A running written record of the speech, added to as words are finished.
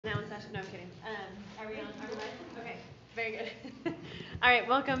No, I'm kidding. Are we on? Are we live? Okay, very good. All right,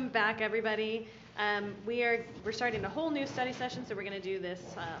 welcome back, everybody. We're starting a whole new study session, so we're going to do this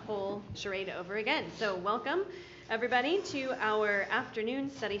whole charade over again. So welcome, everybody, to our afternoon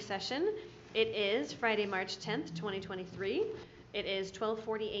study session. It is Friday, March 10th, 2023. It is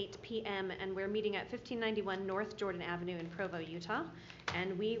 12:48 p.m., and we're meeting at 1591 North Jordan Avenue in Provo, Utah.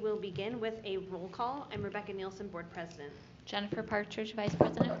 And we will begin with a roll call. I'm Rebecca Nielsen, Board President. Jennifer Partridge, Vice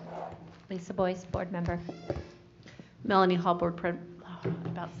President. Lisa Boyce, Board Member. Melanie Hall, Board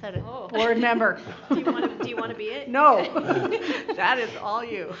Member. Do you want to be it? No, that is all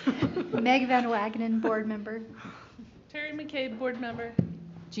you. Meg Van Wagenen, Board Member. Terry McCabe, Board Member.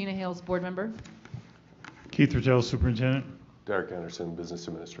 Gina Hales, Board Member. Keith Rogel, Superintendent. Derek Anderson, Business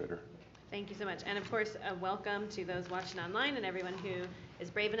Administrator. Thank you so much. And of course, welcome to those watching online and everyone who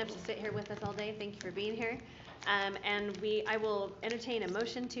is brave enough to sit here with us all day. Thank you for being here. And I will entertain a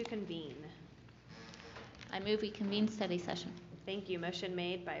motion to convene. I move we convene study session. Thank you. Motion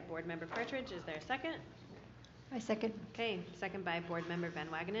made by Board Member Partridge. Is there a second? I second. Okay, second by Board Member Van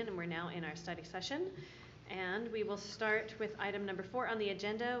Wagenen, and we're now in our study session. And we will start with item number 4 on the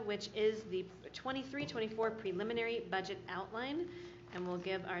agenda, which is the 23-24 preliminary budget outline. And we'll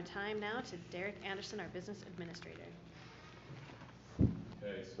give our time now to Derek Anderson, our Business Administrator.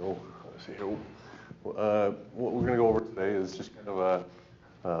 Okay, so let's see here. What we're going to go over today is just kind of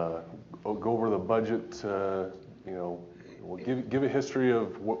go over the budget. We'll give a history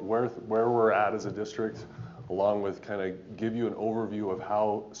of where we're at as a district, along with kind of give you an overview of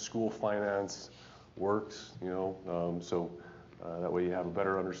how school finance works. So that way you have a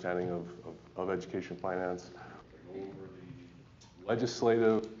better understanding of education finance. We'll go over the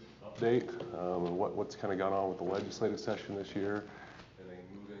legislative update and what's kind of gone on with the legislative session this year.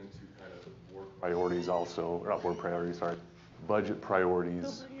 Priorities also, or not board priorities, sorry, budget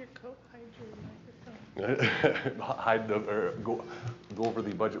priorities. Over your coat, hide your microphone. Go over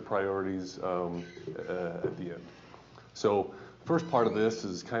the budget priorities at the end. So first part of this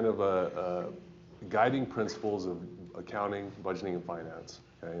is kind of guiding principles of accounting, budgeting, and finance.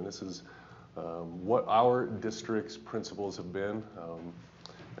 Okay, and this is what our district's principles have been.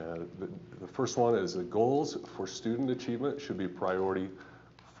 The first one is the goals for student achievement should be a priority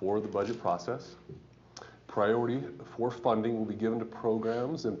for the budget process. Priority for funding will be given to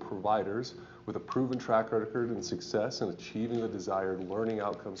programs and providers with a proven track record and success in achieving the desired learning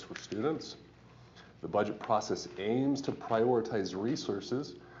outcomes for students. The budget process aims to prioritize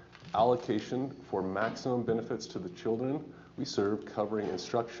resources allocation for maximum benefits to the children we serve, covering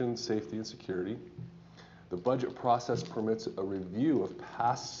instruction, safety, and security. The budget process permits a review of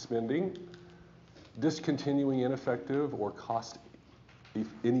past spending, discontinuing ineffective or cost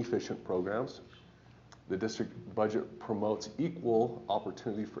inefficient programs. The district budget promotes equal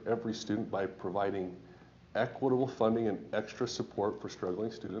opportunity for every student by providing equitable funding and extra support for struggling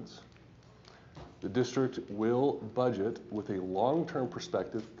students. The district will budget with a long-term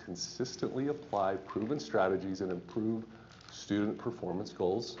perspective, consistently apply proven strategies and improve student performance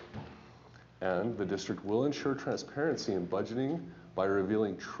goals. And the district will ensure transparency in budgeting by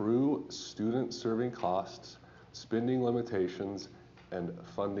revealing true student-serving costs, spending limitations, and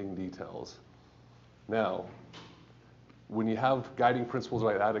funding details. Now, when you have guiding principles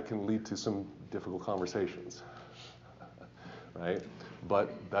like that, it can lead to some difficult conversations, right?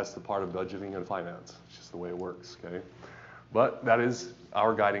 But that's the part of budgeting and finance. It's just the way it works, okay? But that is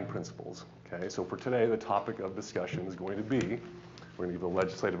our guiding principles, okay? So for today, the topic of discussion is going to be, we're gonna give a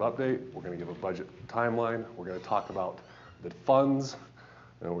legislative update, we're gonna give a budget timeline, we're gonna talk about the funds,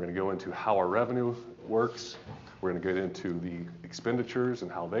 and we're gonna go into how our revenue works. We're going to get into the expenditures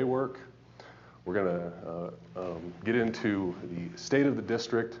and how they work. We're going to get into the state of the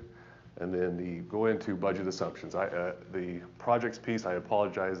district, and then go into budget assumptions. The projects piece, I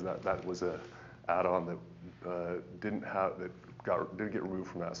apologize that was a add-on that didn't get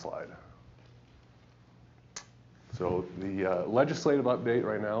removed from that slide. So the legislative update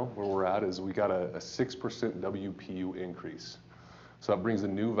right now, where we're at, is we got a 6% WPU increase. So that brings the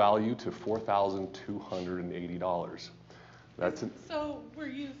new value to $4,280. So we're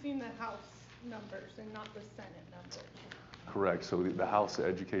using the House numbers and not the Senate numbers. Correct. So the House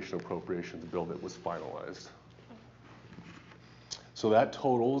Education Appropriations Bill that was finalized. So that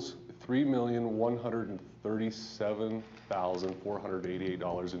totals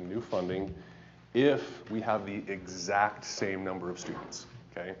 $3,137,488 in new funding if we have the exact same number of students.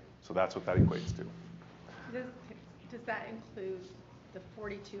 Okay. So that's what that equates to. Does that include the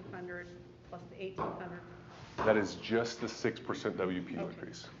 4,200 plus the 1,800? That is just the 6% WPU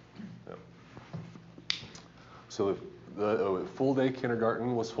increase. Yeah. So The full-day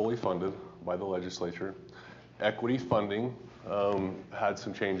kindergarten was fully funded by the legislature. Equity funding had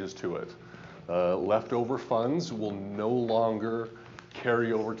some changes to it. Leftover funds will no longer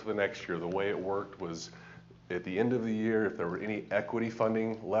carry over to the next year. The way it worked was at the end of the year, if there were any equity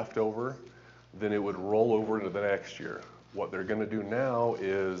funding left over, then it would roll over into the next year. What they're going to do now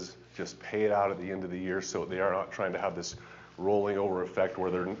is just pay it out at the end of the year, so they are not trying to have this rolling over effect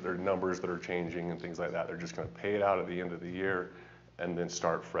where there are numbers that are changing and things like that. They're just going to pay it out at the end of the year and then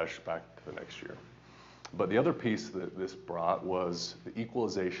start fresh back to the next year. But the other piece that this brought was the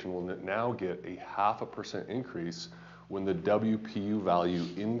equalization will now get a 0.5% increase when the WPU value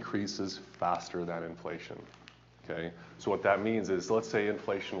increases faster than inflation. Okay, so what that means is, let's say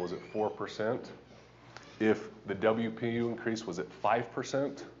inflation was at 4%. If the WPU increase was at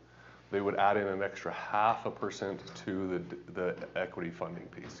 5%, they would add in an extra 0.5% to the equity funding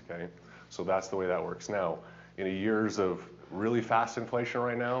piece, okay? So that's the way that works. Now, in years of really fast inflation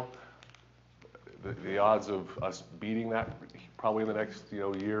right now, the odds of us beating that probably in the next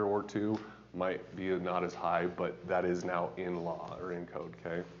year or two might be not as high, but that is now in law or in code,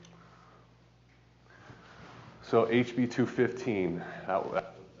 okay? So HB 215,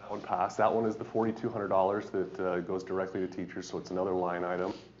 that one passed. That one is the $4,200 that goes directly to teachers, so it's another line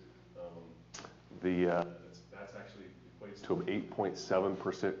item. That's actually equates to an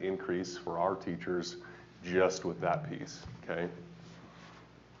 8.7% increase for our teachers just with that piece, okay?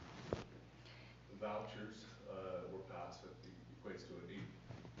 The vouchers were passed. It equates to an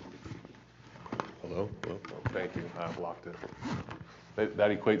Hello? Oh, thank you. I blocked it.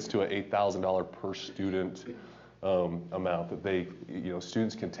 That equates to an $8,000 per student amount that they,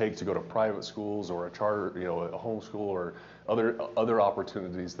 students can take to go to private schools or a charter, a homeschool or other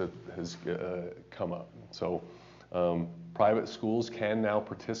opportunities that has come up. So private schools can now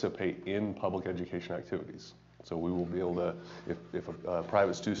participate in public education activities. So we will be able to, if a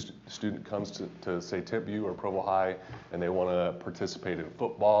private student comes to say Timpview or Provo High and they want to participate in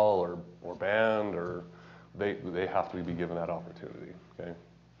football or band, or they have to be given that opportunity. Okay.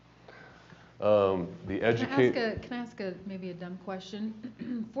 Can I ask maybe a dumb question?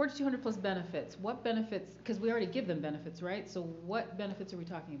 4,200 plus benefits. What benefits? Because we already give them benefits, right? So what benefits are we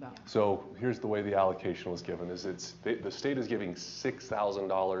talking about? So here's the way the allocation was given: is the state is giving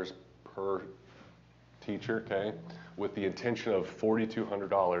 $6,000 per teacher, okay, with the intention of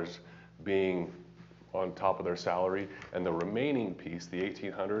 $4,200 being on top of their salary, and the remaining piece, the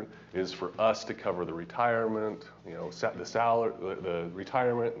 $1,800, is for us to cover the retirement, the salary, the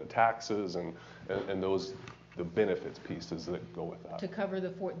retirement, and the taxes, and those the benefits pieces that go with that. To cover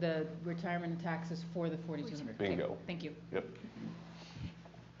the retirement and taxes for the 4,200. Bingo. Okay, thank you. Yep.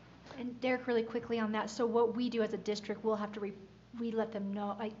 And Derek, really quickly on that, so what we do as a district, we'll have to, we let them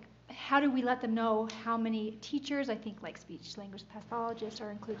know, like, how do we let them know how many teachers, I think like speech language pathologists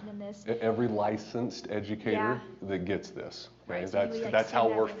are included in this? Every licensed educator that gets this, right? So That's how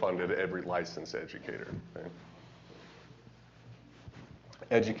we're funded, every licensed educator. Okay?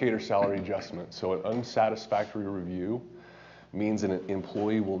 Educator salary adjustment. So an unsatisfactory review means an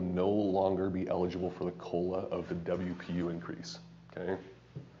employee will no longer be eligible for the COLA of the WPU increase. Okay?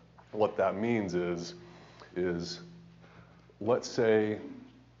 What that means is let's say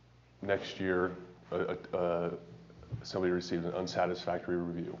next year somebody received an unsatisfactory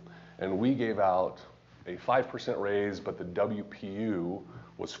review, and we gave out a 5% raise, but the WPU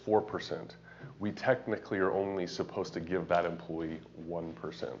was 4%. We technically are only supposed to give that employee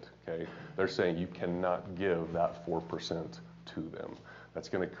 1%, okay? They're saying you cannot give that 4% to them. That's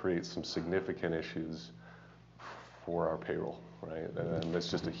gonna create some significant issues for our payroll, right? And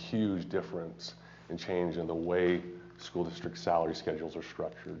it's just a huge difference in change in the way school district salary schedules are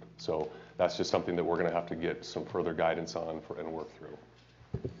structured. So that's just something that we're going to have to get some further guidance on and work through.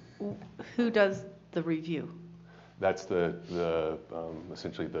 Who does the review? That's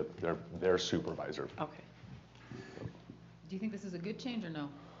essentially their supervisor. Okay. Do you think this is a good change or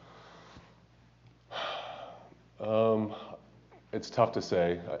no? It's tough to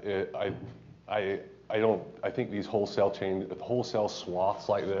say. I think these wholesale swaths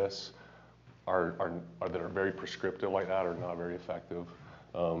like this that are very prescriptive like that are not very effective.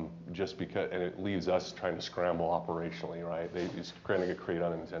 Just because, and it leaves us trying to scramble operationally, right? It's going to create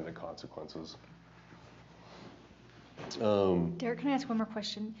unintended consequences. Derek, can I ask one more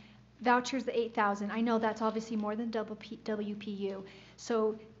question? Vouchers, the 8,000, I know that's obviously more than WPU.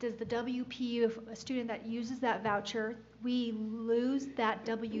 So does the WPU, if a student that uses that voucher, we lose that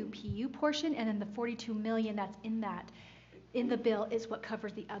WPU portion, and then the 42 million that's in the bill is what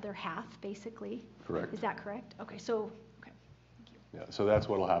covers the other half, basically? Correct. Is that correct? Okay, so, okay, thank you. Yeah, so that's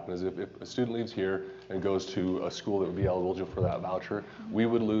what'll happen is if a student leaves here and goes to a school that would be eligible for that voucher, we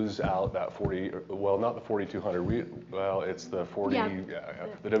would lose out that 40, well, not the 4,200, well, it's the 40, Yeah.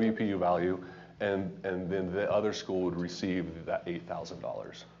 the WPU value, and then the other school would receive that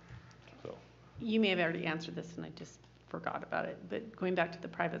 $8,000. So. You may have already answered this and I just forgot about it, but going back to the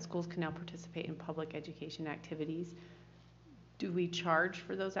private schools can now participate in public education activities. Do we charge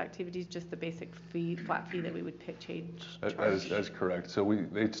for those activities, just the basic fee, flat fee that we would charge? That's correct. So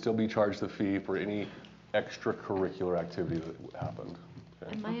they'd still be charged the fee for any extracurricular activity that happened.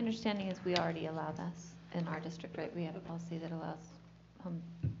 Okay. And my understanding is we already allow this in our district, right? We have a policy that allows home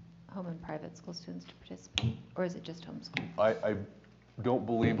and private school students to participate, or is it just homeschool? I don't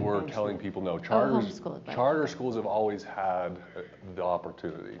believe we're telling people no. Homeschool, right. Charter schools have always had the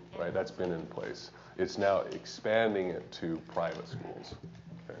opportunity, right? That's been in place. It's now expanding it to private schools.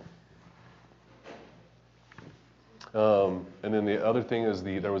 Okay. And then the other thing is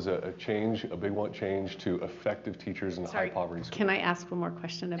there was a change, a big one change to effective teachers in high poverty schools. Can I ask one more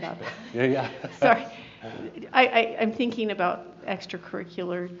question about that? Yeah. Sorry. I'm thinking about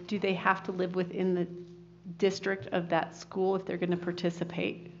extracurricular. Do they have to live within the district of that school if they're going to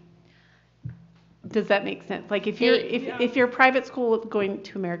participate? Does that make sense? Like if you're a private school going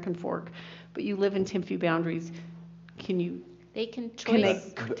to American Fork, but you live in Timpview boundaries, They can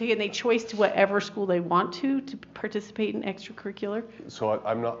choice. Can they choice to whatever school they want to participate in extracurricular? So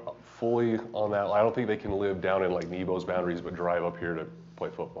I'm not fully on that. I don't think they can live down in like Nebo's boundaries, but drive up here to play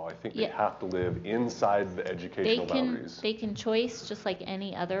football. I think they have to live inside the educational boundaries. They can choice just like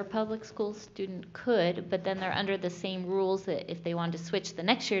any other public school student could, but then they're under the same rules that if they wanted to switch the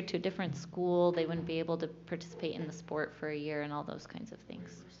next year to a different school, they wouldn't be able to participate in the sport for a year and all those kinds of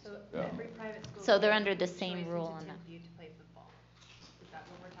things. So every private school. So they're can under the choice same into rule on that. Timpview to play football. Is that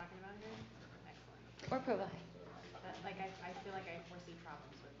what we're talking about here? Excellent. Or provide. I feel like I foresee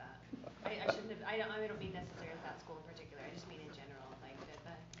problems with that. I shouldn't have, I don't mean necessarily that school in particular, I just mean in general, like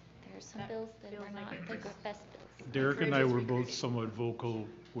that. There are some That bills that feels are like not it the was- best bills. Derek and I were both somewhat vocal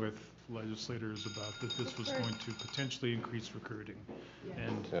with legislators about that this was going to potentially increase recruiting.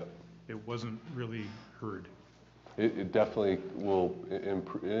 And it wasn't really heard. It definitely will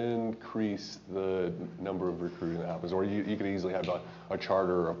increase the number of recruiting that happens. Or you could easily have a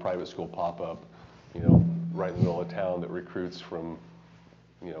charter or a private school pop up, right in the middle of town that recruits from,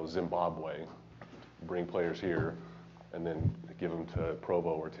 Zimbabwe, bring players here, and then give them to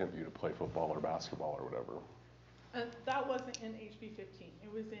Provo or Timpview to play football or basketball or whatever. That wasn't in HB 15.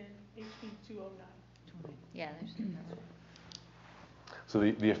 It was in HB 209. Yeah, there's. So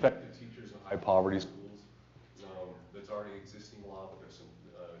the effective teachers in high poverty schools, that's already existing law, but there's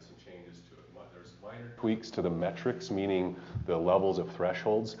some changes to it. There's minor tweaks to the metrics, meaning the levels of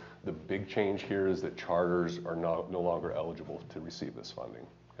thresholds. The big change here is that charters are no longer eligible to receive this funding.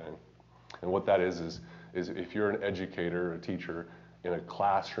 Okay, and what that is if you're an educator, a teacher in a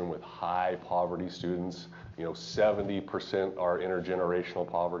classroom with high poverty students, 70% are intergenerational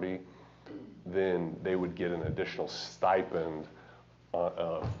poverty, then they would get an additional stipend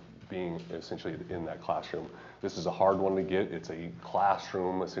of being essentially in that classroom. This is a hard one to get. It's a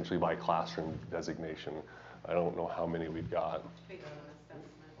classroom, essentially by classroom designation. I don't know how many we've got. We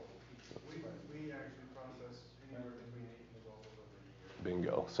actually process anywhere between 8 and 12 of them a year.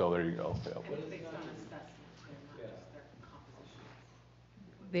 Bingo. So there you go. Yeah. And it's based on assessment, they're not just their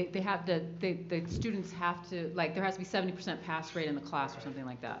composition. They have the students have to, like, there has to be 70% pass rate in the class or something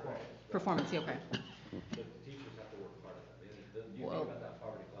like that. Performance, okay. The teachers have to work hard at that. You think about that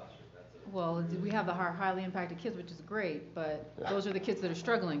poverty classroom, that's a. Well, we have the highly impacted kids, which is great, but those are the kids that are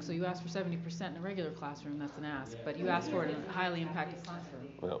struggling. So you ask for 70% in a regular classroom, that's an ask. But you ask for it in a highly impacted classroom.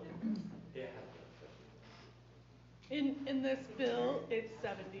 Well, In this bill, it's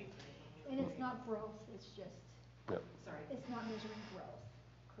 70. And it's not growth, it's just, Sorry. it's not measuring growth,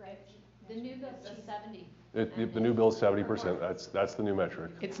 correct? The new bill's 70. the new bill is 70%. That's the new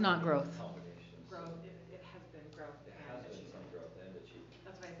metric. It's not growth. Growth, it has been growth It and has been achievement. some growth and achievement.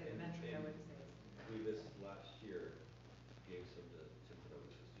 That's why I say the metric, I wouldn't say it's. We this last year gave some to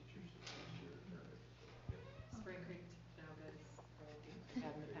Novice's teachers this last year. Spring Creek, now good,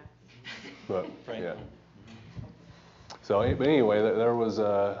 had in the past. But, yeah. So but anyway, there was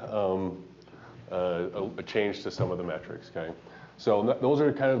a change to some of the metrics, okay? So those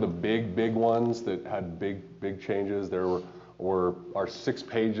are kind of the big ones that had big changes. There were our 6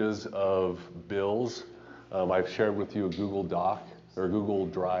 pages of bills. I've shared with you a Google Doc or Google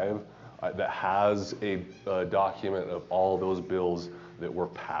Drive that has a document of all those bills that were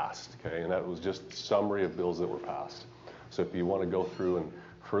passed, okay? And that was just a summary of bills that were passed. So if you want to go through and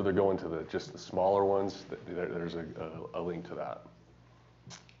further go into just the smaller ones, there's a link to that.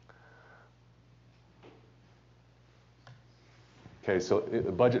 Okay, so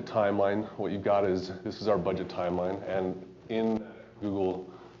the budget timeline, what you've got is, this is our budget timeline, and in Google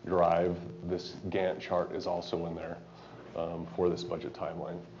Drive, this Gantt chart is also in there for this budget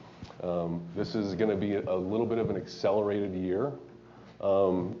timeline. This is going to be a little bit of an accelerated year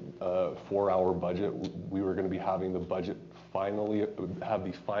for our budget. We were going to be having the budget have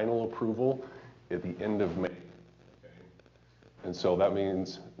the final approval at the end of May. Okay? And so that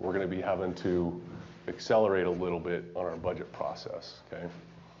means we're going to be having to accelerate a little bit on our budget process, okay?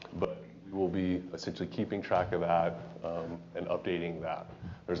 But we will be essentially keeping track of that and updating that.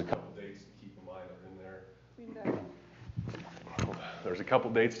 There's a couple dates to keep in mind that are in there. There's a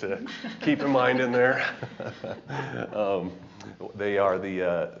couple dates to keep in mind in there. They are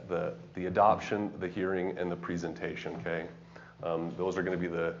the adoption, the hearing, and the presentation, okay? Those are going to be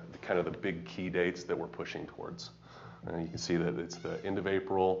the kind of the big key dates that we're pushing towards. And you can see that it's the end of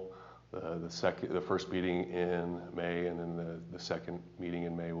April, the first meeting in May, and then the second meeting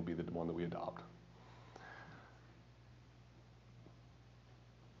in May will be the one that we adopt.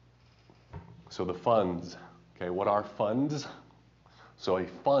 So the funds, okay, what are funds? So a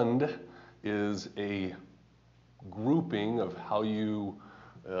fund is a grouping of how you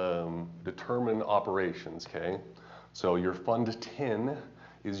determine operations, okay? So your Fund 10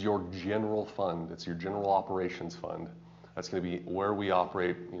 is your general fund. It's your general operations fund. That's going to be where we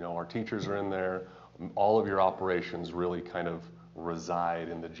operate. You know, our teachers are in there. All of your operations really kind of reside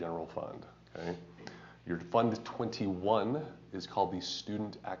in the general fund, okay? Your Fund 21 is called the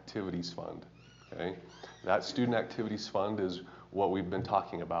Student Activities Fund, okay? That Student Activities Fund is what we've been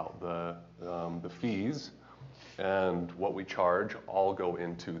talking about. The fees and what we charge all go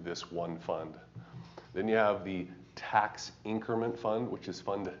into this one fund. Then you have the Tax Increment Fund, which is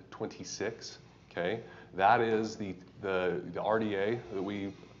Fund 26, okay? That is the RDA that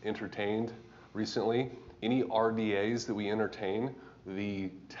we entertained recently. Any RDAs that we entertain,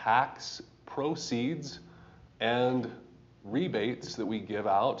 the tax proceeds and rebates that we give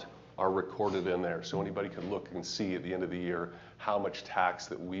out are recorded in there. So anybody can look and see at the end of the year how much tax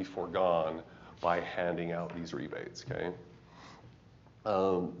that we forgone by handing out these rebates, okay?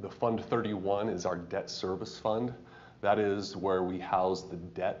 The Fund 31 is our debt service fund. That is where we house the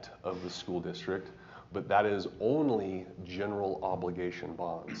debt of the school district, but that is only general obligation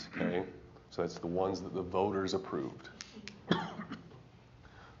bonds, okay? So that's the ones that the voters approved.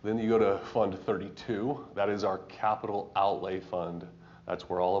 Then you go to Fund 32. That is our capital outlay fund. That's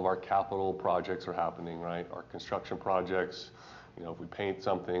where all of our capital projects are happening, right? Our construction projects, you know, if we paint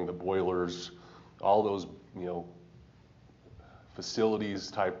something, the boilers, all those, you know,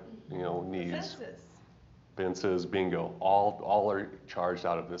 facilities type, you know, needs. Fences, bingo, all are charged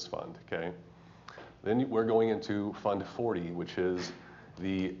out of this fund, okay? Then we're going into Fund 40, which is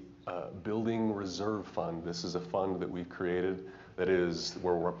the Building Reserve Fund. This is a fund that we've created that is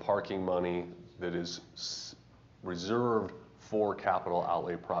where we're parking money that is reserved for capital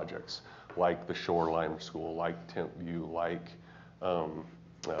outlay projects, like the Shoreline School, like Tentview, like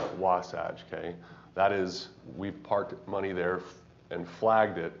Wasatch, okay? That is, we've parked money there and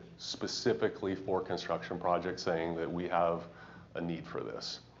flagged it specifically for construction projects, saying that we have a need for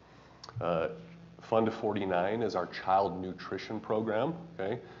this. Fund 49 is our child nutrition program,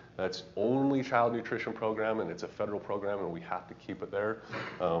 okay? That's only child nutrition program, and it's a federal program, and we have to keep it there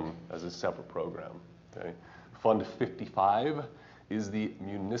as a separate program, okay? Fund 55 is the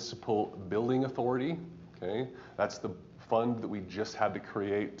Municipal Building Authority, okay? That's the fund that we just had to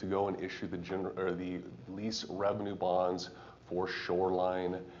create to go and issue the lease revenue bonds for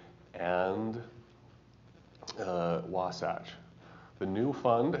Shoreline and Wasatch. The new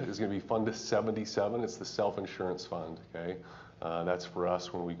fund is going to be Fund 77. It's the self-insurance fund, okay? That's for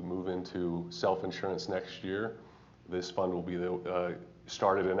us when we move into self-insurance next year. This fund will be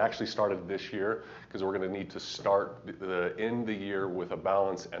started this year, because we're going to need to start end the year with a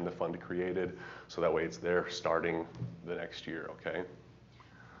balance and the fund created, so that way it's there starting the next year, okay?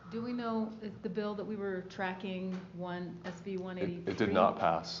 Do we know if the bill that we were tracking, SB 183? It did not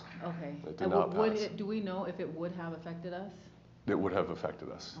pass. Okay. It did not pass. Do we know if it would have affected us? It would have affected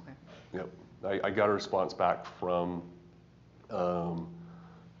us. Okay. Yep. I got a response back from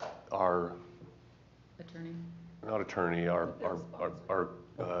our Attorney? Not attorney, our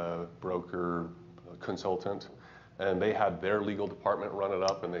broker consultant, and they had their legal department run it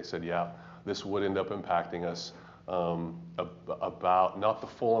up, and they said, yeah, this would end up impacting us about, not the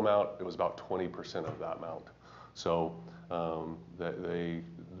full amount, it was about 20% of that amount. So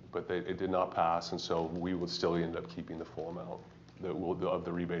it did not pass, and so we would still end up keeping the full amount of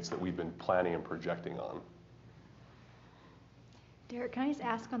the rebates that we've been planning and projecting on. Derek, can I just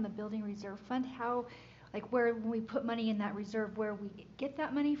ask on the Building Reserve Fund, how like where, when we put money in that reserve, where we get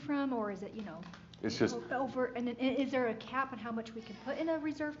that money from, or is it, It's just, over, and then is there a cap on how much we can put in a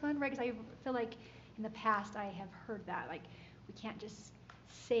reserve fund, right? Because I feel like in the past I have heard that, like, we can't just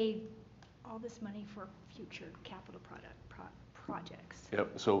save all this money for future capital projects. yep,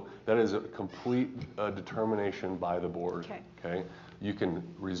 so that is a complete determination by the board. Okay. You can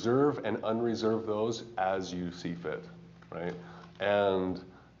reserve and unreserve those as you see fit, right? And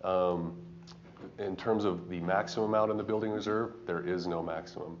in terms of the maximum amount in the building reserve, there is no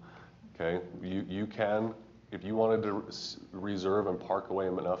maximum. Okay, you can, if you wanted to reserve and park away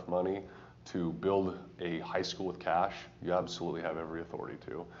enough money to build a high school with cash, you absolutely have every authority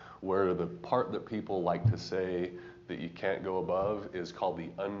to. Where the part that people like to say that you can't go above is called the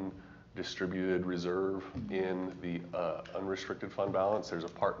undistributed reserve in the unrestricted fund balance. There's a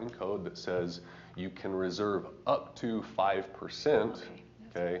part in code that says you can reserve up to 5%,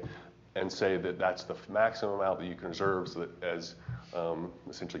 okay, and say that that's the maximum amount that you can reserve, so that as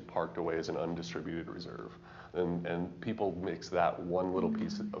essentially parked away as an undistributed reserve. And people mix that one little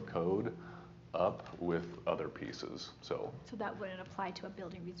piece of code up with other pieces, so. So that wouldn't apply to a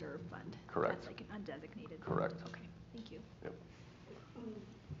building reserve fund? Correct. That's like an undesignated? Correct. Okay, thank you. Yep.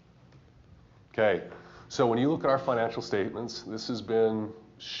 Okay, so when you look at our financial statements, this has been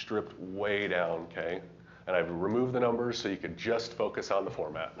stripped way down, okay? And I've removed the numbers so you could just focus on the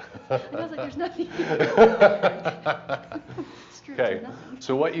format. I was like, there's nothing. Okay,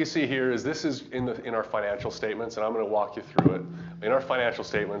 so what you see here is this is in our financial statements, and I'm going to walk you through it. In our financial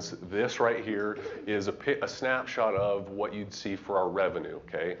statements, this right here is a snapshot of what you'd see for our revenue,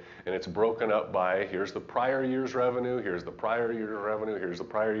 okay? And it's broken up by, here's the prior year's revenue, here's the prior year's revenue, here's the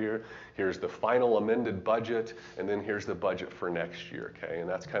prior year, here's the final amended budget, and then here's the budget for next year, okay? And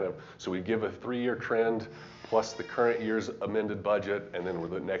that's kind of, so we give a 3-year trend plus the current year's amended budget, and then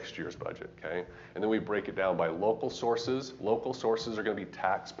with the next year's budget, okay? And then we break it down by local sources. Local sources are going to be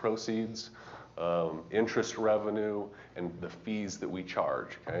tax proceeds, interest revenue, and the fees that we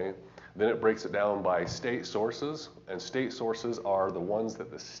charge, okay? Then it breaks it down by state sources, and state sources are the ones that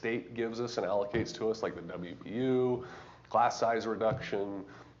the state gives us and allocates to us, like the WPU, class size reduction,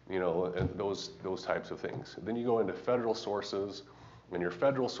 and those types of things. Then you go into federal sources, and your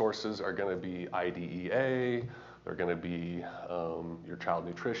federal sources are going to be IDEA, they're going to be your child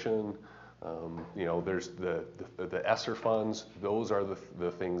nutrition, there's the ESSER funds. Those are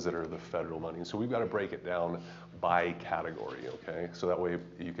the things that are the federal money. So we've got to break it down by category, okay? So that way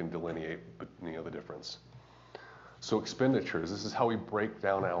you can delineate the difference. So expenditures, this is how we break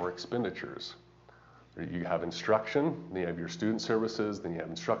down our expenditures. You have instruction, then you have your student services, then you have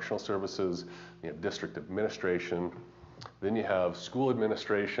instructional services, you have district administration, then you have school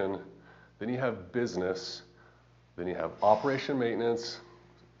administration, then you have business, then you have operation maintenance,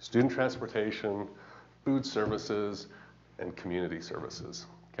 student transportation, food services, and community services,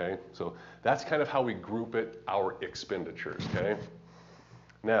 okay? So that's kind of how we group it, our expenditures, okay?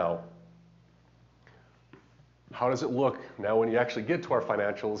 Now, how does it look? Now when you actually get to our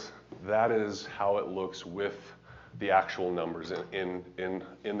financials, that is how it looks with the actual numbers in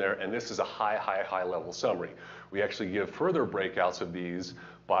there, and this is a high level summary. We actually give further breakouts of these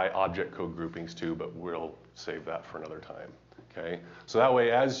by object code groupings too, but we'll save that for another time, okay? So that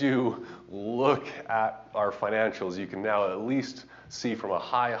way, as you look at our financials, you can now at least see from a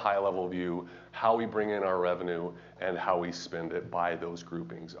high level view how we bring in our revenue and how we spend it by those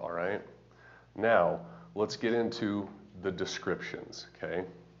groupings, all right? Now, let's get into the descriptions, okay?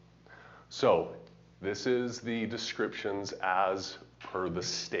 So, this is the descriptions as per the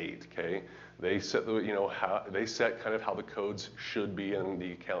state, okay? They set they set kind of how the codes should be and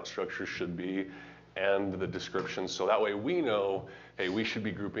the account structure should be and the descriptions. So that way we know, hey, we should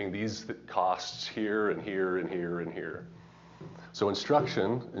be grouping these costs here and here and here and here. So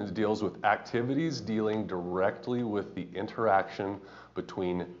instruction deals with activities dealing directly with the interaction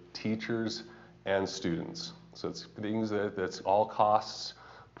between teachers and students. So it's things that's all costs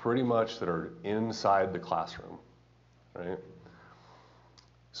pretty much that are inside the classroom, right?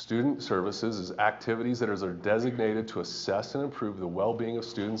 Student services is activities that are designated to assess and improve the well-being of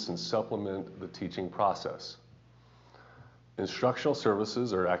students and supplement the teaching process. Instructional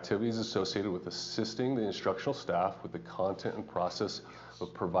services are activities associated with assisting the instructional staff with the content and process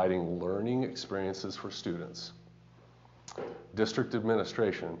of providing learning experiences for students. District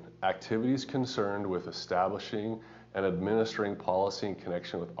administration, activities concerned with establishing and administering policy in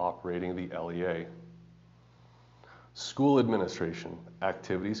connection with operating the LEA. School administration,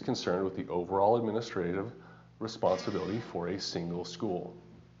 activities concerned with the overall administrative responsibility for a single school.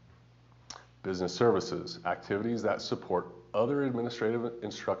 Business services, activities that support other administrative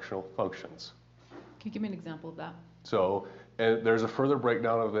instructional functions. Can you give me an example of that? So, and there's a further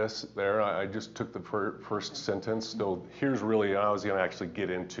breakdown of this there. I just took the first sentence. So here's really, I was going to actually get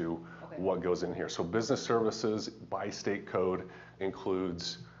into what goes in here. So business services by state code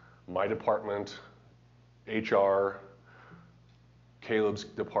includes my department, HR, Caleb's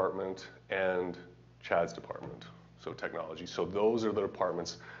department, and Chad's department, so technology. So those are the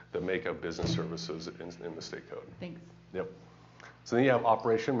departments that make up business services in the state code. Thanks. Yep. So then you have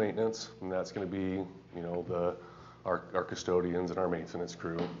operation maintenance, and that's going to be, you know, our custodians and our maintenance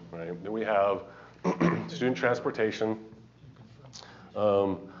crew, right? Then we have student transportation,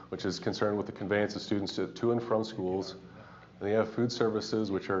 which is concerned with the conveyance of students to and from schools. And you have food services,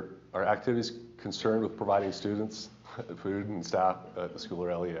 which are activities concerned with providing students food and staff at the school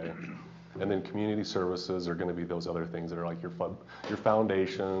or LEA. And then community services are going to be those other things that are like your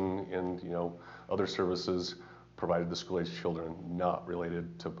foundation and, you know, other services provided to school-aged children not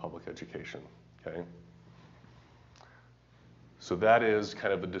related to public education, okay? So that is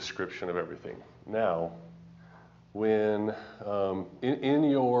kind of a description of everything. Now, when in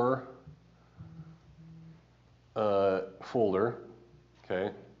your folder,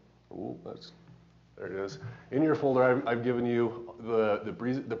 okay, ooh, there it is. In your folder, I've given you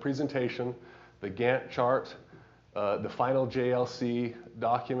the presentation, the Gantt chart, the final JLC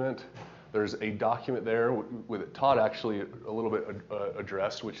document. There's a document there with Todd actually a little bit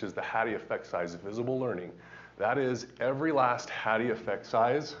addressed, which is the Hattie effect size, visible learning. That is every last Hattie effect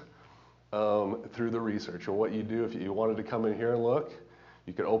size through the research. And what you do, if you wanted to come in here and look,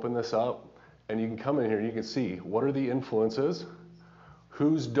 you could open this up and you can come in here and you can see what are the influences,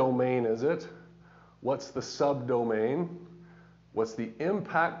 whose domain is it, what's the subdomain, what's the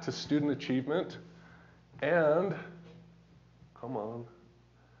impact to student achievement, and, come on,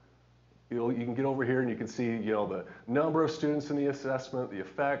 you can get over here and you can see, you know, the number of students in the assessment, the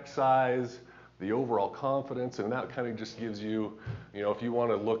effect size, the overall confidence, and that kind of just gives you, you know, if you want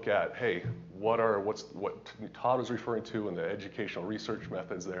to look at, hey, what Todd was referring to in the educational research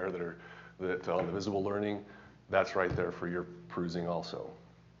methods there that on the visible learning, that's right there for your perusing also.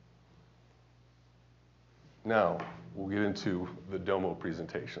 Now, we'll get into the Domo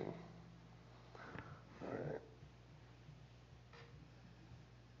presentation. All right.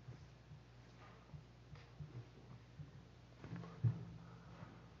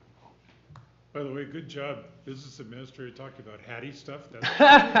 By the way, good job, business administrator, talking about Hattie stuff. That's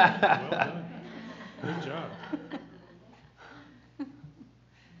well done. Good job.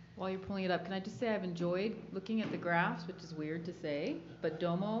 While you're pulling it up, can I just say I've enjoyed looking at the graphs, which is weird to say, but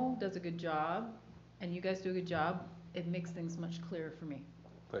Domo does a good job, and you guys do a good job. It makes things much clearer for me.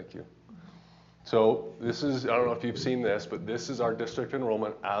 Thank you. So this is, I don't know if you've seen this, but this is our district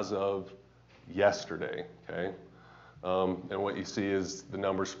enrollment as of yesterday, okay? And what you see is the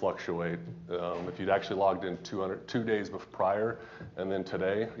numbers fluctuate. If you'd actually logged in 2 days prior, and then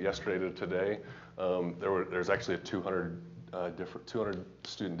today, yesterday to today, there's actually a 200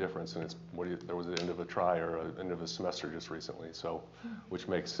 student difference, and there was an end of a try or an end of a semester just recently. So, which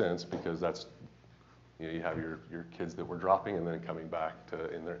makes sense because that's, you know, you have your kids that were dropping and then coming back to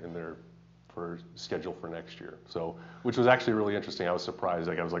in their for schedule for next year. So, which was actually really interesting. I was surprised.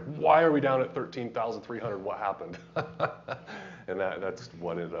 Like I was like, why are we down at 13,300? What happened? And that's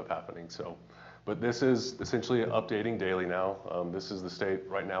what ended up happening. So, but this is essentially updating daily now. This is the state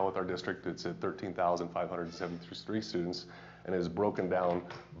right now with our district. It's at 13,573 students, and it is broken down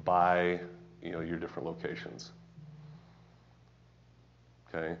by, you know, your different locations.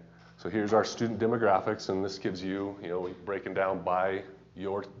 Okay. So here's our student demographics, and this gives you, you know, breaking down by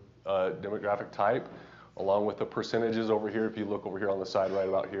your demographic type, along with the percentages over here. If you look over here on the side right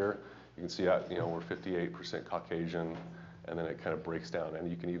about here, you can see that, you know, we're 58% Caucasian, and then it kind of breaks down. And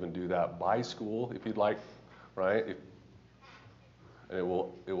you can even do that by school if you'd like, right? And it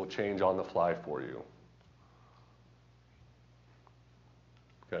will change on the fly for you.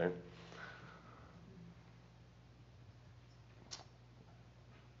 Okay.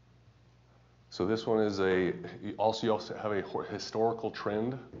 So this one is you also have a historical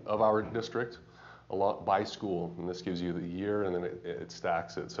trend of our district a lot by school, and this gives you the year and then it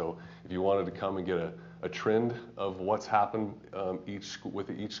stacks it. So if you wanted to come and get a trend of what's happened with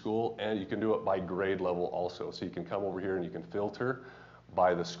each school, and you can do it by grade level also. So you can come over here and you can filter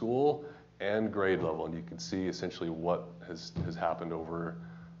by the school and grade level, and you can see essentially what has happened over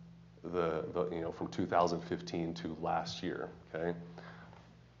the you know, from 2015 to last year, okay?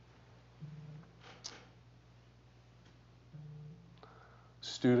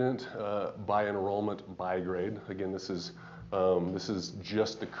 Student by enrollment by grade. Again, this is This is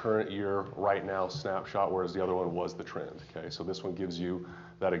just the current year right now snapshot, whereas the other one was the trend, okay? So this one gives you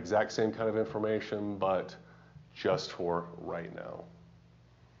that exact same kind of information, but just for right now.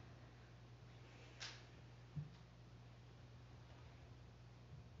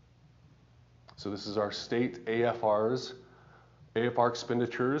 So this is our state AFRs, AFR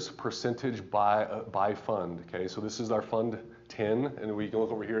expenditures percentage by fund, okay? So this is our fund 10, and we can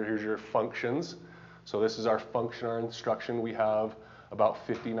look over here, here's your functions. So this is our function, our instruction. We have about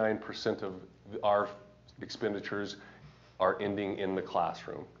 59% of our expenditures are ending in the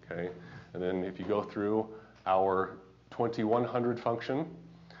classroom, okay? And then if you go through our 2100 function,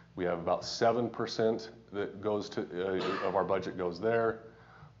 we have about 7% that goes to, of our budget goes there.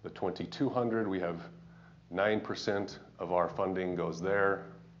 The 2200, we have 9% of our funding goes there.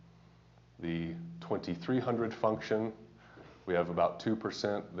 The 2300 function, we have about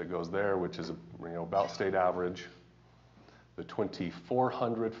 2% that goes there, which is about state average. The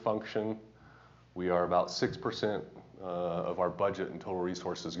 2400 function, we are about 6% of our budget and total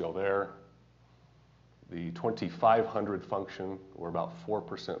resources go there. The 2500 function, we're about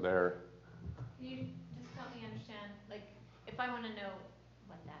 4% there. Can you just help me understand, like, if I want to know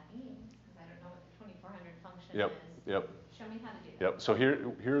what that means, because I don't know what the 2400 function is. Yep. Show me how to do that. Yep. So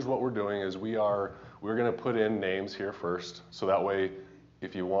here's what we're doing is we're going to put in names here first, so that way,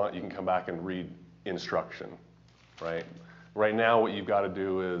 if you want, you can come back and read instruction, right? Right now, what you've got to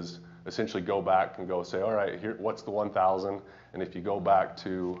do is essentially go back and go say, all right, here, what's the 1000? And if you go back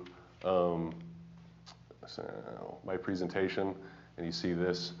to my presentation and you see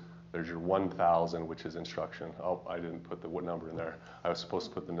this, there's your 1000, which is instruction. Oh, I didn't put the number in there. I was supposed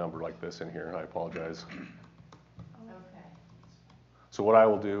to put the number like this in here. I apologize. Okay. So what I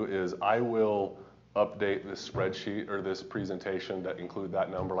will do is I will update this spreadsheet or this presentation that include that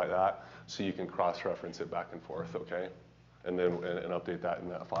number like that, so you can cross-reference it back and forth, okay? And then and update that in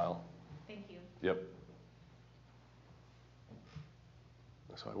that file. Thank you. Yep.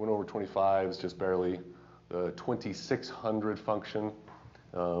 So I went over 25, it's just barely. The 2600 function,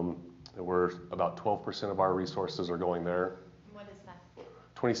 where about 12% of our resources are going there. What is that?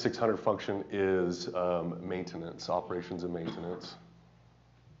 2600 function is maintenance, operations and maintenance.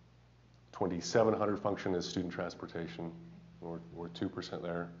 2700 function is student transportation. We're 2%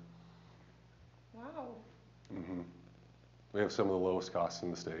 there. Wow. Mm-hmm. We have some of the lowest costs in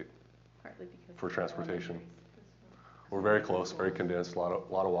the state Partly because for of transportation. elementary. We're very close, very condensed, a lot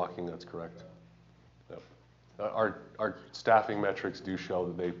of walking, that's correct. Yep. Our staffing metrics do show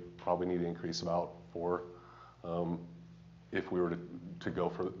that they probably need to increase about 4 if we were to go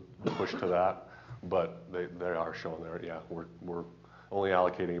for push to that, but they are showing there, yeah, we're only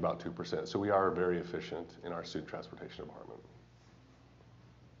allocating about 2%. So we are very efficient in our student transportation department.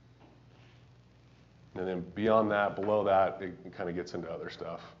 And then beyond that, below that, it kind of gets into other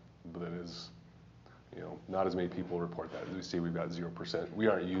stuff that is, not as many people report that. As you see, we've got 0%. We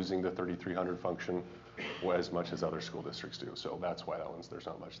aren't using the 3300 function as much as other school districts do. So that's why there's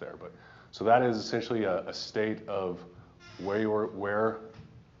not much there. But so that is essentially a state of where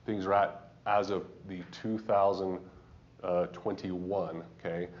things are at as of the 2021,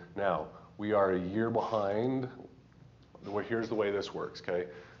 okay? Now, we are a year behind. Here's the way this works, okay?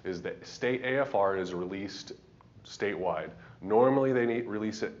 Is that state AFR is released statewide. Normally, they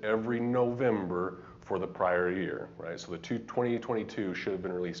release it every November for the prior year, right? So the 2022 should have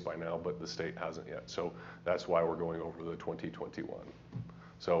been released by now, but the state hasn't yet. So that's why we're going over the 2021.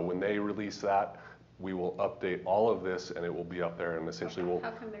 So when they release that, we will update all of this, and it will be up there, and essentially we'll...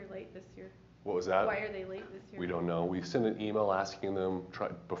 How come they're late this year? What was that? Why are they late this year? We don't know. We sent an email asking them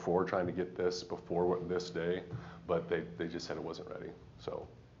before trying to get this before this day, but they just said it wasn't ready. So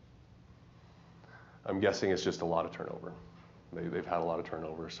I'm guessing it's just a lot of turnover. They've had a lot of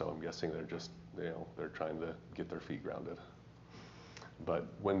turnover, so I'm guessing they're just, they're trying to get their feet grounded. But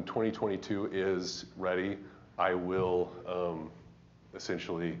when 2022 is ready, I will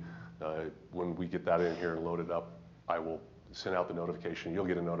essentially, when we get that in here and load it up, I will send out the notification. You'll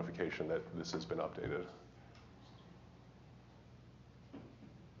get a notification that this has been updated.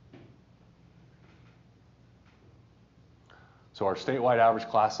 So our statewide average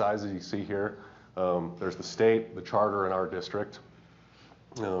class size, as you see here, there's the state, the charter, and our district.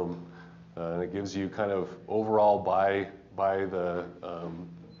 And it gives you kind of overall by the,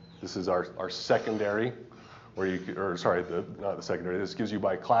 this is our secondary, where not the secondary, this gives you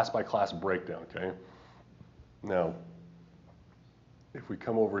by class breakdown, okay? Now, if we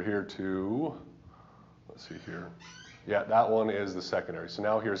come over here to, let's see here. Yeah, that one is the secondary. So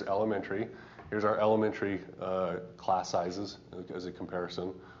now here's elementary. Here's our elementary class sizes as a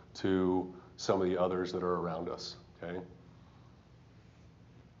comparison to some of the others that are around us, okay?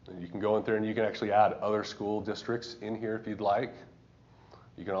 And you can go in there and you can actually add other school districts in here if you'd like.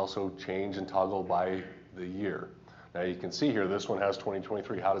 You can also change and toggle by the year. Now you can see here, this one has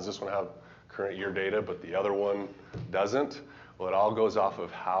 2023. How does this one have current year data, but the other one doesn't? Well, it all goes off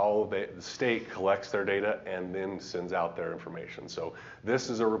of how the state collects their data and then sends out their information. So this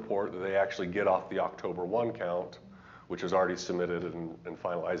is a report that they actually get off the October 1 count, which is already submitted and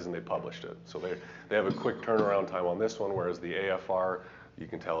finalized, and they published it. So they have a quick turnaround time on this one, whereas the AFR, you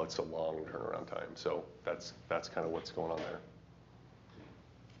can tell it's a long turnaround time. So that's kind of what's going on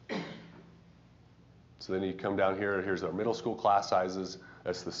there. So then you come down here, here's our middle school class sizes.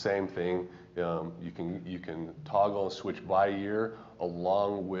 That's the same thing. You can toggle and switch by year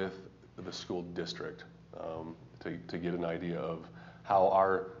along with the school district to get an idea of how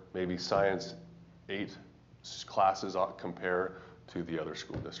our maybe science 8 classes compare to the other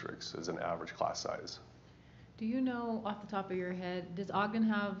school districts as an average class size. Do you know off the top of your head, does Ogden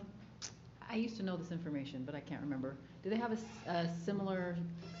have, I used to know this information, but I can't remember. Do they have a similar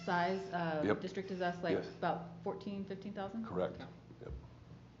size Yep. district as us, like Yes. about 14, 15,000? Correct. Okay. Yep.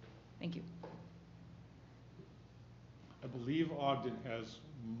 Thank you. I believe Ogden has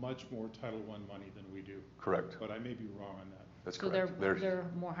much more Title I money than we do, Correct. but I may be wrong on that. That's So correct. they're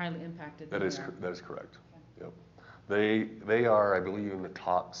more highly impacted than That we is are. that is correct. Yep. They are, I believe, in the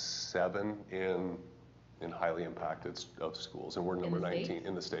top 7 in highly impacted of schools, and we're number the 19 state?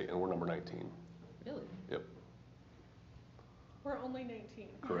 in the state, and we're number 19. Really? Yep. We're only 19.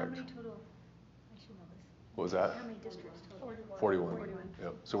 Correct. How many total? I should know this. What was that? How many districts total? 41. 41.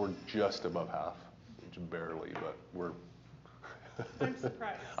 Yep. So we're just above half, just barely, but we're. I'm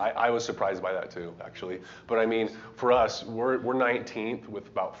surprised. I was surprised by that too, actually. But I mean, for us, we're 19th with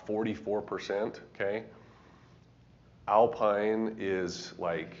about 44%. Okay. Alpine is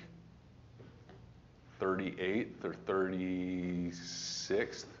like 38th or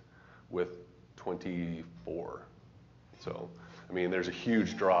 36th with 24. So, I mean, there's a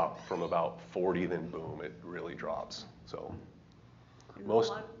huge drop from about 40, then boom, it really drops. So, And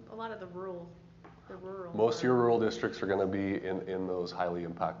most a lot of the rural. most of your rural districts are going to be in those highly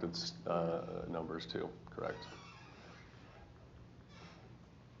impacted numbers too. Correct.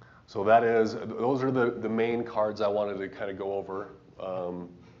 So those are the main cards I wanted to kind of go over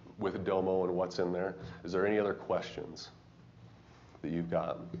with Domo and what's in there. Is there any other questions that you've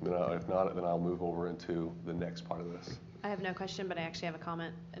got? If not, then I'll move over into the next part of this. I have no question, but I actually have a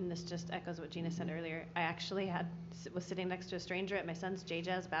comment, and this just echoes what Gina said earlier. I actually was sitting next to a stranger at my son's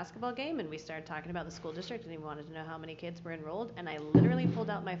J-Jazz basketball game, and we started talking about the school district, and he wanted to know how many kids were enrolled, and I literally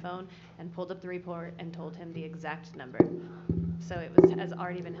pulled out my phone and pulled up the report and told him the exact number. So it has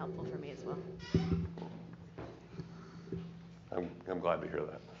already been helpful for me as well. I'm glad to hear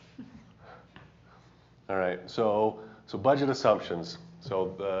that. All right, so budget assumptions.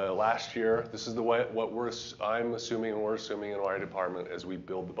 So last year, this is the way I'm assuming and we're assuming in our department as we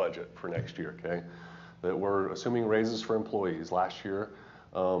build the budget for next year. Okay, that we're assuming raises for employees. Last year,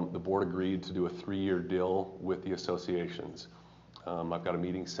 the board agreed to do a 3-year deal with the associations. I've got a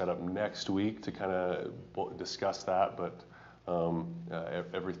meeting set up next week to kind of discuss that, but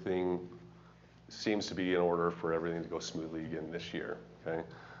everything seems to be in order for everything to go smoothly again this year. Okay,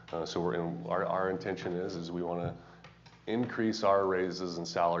 so our intention is we want to increase our raises and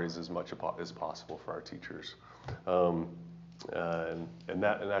salaries as much as possible for our teachers, and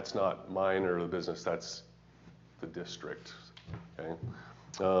that's not mine or the business. That's the district. Okay.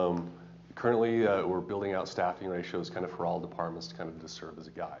 Currently, we're building out staffing ratios kind of for all departments to kind of serve as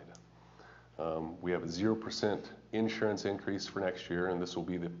a guide. We have a 0% insurance increase for next year, and this will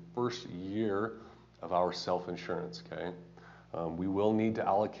be the first year of our self-insurance. Okay. We will need to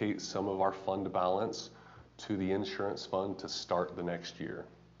allocate some of our fund balance to the insurance fund to start the next year,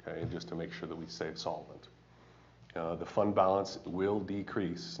 okay, just to make sure that we stay solvent. The fund balance will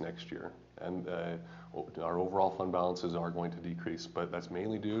decrease next year, and our overall fund balances are going to decrease, but that's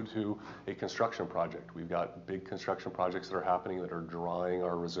mainly due to a construction project. We've got big construction projects that are happening that are drawing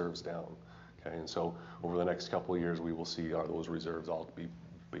our reserves down, okay, and so over the next couple of years we will see those reserves all be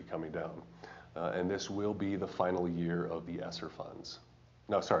coming down. And this will be the final year of the ESSER funds.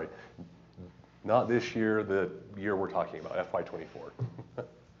 No, sorry. Not this year, the year we're talking about, FY24.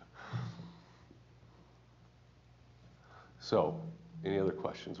 So, any other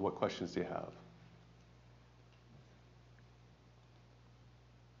questions? What questions do you have?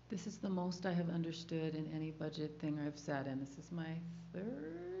 This is the most I have understood in any budget thing I've sat in. This is my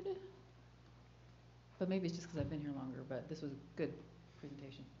 3rd. But maybe it's just because I've been here longer, but this was a good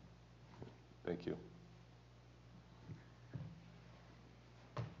presentation. Thank you.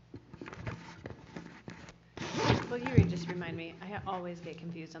 Will you just remind me? I always get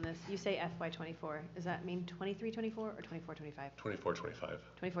confused on this. You say FY24. Does that mean 23, 24 or 24, 25? 24, 25.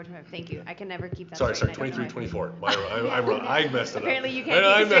 24, 25. Thank you. I can never keep that Sorry, straight. sorry, and I don't 23, know why. 24. I messed it up. Apparently you can't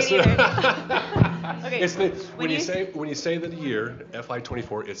I keep it messed straight it up. either. Okay. It's the, When you when you say the year,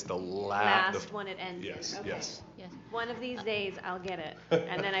 FY24, it's the last one it ends Yes, in. Okay. yes. Yes. One of these days I'll get it,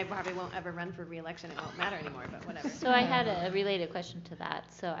 and then I probably won't ever run for re-election. It won't matter anymore, but whatever. So I had a related question to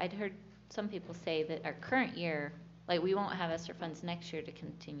that. So I'd heard some people say that our current year, like we won't have ESSER funds next year to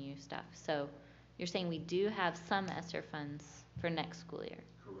continue stuff. So you're saying we do have some ESSER funds for next school year?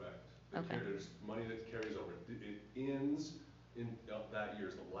 Correct. Okay. There's money that carries over. It ends in that year.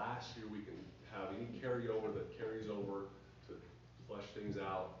 It's the last year we can have any carryover that carries over to flush things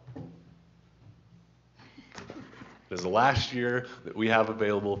out. This is the last year that we have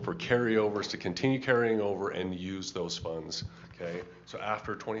available for carryovers to continue carrying over and use those funds, okay? So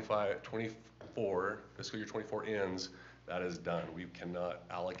after 24, fiscal year 24 ends, that is done. We cannot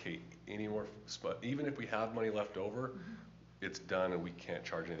allocate any more, even if we have money left over, it's done and we can't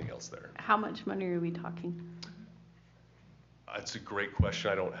charge anything else there. How much money are we talking? That's a great question.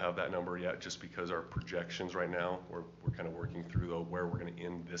 I don't have that number yet, just because our projections right now, we're kind of working through where we're going to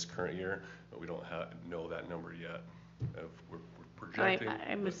end this current year, but we don't know that number yet. We're projecting.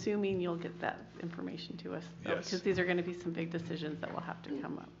 I'm assuming you'll get that information to us, though, Yes. because these are going to be some big decisions that will have to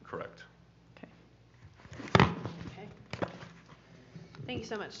come up. Correct. Okay. Okay. Thank you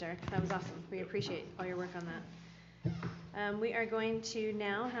so much, Derek. That was awesome. We appreciate all your work on that. We are going to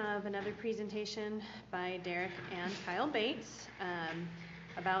now have another presentation by Derek and Kyle Bates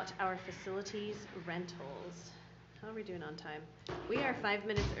about our facilities rentals. How are we doing on time? We are 5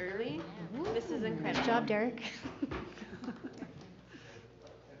 minutes early. This is incredible. Good job, Derek.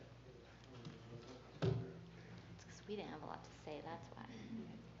 It's 'cause we didn't have a lot to say, that's why.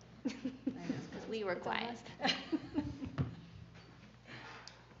 It's 'cause we were quiet. I'm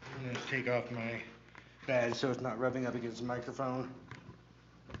gonna take off my badge so it's not rubbing up against the microphone.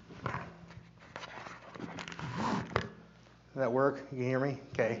 Does that work? You can hear me?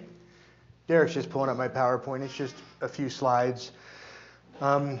 Okay. Derek's just pulling up my PowerPoint. It's just a few slides.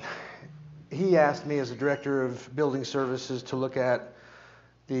 He asked me as the Director of Building Services to look at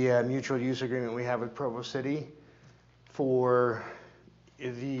the mutual use agreement we have with Provo City for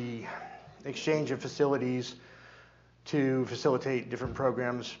the exchange of facilities to facilitate different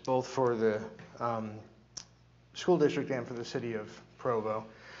programs, both for the school district and for the city of Provo.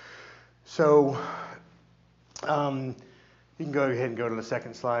 So you can go ahead and go to the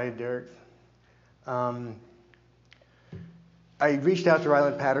second slide, Derek. I reached out to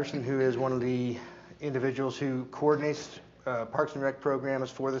Ryland Patterson, who is one of the individuals who coordinates Parks and Rec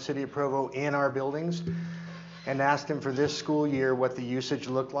programs for the city of Provo in our buildings, and asked him for this school year what the usage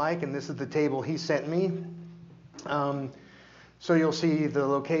looked like, and this is the table he sent me. So you'll see the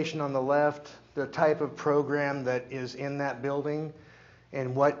location on the left, the type of program that is in that building,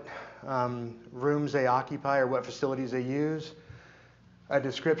 and what rooms they occupy or what facilities they use. A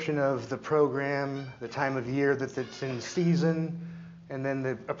description of the program, the time of year that it's in season, and then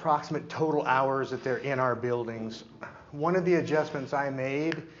the approximate total hours that they're in our buildings. One of the adjustments I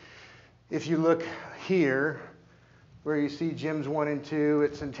made, if you look here, where you see gyms 1 and 2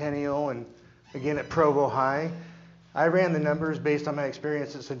 at Centennial and again at Provo High, I ran the numbers based on my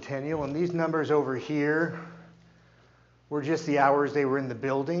experience at Centennial, and these numbers over here were just the hours they were in the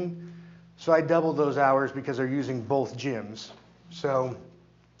building. So I doubled those hours because they're using both gyms. So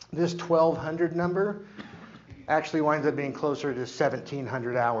this 1,200 number actually winds up being closer to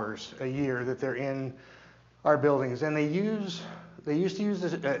 1,700 hours a year that they're in our buildings. And they used to use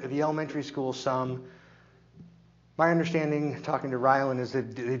this at the elementary school some. My understanding, talking to Ryland, is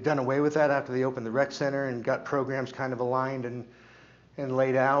that they've done away with that after they opened the rec center and got programs kind of aligned and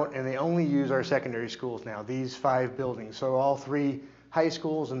laid out. And they only use our secondary schools now, these 5 buildings. So all 3 high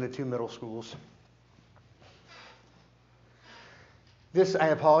schools and the 2 middle schools. This, I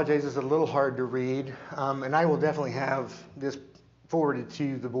apologize, is a little hard to read, and I will definitely have this forwarded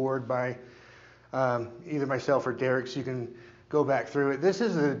to the board by either myself or Derek, so you can go back through it. This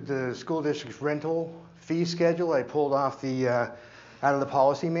is the school district's rental fee schedule I pulled off out of the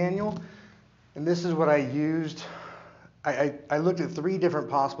policy manual, and this is what I used. I looked at 3 different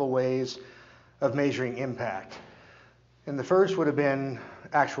possible ways of measuring impact, and the first would have been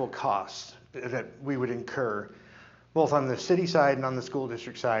actual costs that we would incur, both on the city side and on the school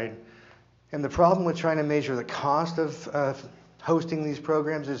district side. And the problem with trying to measure the cost of hosting these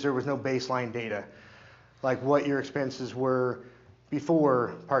programs is there was no baseline data, like what your expenses were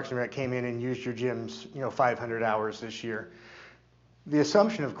before Parks and Rec came in and used your gyms, 500 hours this year. The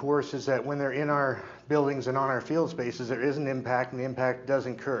assumption, of course, is that when they're in our buildings and on our field spaces, there is an impact, and the impact does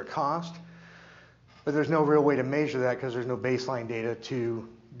incur a cost. But there's no real way to measure that because there's no baseline data to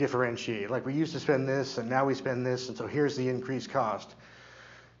differentiate. Like, we used to spend this, and now we spend this, and so here's the increased cost.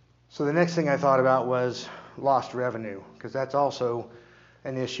 So the next thing I thought about was lost revenue, because that's also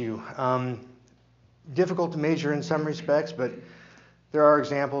an issue. Difficult to measure in some respects, but there are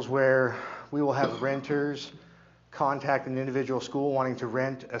examples where we will have renters contact an individual school wanting to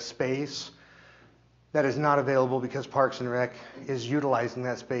rent a space that is not available because Parks and Rec is utilizing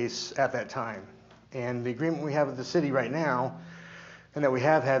that space at that time. And the agreement we have with the city right now, and that we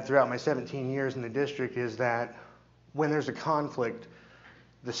have had throughout my 17 years in the district, is that when there's a conflict,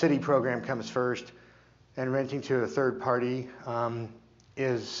 the city program comes first, and renting to a third party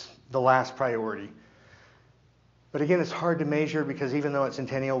is the last priority. But again, it's hard to measure because even though it's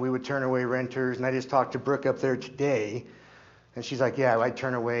centennial, we would turn away renters. And I just talked to Brooke up there today, and she's like, yeah, I'd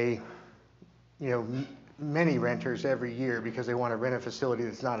turn away, many renters every year because they want to rent a facility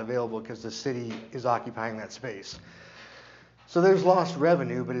that's not available because the city is occupying that space. So there's lost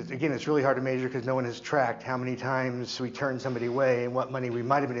revenue, but again, it's really hard to measure because no one has tracked how many times we turned somebody away and what money we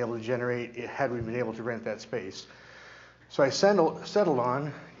might have been able to generate had we been able to rent that space. So I settled on,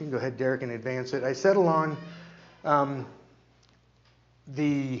 you can go ahead, Derek, and advance it. I settled on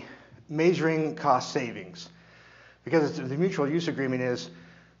the measuring cost savings, because the mutual use agreement is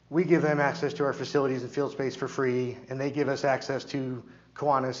we give them access to our facilities and field space for free, and they give us access to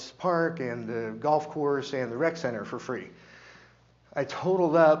Kiwanis Park and the golf course and the rec center for free. I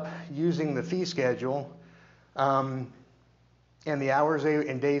totaled up using the fee schedule and the hours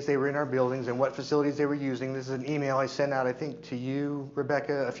and days they were in our buildings and what facilities they were using. This is an email I sent out, I think, to you,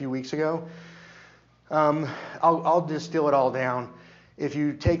 Rebecca, a few weeks ago. I'll distill it all down. If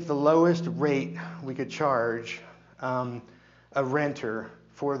you take the lowest rate we could charge a renter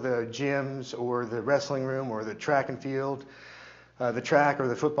for the gyms or the wrestling room or the track and field, the track or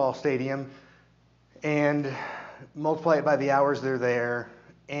the football stadium, and multiply it by the hours they're there,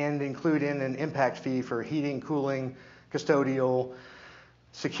 and include in an impact fee for heating, cooling, custodial,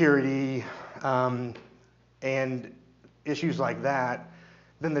 security, and issues like that,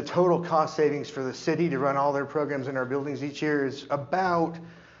 then the total cost savings for the city to run all their programs in our buildings each year is about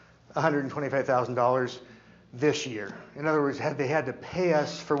 $125,000 this year. In other words, had they had to pay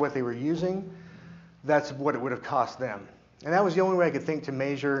us for what they were using, that's what it would have cost them. And that was the only way I could think to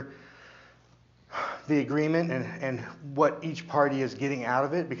measure the agreement and what each party is getting out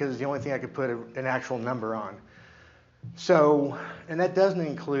of it, because it's the only thing I could put an actual number on. So, and that doesn't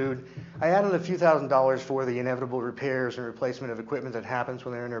include, I added a few $1,000s for the inevitable repairs and replacement of equipment that happens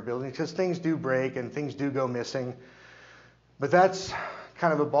when they're in our buildings, because things do break and things do go missing. But that's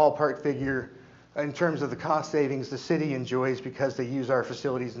kind of a ballpark figure in terms of the cost savings the city enjoys because they use our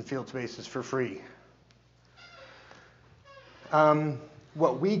facilities and field spaces for free.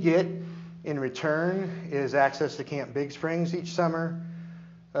 What we get in return is access to Camp Big Springs each summer,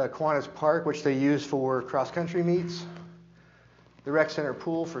 Kiwanis Park, which they use for cross-country meets, the rec center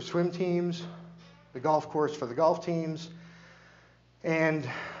pool for swim teams, the golf course for the golf teams, and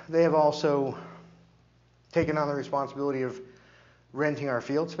they have also taken on the responsibility of renting our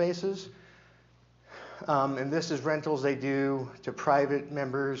field spaces. And this is rentals they do to private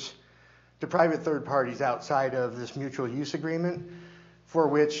members, to private third parties outside of this mutual use agreement, for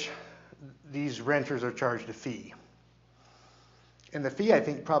which these renters are charged a fee. And the fee, I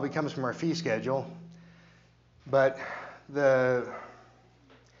think, probably comes from our fee schedule. But the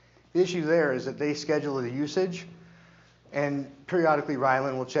issue there is that they schedule the usage, and periodically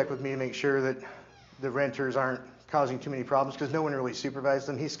Rylan will check with me to make sure that the renters aren't causing too many problems, because no one really supervises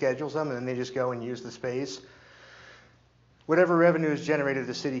them. He schedules them, and then they just go and use the space. Whatever revenue is generated,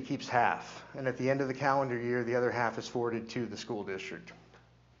 the city keeps half. And at the end of the calendar year, the other half is forwarded to the school district.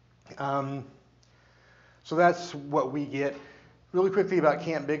 So that's what we get. Really quickly about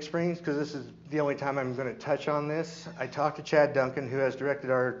Camp Big Springs, because this is the only time I'm going to touch on this. I talked to Chad Duncan, who has directed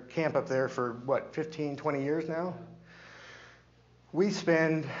our camp up there for, 15, 20 years now? We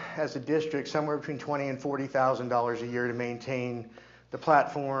spend, as a district, somewhere between $20,000 and $40,000 a year to maintain the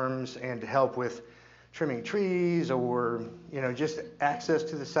platforms and to help with trimming trees or, just access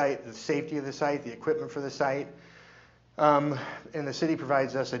to the site, the safety of the site, the equipment for the site. And the city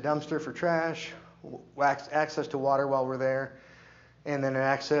provides us a dumpster for trash, access to water while we're there, and then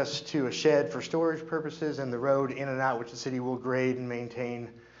access to a shed for storage purposes and the road in and out, which the city will grade and maintain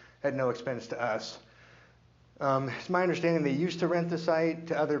at no expense to us. It's my understanding they used to rent the site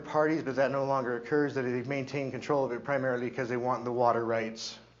to other parties, but that no longer occurs, that they've maintained control of it primarily because they want the water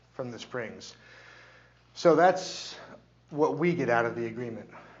rights from the springs. So that's what we get out of the agreement.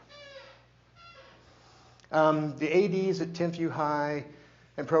 The ADs at Timpview High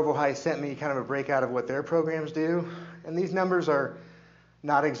and Provo High sent me kind of a breakout of what their programs do. And these numbers are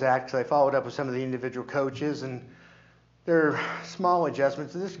not exact because I followed up with some of the individual coaches, and they're small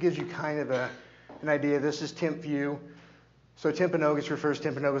adjustments. So this gives you kind of an idea. This is Timpview. So Timpanogos refers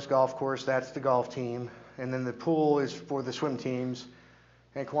to Timpanogos Golf Course. That's the golf team. And then the pool is for the swim teams.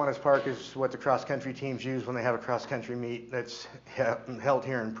 And Kiwanis Park is what the cross-country teams use when they have a cross-country meet that's held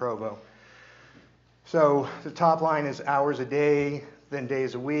here in Provo. So the top line is hours a day, then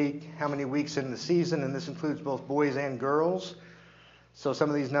days a week, how many weeks in the season, and this includes both boys and girls. So some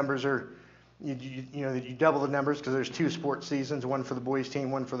of these numbers are, you double the numbers because there's 2 sports seasons, one for the boys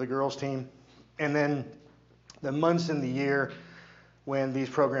team, one for the girls team. And then the months in the year when these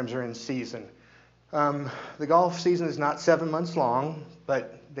programs are in season. The golf season is not 7 months long,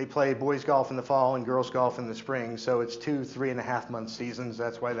 but they play boys golf in the fall and girls golf in the spring. So it's 2 3.5 month seasons.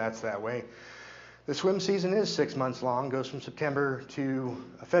 That's why that's that way. The swim season is 6 months long, goes from September to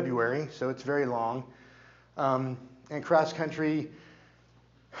February, so it's very long. And cross country,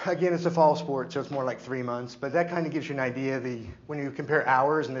 again, it's a fall sport, so it's more like 3 months, but that kind of gives you an idea. When you compare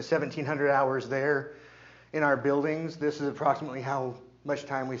hours and the 1,700 hours there in our buildings, this is approximately how much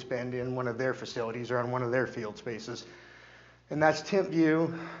time we spend in one of their facilities or on one of their field spaces. And that's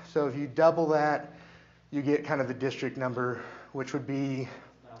Timpview, so if you double that, you get kind of the district number, which would be,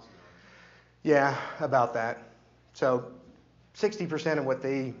 yeah, about that. So 60% of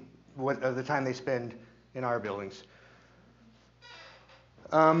what of the time they spend in our buildings.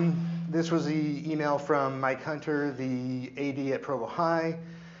 This was the email from Mike Hunter, the AD at Provo High,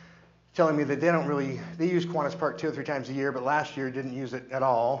 telling me that they use Kiwanis Park 2 or 3 times a year, but last year didn't use it at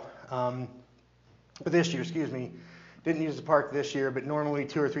all. But this year, didn't use the park this year, but normally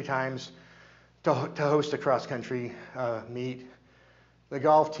 2 or 3 times to host a cross-country meet. The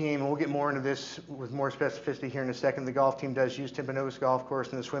golf team, and we'll get more into this with more specificity here in a second, the golf team does use Timpanogos Golf Course,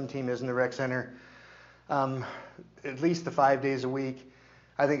 and the swim team is in the rec center at least the 5 days a week.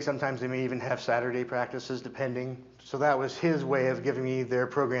 I think sometimes they may even have Saturday practices, depending. So that was his way of giving me their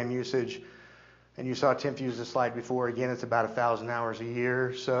program usage. And you saw Tim use the slide before. Again, it's about 1,000 hours a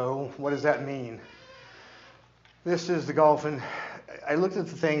year. So what does that mean? This is the golf, and I looked at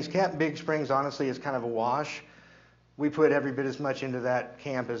the things. Camp Big Springs, honestly, is kind of a wash. We put every bit as much into that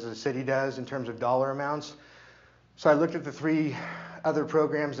camp as the city does in terms of dollar amounts. So I looked at the 3 other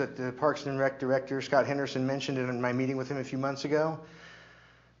programs that the Parks and Rec Director, Scott Henderson, mentioned in my meeting with him a few months ago.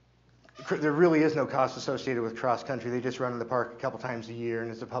 There really is no cost associated with cross country. They just run in the park a couple times a year, and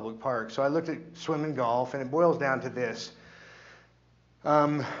it's a public park. So I looked at swim and golf, and it boils down to this.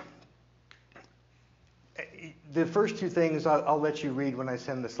 The first 2 things I'll let you read when I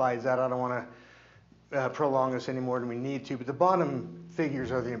send the slides out. I don't want to prolong this any more than we need to, but the bottom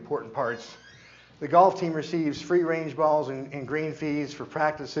figures are the important parts. The golf team receives free range balls and green fees for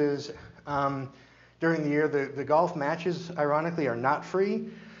practices during the year. The golf matches, ironically, are not free.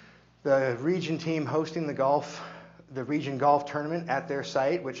 The region team hosting the region golf tournament at their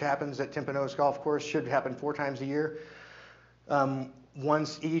site, which happens at Timpanogos Golf Course, should happen 4 times a year,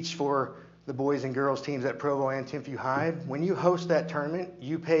 once each for the boys and girls teams at Provo and Timpview High. When you host that tournament,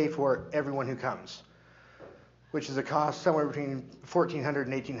 you pay for everyone who comes, which is a cost somewhere between $1,400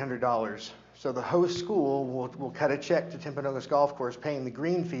 and $1,800. So the host school will cut a check to Timpanogos Golf Course paying the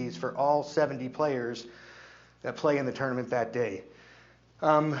green fees for all 70 players that play in the tournament that day.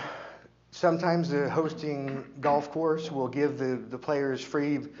 Sometimes the hosting golf course will give the players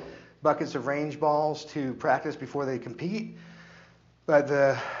free buckets of range balls to practice before they compete. But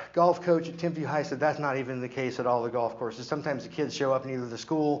the golf coach at Timpview High said that's not even the case at all the golf courses. Sometimes the kids show up and either the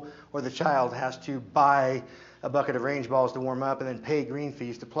school or the child has to buy a bucket of range balls to warm up and then pay green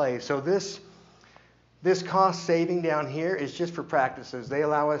fees to play. So this cost saving down here is just for practices. They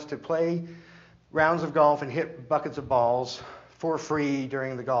allow us to play rounds of golf and hit buckets of balls for free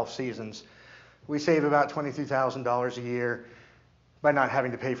during the golf seasons. We save about $23,000 a year by not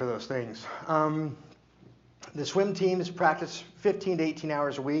having to pay for those things. The swim teams practice 15 to 18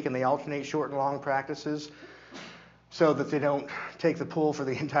 hours a week, and they alternate short and long practices so that they don't take the pool for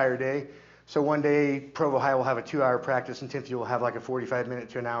the entire day. So one day, Provo High will have a 2-hour practice, and Timpview will have like a 45-minute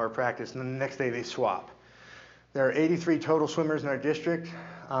to an hour practice, and then the next day they swap. There are 83 total swimmers in our district.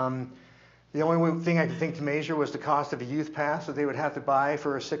 The only thing I could think to measure was the cost of a youth pass that they would have to buy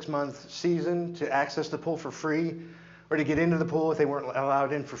for a 6-month season to access the pool for free, or to get into the pool if they weren't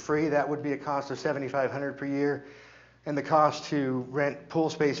allowed in for free. That would be a cost of $7,500 per year. And the cost to rent pool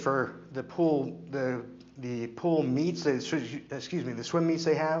space for the pool meets, the swim meets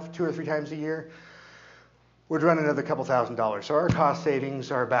they have 2 or 3 times a year would run another couple $1,000s. So our cost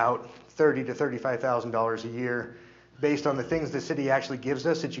savings are about $30,000 to $35,000 a year based on the things the city actually gives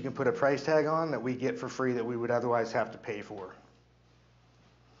us that you can put a price tag on that we get for free that we would otherwise have to pay for.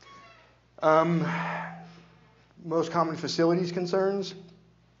 Most common facilities concerns,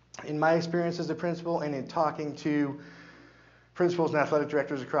 in my experience as a principal and in talking to principals and athletic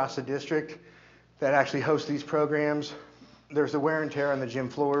directors across the district that actually host these programs, there's the wear and tear on the gym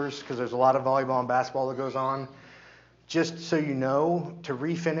floors because there's a lot of volleyball and basketball that goes on. Just so you know, to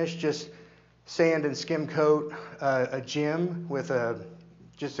refinish, just sand and skim coat a gym with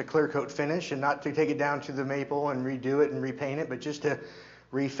just a clear coat finish, and not to take it down to the maple and redo it and repaint it, but just to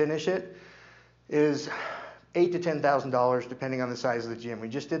refinish it, is $8,000 to $10,000 depending on the size of the gym. We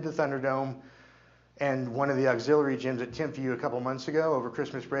just did the Thunderdome and one of the auxiliary gyms at Timpview a couple months ago over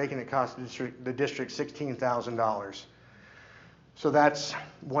Christmas break, and it cost the district $16,000. So that's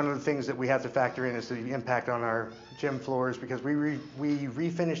one of the things that we have to factor in, is the impact on our gym floors, because we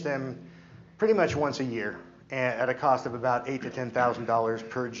refinish them pretty much once a year at a cost of about $8,000 to $10,000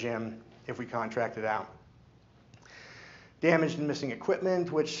 per gym if we contract it out. Damaged and missing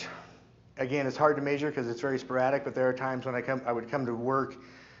equipment, which again is hard to measure because it's very sporadic, but there are times when I would come to work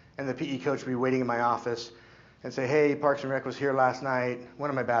and the PE coach would be waiting in my office and say, hey, Parks and Rec was here last night, one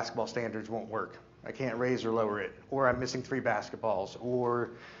of my basketball standards won't work. I can't raise or lower it, or I'm missing 3 basketballs, or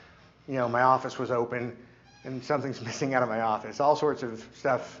my office was open and something's missing out of my office. All sorts of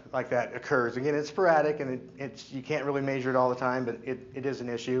stuff like that occurs. Again, it's sporadic and you can't really measure it all the time, but it is an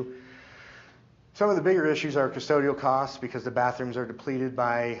issue. Some of the bigger issues are custodial costs, because the bathrooms are depleted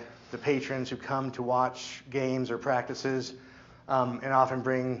by the patrons who come to watch games or practices, and often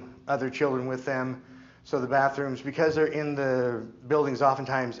bring other children with them. So the bathrooms, because they're in the buildings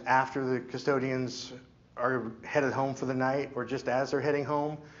oftentimes after the custodians are headed home for the night, or just as they're heading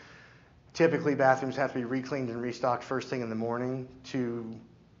home, typically bathrooms have to be re-cleaned and restocked first thing in the morning to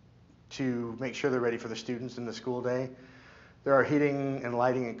make sure they're ready for the students in the school day. There are heating and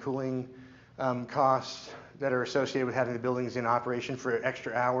lighting and cooling costs that are associated with having the buildings in operation for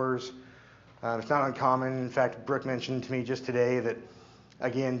extra hours. It's not uncommon. In fact, Brooke mentioned to me just today that,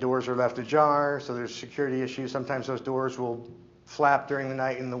 again, doors are left ajar, so there's security issues. Sometimes those doors will flap during the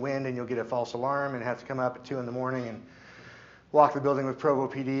night in the wind and you'll get a false alarm and have to come up at 2 in the morning and walk the building with Provo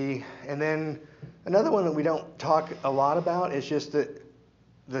PD. And then another one that we don't talk a lot about is just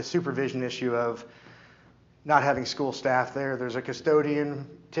the supervision issue of not having school staff there. There's a custodian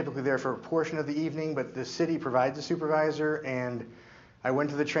typically there for a portion of the evening, but the city provides a supervisor, and I went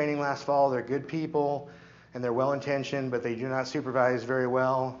to the training last fall. They're good people and they're well-intentioned, but they do not supervise very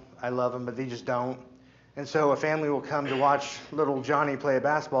well. I love them, but they just don't. And so a family will come to watch little Johnny play a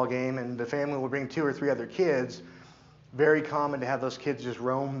basketball game, and the family will bring 2 or 3 other kids. Very common to have those kids just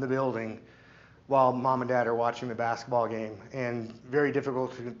roam the building while mom and dad are watching the basketball game, and very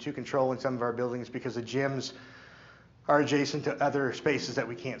difficult to control in some of our buildings because the gyms are adjacent to other spaces that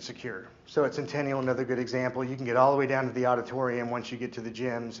we can't secure. So at Centennial, another good example, you can get all the way down to the auditorium once you get to the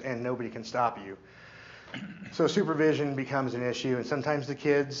gyms and nobody can stop you. So supervision becomes an issue, and sometimes the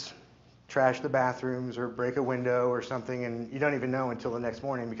kids trash the bathrooms or break a window or something, and you don't even know until the next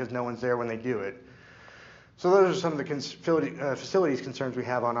morning because no one's there when they do it. So those are some of the facilities concerns we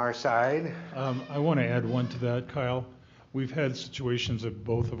have on our side. I want to add one to that, Kyle. We've had situations at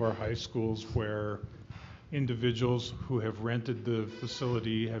both of our high schools where individuals who have rented the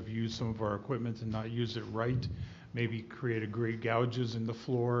facility have used some of our equipment and not used it right, maybe created great gouges in the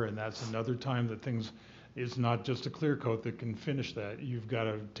floor, and that's another time that things, it's not just a clear coat that can finish that. You've got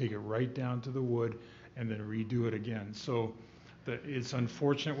to take it right down to the wood and then redo it again. So it's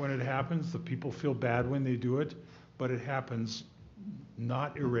unfortunate when it happens. The people feel bad when they do it, but it happens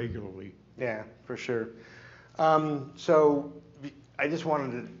not irregularly. Yeah, for sure. So I just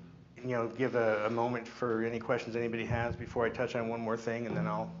wanted to give a moment for any questions anybody has before I touch on one more thing, and then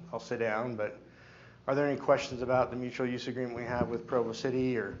I'll sit down. But are there any questions about the mutual use agreement we have with Provo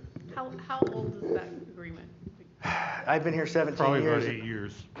City? Or How old is that agreement? I've been here 17 Probably years. about 8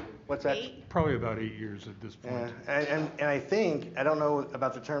 years. What's that? 8? Probably about 8 years at this point. And I think, I don't know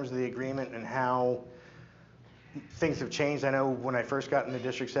about the terms of the agreement and how things have changed. I know when I first got in the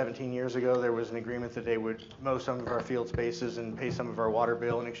district 17 years ago, there was an agreement that they would mow some of our field spaces and pay some of our water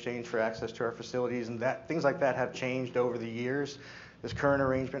bill in exchange for access to our facilities, and that things like that have changed over the years. This current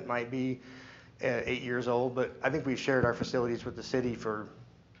arrangement might be 8 years old, but I think we've shared our facilities with the city for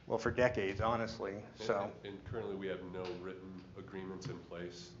decades, honestly. So. And currently we have no written agreements in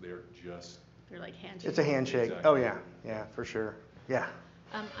place. They're like handshakes. It's a handshake. Exactly. Oh yeah, for sure. Yeah.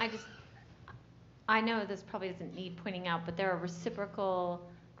 I know this probably doesn't need pointing out, but there are reciprocal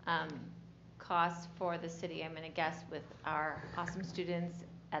cost for the city, I'm gonna guess, with our awesome students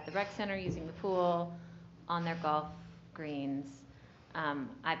at the rec center using the pool, on their golf greens.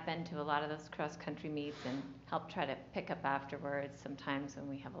 I've been to a lot of those cross-country meets and helped try to pick up afterwards sometimes when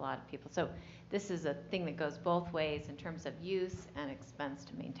we have a lot of people. So this is a thing that goes both ways in terms of use and expense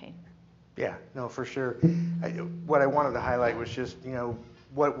to maintain. Yeah, no, for sure. What I wanted to highlight was just,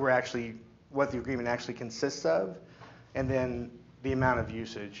 what the agreement actually consists of, and then the amount of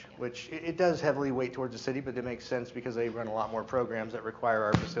usage, which it does heavily weight towards the city, but it makes sense because they run a lot more programs that require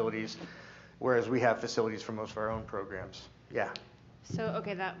our facilities, whereas we have facilities for most of our own programs. Yeah. So,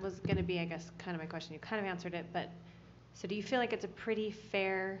 okay, that was gonna be, I guess, kind of my question. You kind of answered it, but, so do you feel like it's a pretty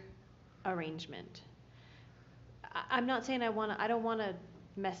fair arrangement? I'm not saying I don't wanna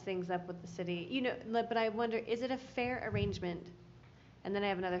mess things up with the city, but I wonder, is it a fair arrangement? And then I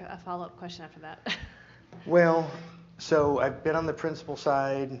have a follow-up question after that. Well, so I've been on the principal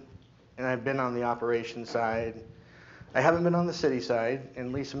side, and I've been on the operations side. I haven't been on the city side,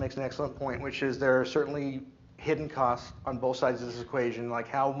 and Lisa makes an excellent point, which is there are certainly hidden costs on both sides of this equation, like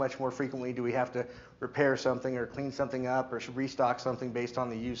how much more frequently do we have to repair something or clean something up or restock something based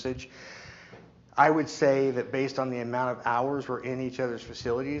on the usage. I would say that based on the amount of hours we're in each other's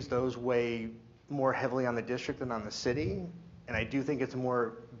facilities, those weigh more heavily on the district than on the city. And I do think it's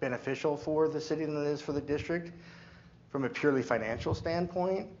more beneficial for the city than it is for the district from a purely financial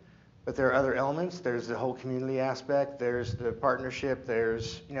standpoint. But there are other elements. There's the whole community aspect. There's the partnership.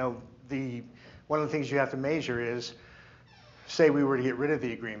 There's, one of the things you have to measure is, say we were to get rid of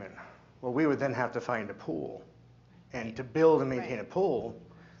the agreement. Well, we would then have to find a pool. And to build and maintain a pool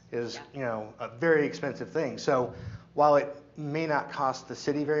is, a very expensive thing. So while it may not cost the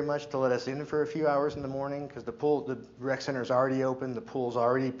city very much to let us in for a few hours in the morning, because the rec center is already open, the pool's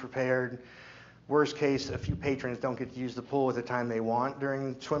already prepared. Worst case, a few patrons don't get to use the pool at the time they want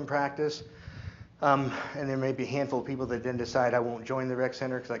during swim practice. And there may be a handful of people that then decide I won't join the rec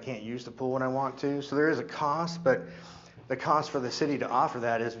center because I can't use the pool when I want to. So there is a cost, but the cost for the city to offer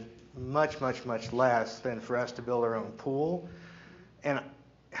that is much, much, much less than for us to build our own pool. And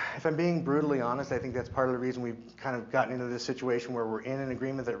if I'm being brutally honest, I think that's part of the reason we've kind of gotten into this situation where we're in an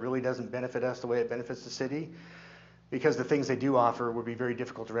agreement that really doesn't benefit us the way it benefits the city, because the things they do offer would be very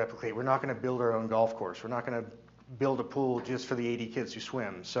difficult to replicate. We're not going to build our own golf course. We're not going to build a pool just for the 80 kids who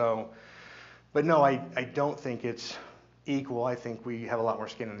swim. So, but no, I don't think it's equal. I think we have a lot more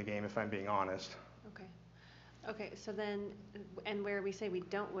skin in the game, if I'm being honest. Okay, so then, and where we say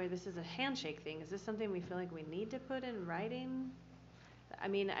where this is a handshake thing, is this something we feel like we need to put in writing? I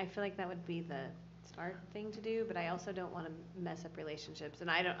mean, I feel like that would be the smart thing to do, but I also don't want to mess up relationships.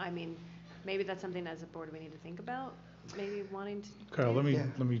 And maybe that's something as a board we need to think about, maybe wanting to. Kyle, let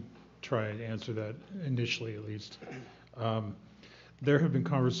me try and answer that initially at least. There have been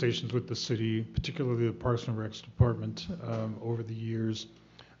conversations with the city, particularly the Parks and Recs department, over the years,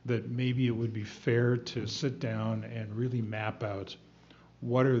 that maybe it would be fair to sit down and really map out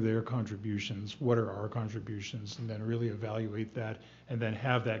what are their contributions, what are our contributions, and then really evaluate that, and then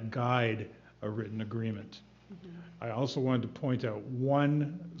have that guide a written agreement. Mm-hmm. I also wanted to point out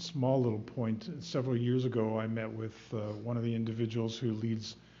one small little point. Several years ago, I met with one of the individuals who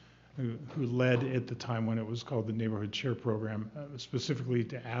led at the time when it was called the Neighborhood Chair Program, specifically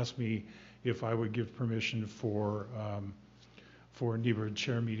to ask me if I would give permission for neighborhood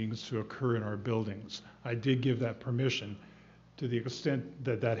chair meetings to occur in our buildings. I did give that permission. To the extent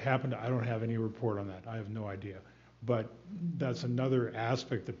that that happened, I don't have any report on that. I have no idea. But that's another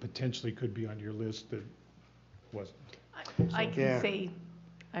aspect that potentially could be on your list that wasn't. I can say,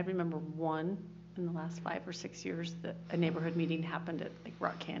 I remember one in the last 5 or 6 years that a neighborhood meeting happened at like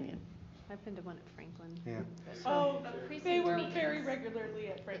Rock Canyon. I've been to one at Franklin. Yeah. Oh, they were very regularly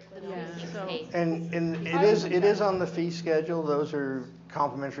at Franklin. Yeah. So. And it is on the fee schedule. Those are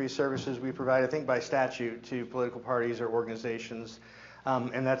complimentary services we provide, I think by statute, to political parties or organizations.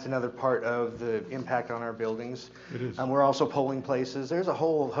 And that's another part of the impact on our buildings. It is. We're also polling places. There's a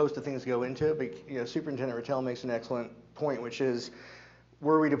whole host of things that go into it, but Superintendent Rattel makes an excellent point, which is,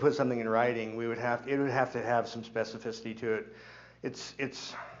 were we to put something in writing, it would have to have some specificity to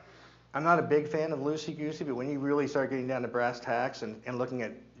it. I'm not a big fan of loosey-goosey, but when you really start getting down to brass tacks and looking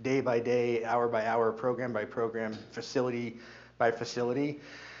at day by day, hour by hour, program by program, facility by facility,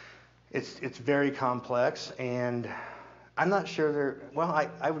 it's very complex, and I'm not sure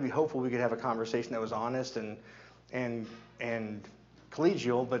I would be hopeful we could have a conversation that was honest and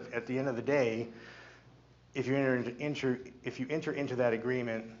collegial, but at the end of the day, if you enter into that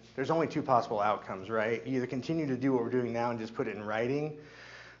agreement, there's only two possible outcomes, right? You either continue to do what we're doing now and just put it in writing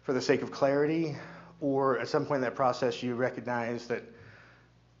for the sake of clarity, or at some point in that process you recognize that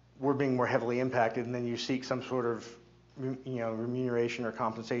we're being more heavily impacted, and then you seek some sort of remuneration or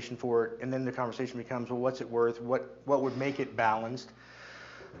compensation for it, and then the conversation becomes, well, what's it worth? What would make it balanced?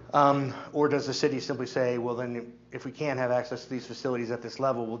 Or does the city simply say, well, then if we can't have access to these facilities at this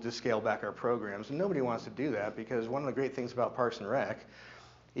level, we'll just scale back our programs? And nobody wants to do that, because one of the great things about Parks and Rec,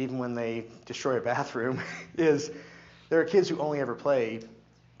 even when they destroy a bathroom, is there are kids who only ever play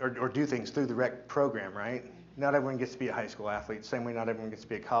or do things through the rec program, right? Not everyone gets to be a high school athlete, same way not everyone gets to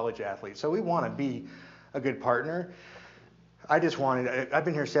be a college athlete. So we want to be a good partner. I've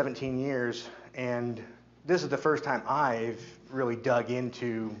been here 17 years, and this is the first time I've really dug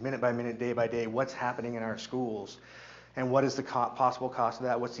into minute by minute, day by day, what's happening in our schools, and what is the possible cost of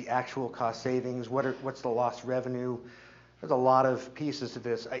that, what's the actual cost savings, what's the lost revenue. There's a lot of pieces to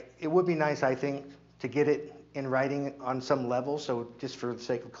this. It would be nice, I think, to get it in writing on some level, so just for the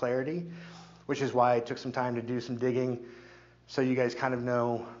sake of clarity, which is why I took some time to do some digging, so you guys kind of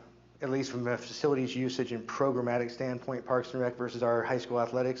know, at least from a facilities usage and programmatic standpoint, Parks and Rec versus our high school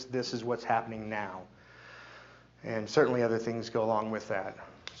athletics, this is what's happening now. And certainly other things go along with that.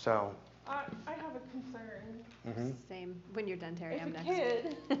 So I have a concern. Mm-hmm. Same. When you're done, Terry, I'm next. If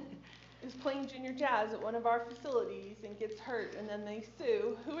a kid is playing junior jazz at one of our facilities and gets hurt and then they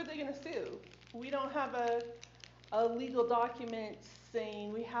sue, who are they going to sue? We don't have a legal document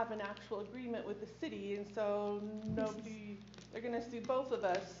saying we have an actual agreement with the city, and so they're going to sue both of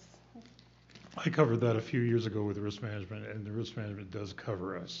us. I covered that a few years ago with risk management, and the risk management does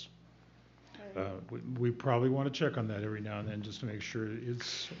cover us. We probably want to check on that every now and then just to make sure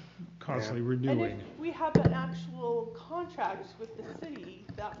it's constantly renewing. And if we have an actual contract with the city,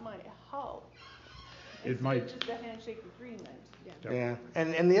 that might help. It might. Just a handshake agreement. Yeah,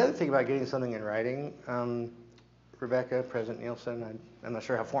 and the other thing about getting something in writing, Rebecca, President Nielsen, I'm not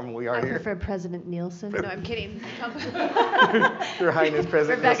sure how formal we are I here. prefer President Nielsen. No, I'm kidding. Your Highness,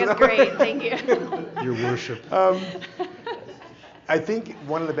 President Rebecca's Nielsen. great, thank you. Your worship. I think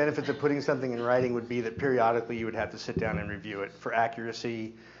one of the benefits of putting something in writing would be that periodically you would have to sit down and review it for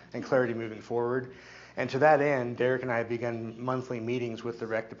accuracy and clarity moving forward. And to that end, Derek and I have begun monthly meetings with the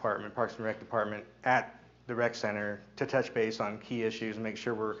rec department, Parks and Rec department, at the rec center to touch base on key issues and make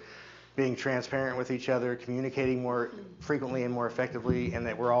sure we're being transparent with each other, communicating more frequently and more effectively, and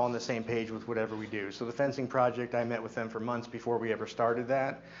that we're all on the same page with whatever we do. So the fencing project, I met with them for months before we ever started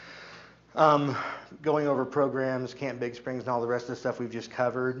that. Going over programs, Camp Big Springs, and all the rest of the stuff we've just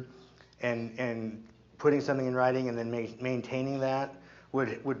covered, and putting something in writing and then maintaining that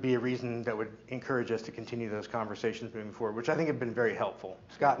would be a reason that would encourage us to continue those conversations moving forward, which I think have been very helpful.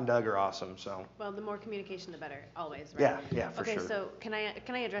 Scott and Doug are awesome, so. Well, the more communication, the better, always, right? Yeah, for sure. Okay, so can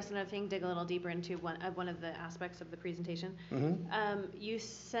I address another thing, dig a little deeper into one of the aspects of the presentation? Mm-hmm. You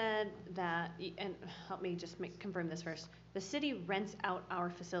said that, and help me just confirm this first, the city rents out our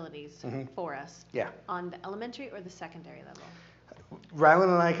facilities for us. Yeah. On the elementary or the secondary level? Rylan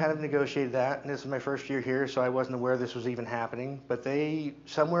and I kind of negotiated that, and this is my first year here, so I wasn't aware this was even happening. But they,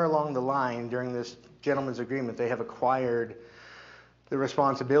 somewhere along the line during this gentleman's agreement, they have acquired the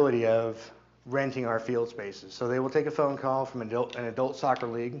responsibility of renting our field spaces. So they will take a phone call from an adult soccer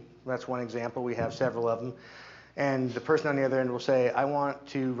league. That's one example. We have several of them. And the person on the other end will say, I want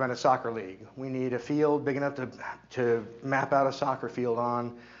to run a soccer league. We need a field big enough to map out a soccer field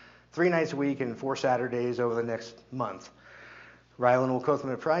on 3 nights a week and 4 Saturdays over the next month. Rylan will quote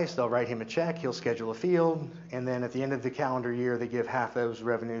them a price, they'll write him a check, he'll schedule a field, and then at the end of the calendar year, they give half those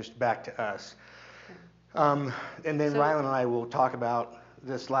revenues back to us. And then Rylan and I will talk about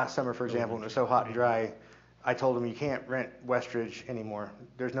this last summer, for example, when it was so hot and dry. I told him, you can't rent Westridge anymore.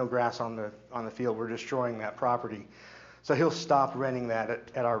 There's no grass on the field, we're destroying that property. So he'll stop renting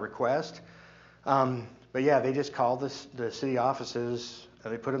that at our request. But yeah, they just call the city offices,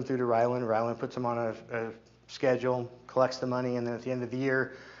 they put them through to Rylan, Rylan puts them on a schedule, collects the money, and then at the end of the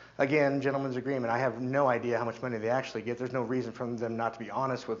year, again, gentleman's agreement. I have no idea how much money they actually get. There's no reason for them not to be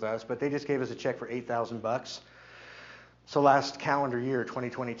honest with us, but they just gave us a check for $8,000. So last calendar year,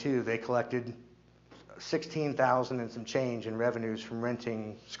 2022, they collected $16,000 and some change in revenues from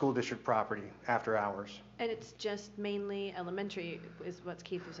renting school district property after hours. And it's just mainly elementary is what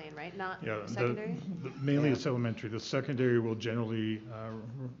Keith was saying, right? Not Yeah, secondary? Mainly it's elementary. The secondary will generally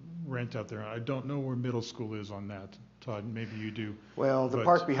rent out there. I don't know where middle school is on that. Todd, maybe you do. Well, the But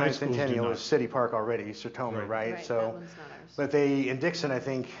park high behind schools do Centennial not. is City Park already, Sertoma, right? That So, one's not ours. but in Dixon, I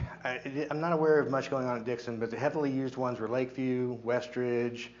think, I'm not aware of much going on at Dixon, but the heavily used ones were Lakeview,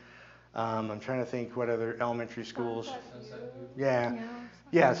 Westridge. I'm trying to think what other elementary schools.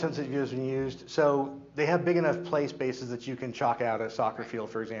 Yeah, Sunset View has been used. So they have big enough play spaces that you can chalk out a soccer field,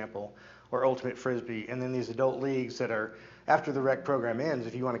 for example, or ultimate frisbee. And then these adult leagues that are after the rec program ends,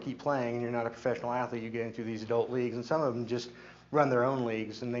 if you want to keep playing and you're not a professional athlete, you get into these adult leagues, and some of them just run their own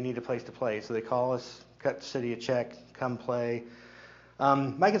leagues and they need a place to play. So they call us, cut the city a check, come play.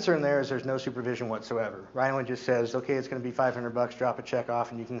 My concern there is there's no supervision whatsoever. Ryland just says, okay, it's going to be $500, drop a check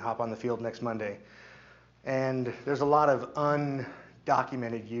off and you can hop on the field next Monday. And there's a lot of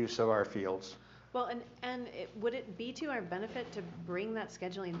undocumented use of our fields. Well, would it be to our benefit to bring that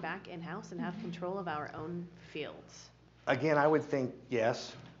scheduling back in-house and have control of our own fields? Again, I would think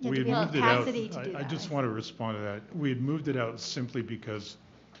yes. Yeah, We do had we have moved it out, capacity to do I that? just want to respond to that. We had moved it out simply because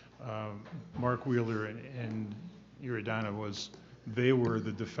Mark Wheeler and Iridana they were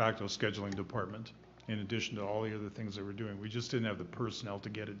the de facto scheduling department, in addition to all the other things that we're doing. We just didn't have the personnel to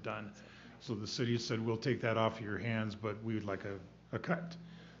get it done. So the city said, we'll take that off of your hands, but we would like a cut.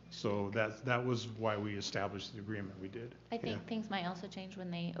 So that was why we established the agreement we did. I think things might also change when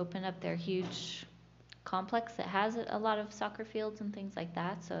they open up their huge complex that has a lot of soccer fields and things like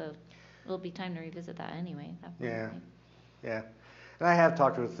that, so it'll be time to revisit that anyway. Yeah. And I have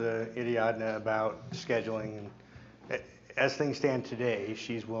talked with Idiadna about scheduling, and as things stand today,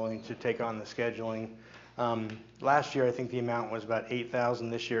 she's willing to take on the scheduling. Last year, I think the amount was about 8,000.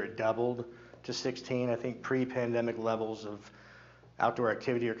 This year, it doubled to 16. I think pre-pandemic levels of outdoor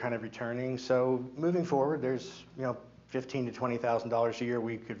activity are kind of returning. So moving forward, there's $15,000 to $20,000 a year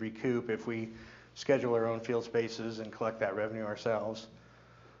we could recoup if we schedule our own field spaces and collect that revenue ourselves.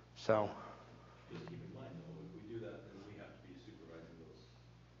 So. Just keep in mind, though, if we do that, then we have to be supervising those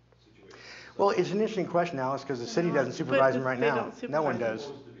situations. Well, it's an interesting question, Alice, because the city doesn't supervise them right they now. don't supervise No one them. does.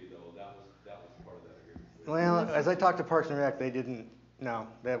 Supposed to be, though, that was part of that agreement. Well, as I talked to Parks and Rec, they didn't, no,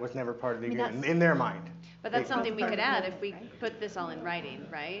 that was never part of the I mean, agreement, that's- in their mind. But that's They- something we could add if we Right. put this all in writing,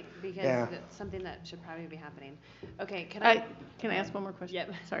 right? Because Yeah. it's something that should probably be happening. Okay, Can I ask one more question?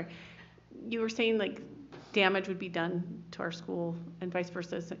 Yep. Sorry. You were saying like damage would be done to our school and vice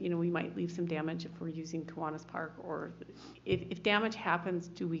versa. So, we might leave some damage if we're using Kiwanis Park, or if damage happens,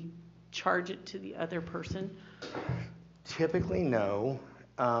 do we charge it to the other person? Typically, no,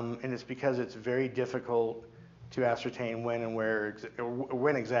 and it's because it's very difficult to ascertain when and where,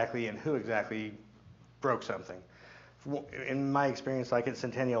 when exactly and who exactly broke something. In my experience, like at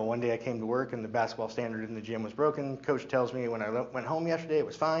Centennial, one day I came to work and the basketball standard in the gym was broken. Coach tells me when I went home yesterday it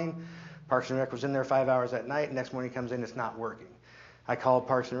was fine. Parks and Rec was in there 5 hours that night. Next morning he comes in, it's not working. I called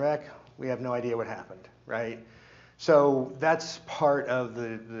Parks and Rec. We have no idea what happened, right? So that's part of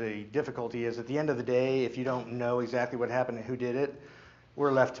the difficulty is at the end of the day, if you don't know exactly what happened and who did it,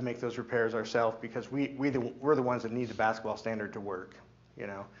 we're left to make those repairs ourselves because we're the ones that need the basketball standard to work,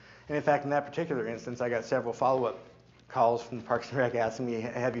 And in fact, in that particular instance, I got several follow-up calls from the Parks and Rec asking me,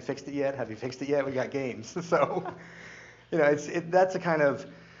 have you fixed it yet? Have you fixed it yet? We got games. So, that's a kind of,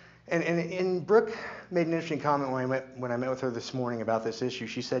 and Brooke made an interesting comment when I met with her this morning about this issue.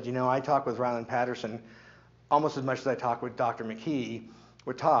 She said, I talk with Ryland Patterson almost as much as I talk with Dr. McKee,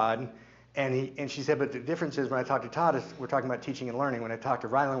 with Todd, and she said, but the difference is when I talk to Todd, we're talking about teaching and learning. When I talk to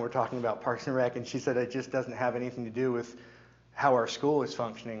Ryland, we're talking about Parks and Rec, and she said it just doesn't have anything to do with how our school is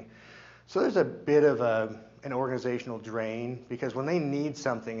functioning. So there's a bit of an organizational drain because when they need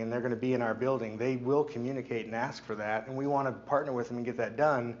something and they're going to be in our building, they will communicate and ask for that, and we want to partner with them and get that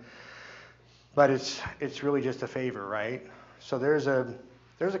done. But it's really just a favor, right? So there's a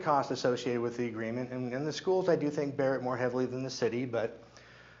cost associated with the agreement, and the schools I do think bear it more heavily than the city, but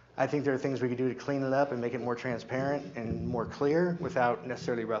I think there are things we could do to clean it up and make it more transparent and more clear without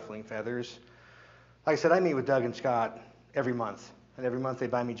necessarily ruffling feathers. Like I said, I meet with Doug and Scott every month. And every month they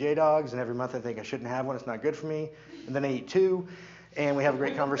buy me J-Dogs, and every month I think I shouldn't have one, it's not good for me. And then I eat two, and we have a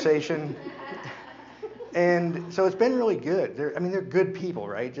great conversation. And so it's been really good. They're good people,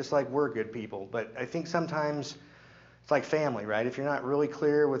 right? Just like we're good people. But I think sometimes it's like family, right? If you're not really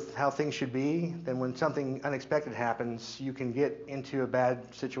clear with how things should be, then when something unexpected happens, you can get into a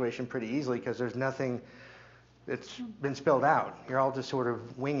bad situation pretty easily because there's nothing that's been spelled out. You're all just sort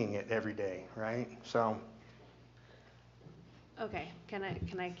of winging it every day, right? So. Okay, can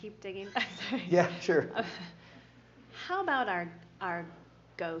I keep digging? Sorry. Yeah, sure. How about our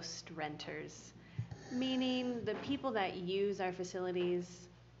ghost renters? Meaning the people that use our facilities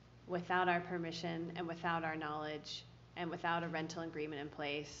without our permission and without our knowledge and without a rental agreement in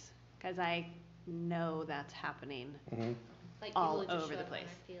place, because I know that's happening Like all people who just over show the up on place.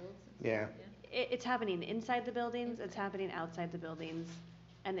 our fields and Yeah. stuff, It's happening inside the buildings, it's happening outside the buildings.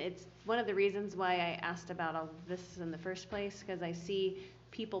 And it's one of the reasons why I asked about all this in the first place, because I see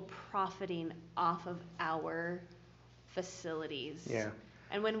people profiting off of our facilities. Yeah.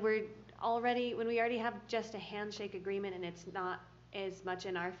 And when we already have just a handshake agreement and it's not as much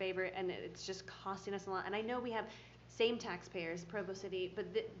in our favor and it's just costing us a lot. And I know we have same taxpayers, Provo City,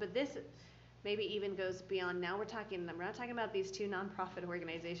 but this maybe even goes beyond. Now we're not talking about these two nonprofit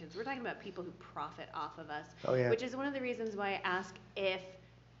organizations. We're talking about people who profit off of us. Oh, yeah. Which is one of the reasons why I ask if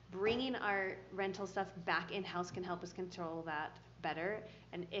bringing our rental stuff back in-house can help us control that better.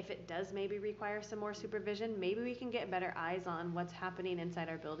 And if it does maybe require some more supervision, maybe we can get better eyes on what's happening inside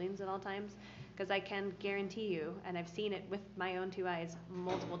our buildings at all times. Because I can guarantee you, and I've seen it with my own two eyes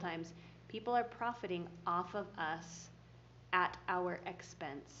multiple times, people are profiting off of us at our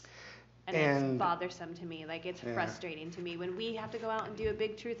expense. And it's bothersome to me, like it's frustrating to me when we have to go out and do a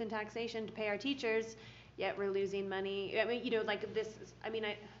big truth in taxation to pay our teachers, yet we're losing money. I mean, like this,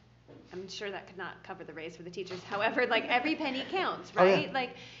 I'm sure that could not cover the raise for the teachers. However, like every penny counts, right? Oh, yeah.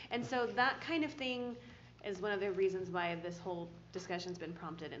 Like, and so that kind of thing is one of the reasons why this whole discussion's been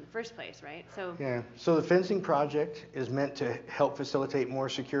prompted in the first place, right? So Yeah, so the fencing project is meant to help facilitate more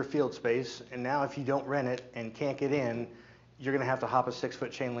secure field space, and now if you don't rent it and can't get in, you're gonna have to hop a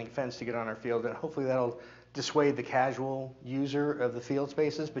 6-foot chain link fence to get on our field, and hopefully that'll dissuade the casual user of the field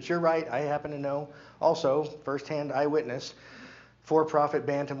spaces. But you're right, I happen to know also, firsthand eyewitness, for-profit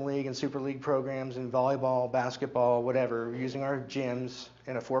Bantam League and Super League programs in volleyball, basketball, whatever, using our gyms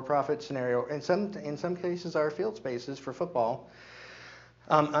in a for-profit scenario. In some cases, our field spaces for football,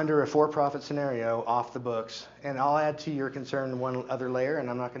 under a for-profit scenario, off the books. And I'll add to your concern one other layer, and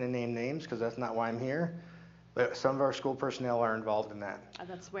I'm not going to name names because that's not why I'm here. But some of our school personnel are involved in that.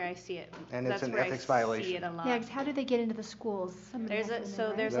 that's where I see it. And That's it's an where ethics I violation. see it a lot. Yeah, 'cause how do they get into the schools? Somebody has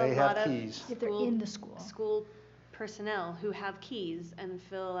to There's know, right? a They lot have of keys. If they're in the school. school personnel who have keys and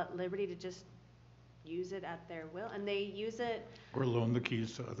feel at liberty to just use it at their will, and they use it, Or loan the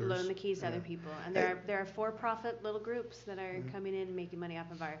keys to others. loan the keys to other people. And there are for-profit little groups that are coming in and making money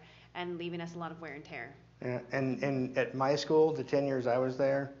off of and leaving us a lot of wear and tear. Yeah, and at my school, the 10 years I was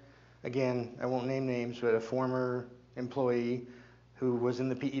there, again, I won't name names, but a former employee who was in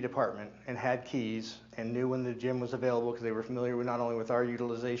the PE department and had keys and knew when the gym was available because they were familiar with not only with our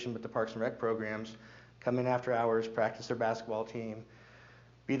utilization but the Parks and Rec programs, come in after hours, practice their basketball team,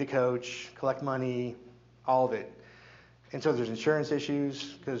 be the coach, collect money, all of it. And so there's insurance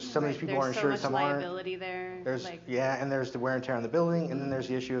issues because some of these people are insured, some aren't. There's so much liability there. And there's the wear and tear on the building, and then there's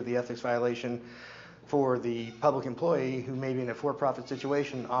the issue of the ethics violation for the public employee who may be in a for-profit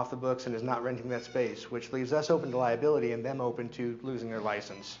situation off the books and is not renting that space, which leaves us open to liability and them open to losing their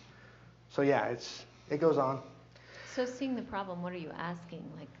license. So yeah, it goes on. So seeing the problem, what are you asking,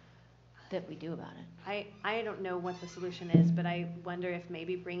 like, that we do about it? I don't know what the solution is, but I wonder if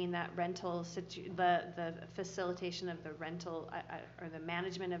maybe bringing that rental, the facilitation of the rental, or the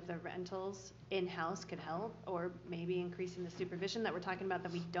management of the rentals in-house could help, or maybe increasing the supervision that we're talking about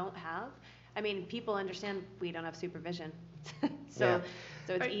that we don't have. I mean, people understand we don't have supervision, so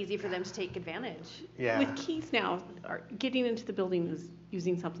it's easy for them to take advantage. Yeah. With keys now, getting into the building is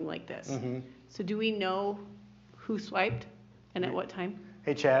using something like this. Mm-hmm. So do we know who swiped and at what time?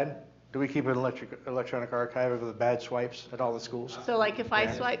 Hey Chad, do we keep an electronic archive of the bad swipes at all the schools? So like if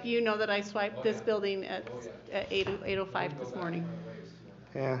I swipe, you know that I swiped this building at 8:05 this morning.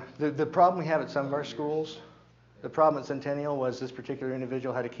 Yeah, the problem we have at some of our schools, the problem at Centennial was this particular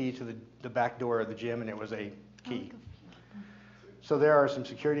individual had a key to the back door of the gym and it was a key. So there are some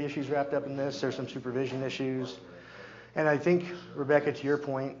security issues wrapped up in this, there's some supervision issues. And I think, Rebecca, to your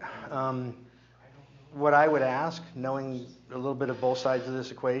point, what I would ask, knowing a little bit of both sides of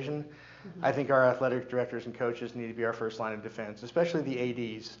this equation, I think our athletic directors and coaches need to be our first line of defense, especially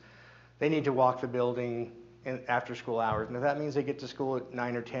the ADs. They need to walk the building after school hours. And if that means they get to school at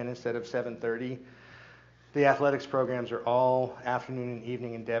 9 or 10 instead of 7:30, the athletics programs are all afternoon and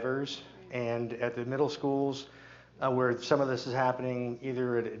evening endeavors. And at the middle schools, where some of this is happening,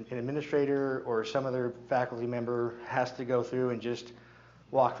 either an administrator or some other faculty member has to go through and just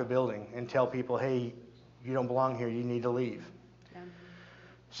walk the building and tell people, hey, you don't belong here, you need to leave. Yeah.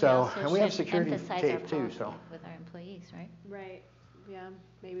 So, We and we have also should security emphasize tape our too, policy so. with our employees, right? Right, yeah,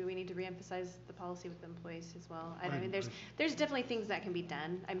 maybe we need to reemphasize the policy with the employees as well. I mean, there's definitely things that can be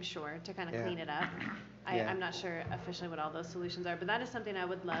done, I'm sure, to kind of Yeah. clean it up. Yeah. I'm not sure officially what all those solutions are, but that is something I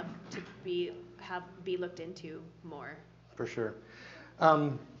would love to be looked into more. For sure.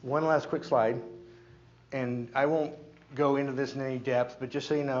 One last quick slide, and I won't go into this in any depth, but just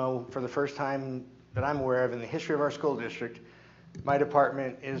so you know, for the first time that I'm aware of in the history of our school district, my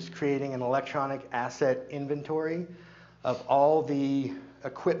department is creating an electronic asset inventory of all the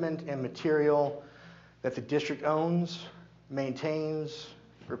equipment and material that the district owns, maintains,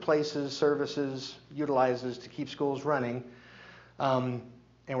 replaces, services, utilizes to keep schools running. And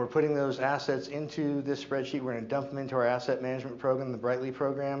we're putting those assets into this spreadsheet. We're going to dump them into our asset management program, the Brightly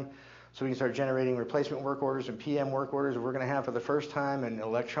program. So we can start generating replacement work orders and PM work orders. We're going to have for the first time an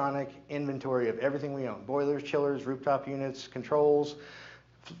electronic inventory of everything we own: boilers, chillers, rooftop units, controls,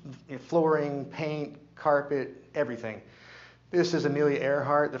 flooring, paint, carpet, everything. This is Amelia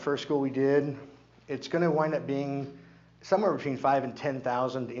Earhart, the first school we did. It's going to wind up being somewhere between 5,000 and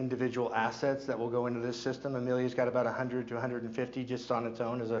 10,000 individual assets that will go into this system. Amelia's got about 100 to 150 just on its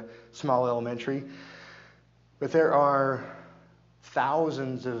own as a small elementary. But there are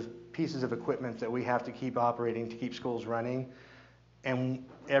thousands of pieces of equipment that we have to keep operating to keep schools running, and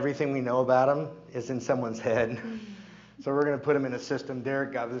everything we know about them is in someone's head. So we're going to put them in a system.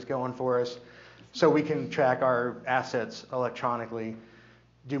 Derek got this going for us, so we can track our assets electronically,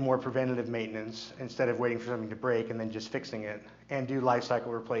 do more preventative maintenance instead of waiting for something to break and then just fixing it, and do life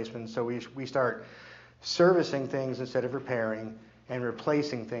cycle replacements. So we start servicing things instead of repairing, and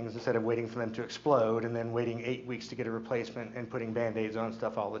replacing things instead of waiting for them to explode and then waiting 8 weeks to get a replacement and putting Band-Aids on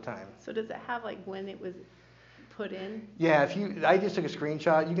stuff all the time. So does it have like when it was put in? Yeah, I just took a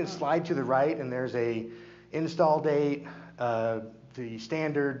screenshot. You can slide to the right and there's a install date, the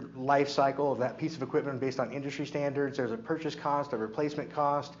standard life cycle of that piece of equipment based on industry standards. There's a purchase cost, a replacement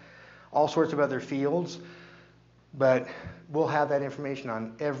cost, all sorts of other fields. But we'll have that information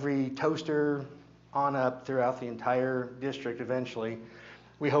on every toaster on up throughout the entire district eventually.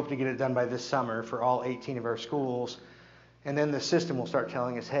 We hope to get it done by this summer for all 18 of our schools. And then the system will start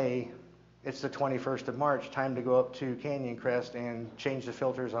telling us, hey, it's the 21st of March, time to go up to Canyon Crest and change the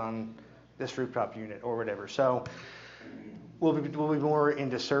filters on this rooftop unit or whatever. So we'll be more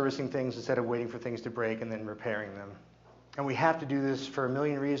into servicing things instead of waiting for things to break and then repairing them. And we have to do this for a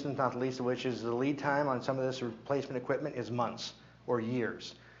million reasons, not the least of which is the lead time on some of this replacement equipment is months or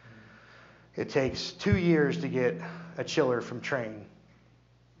years. It takes 2 years to get a chiller from Trane.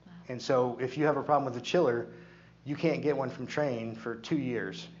 And so if you have a problem with the chiller, you can't get one from Trane for 2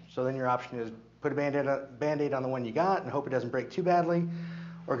 years. So then your option is put a Band-Aid on the one you got and hope it doesn't break too badly,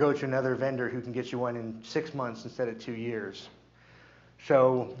 or go to another vendor who can get you one in 6 months instead of 2 years.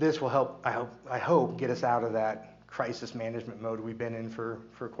 So this will help, I hope, get us out of that crisis management mode we've been in for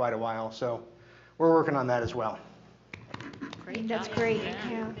quite a while. So we're working on that as well. Great. That's job. great, Yeah.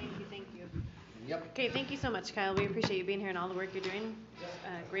 yeah. Thank you. Yep. Okay, thank you so much, Kyle. We appreciate you being here and all the work you're doing.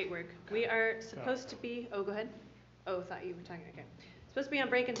 Great work. We are supposed to be, oh, go ahead. Oh, thought you were talking, okay. Supposed to be on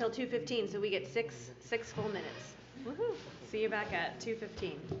break until 2:15, so we get six full minutes. Woohoo. See you back at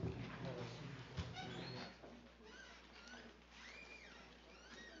 2:15.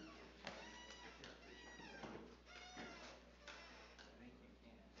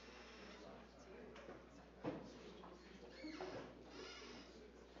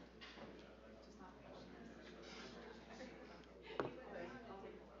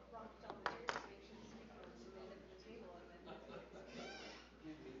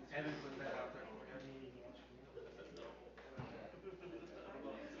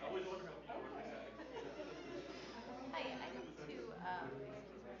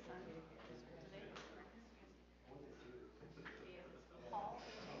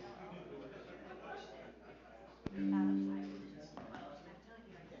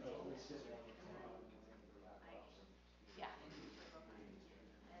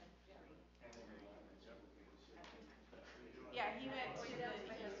 Yeah, he went to the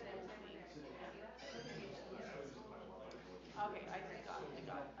Okay, I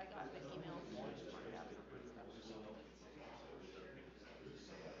got the email.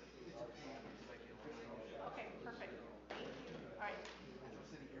 Okay, perfect. Thank you. All right.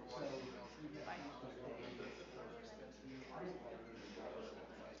 Bye.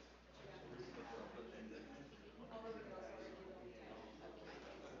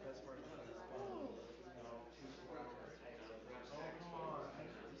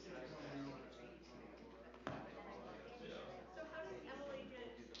 So how does Emily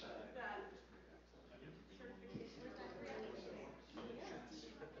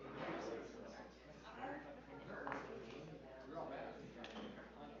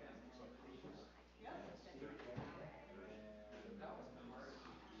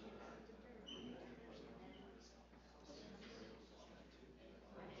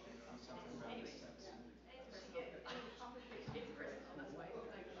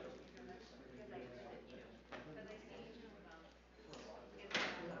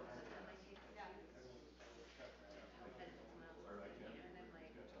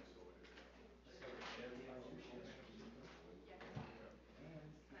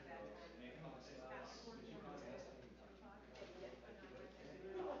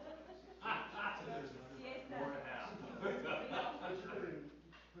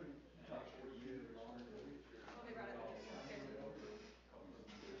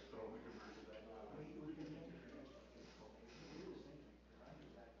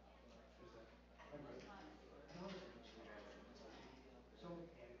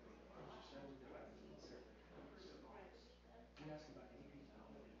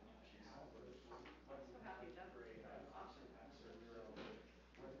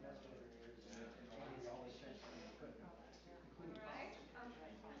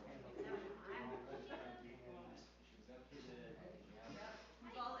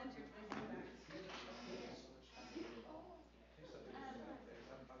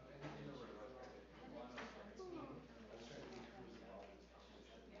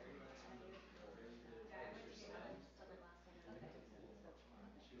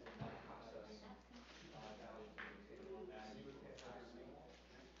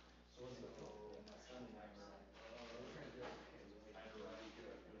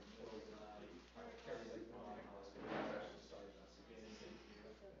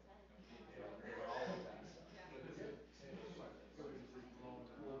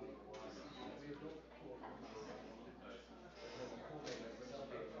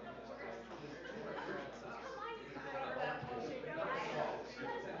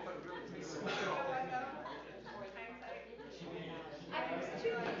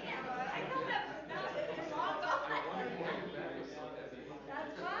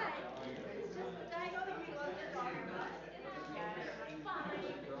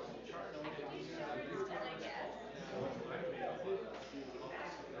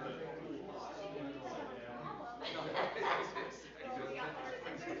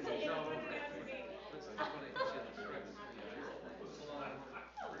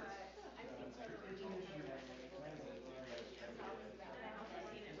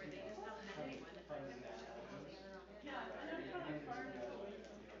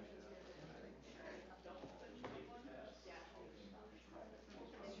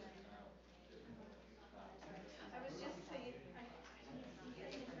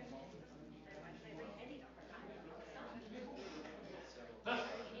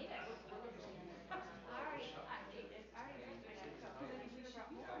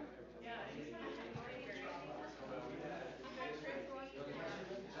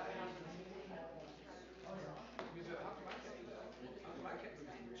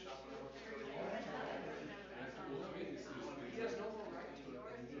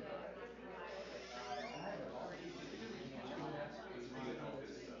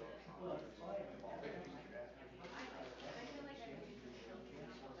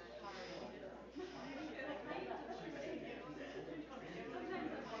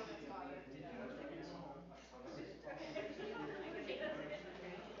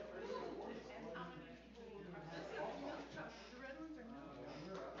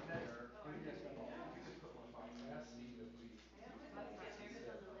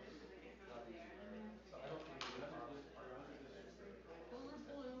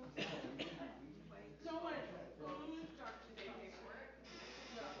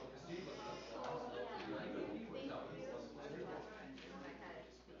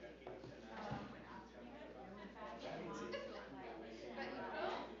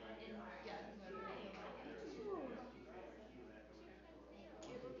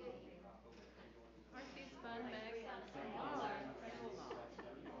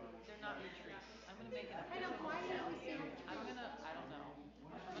make an official motion. I don't know.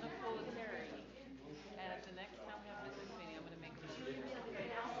 I'm gonna pull a Terry, and at the next time we have business meeting, I'm gonna make a motion.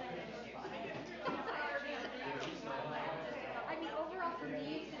 I mean, overall for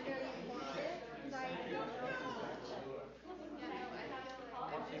me, it's very informative, because I don't know so much. One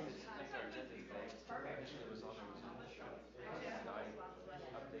thing that's our agenda today, initially was on there was guide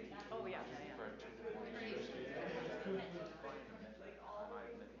update Oh, yeah. for our board members. Brian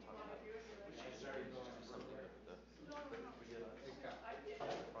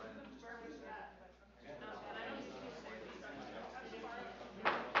and I have been talking about, we should just maybe just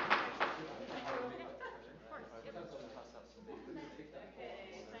do something with the forgive us. Brian and just toss out some maybe.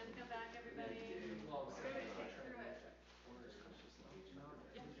 Okay, time to come back, everybody. Great. I can go through there, there's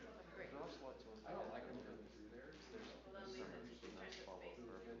some nice follow-up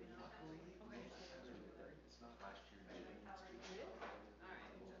urban. It's not last year,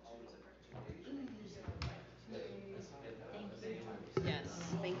 Yes,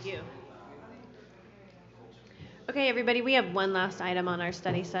 thank you. Okay, everybody, we have one last item on our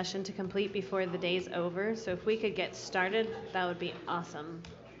study session to complete before the day's over. So if we could get started, that would be awesome.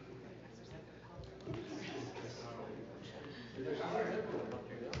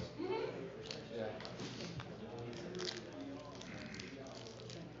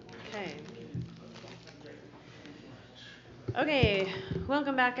 Okay. Okay,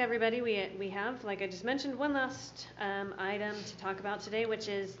 welcome back, everybody. We have, like I just mentioned, one last item to talk about today, which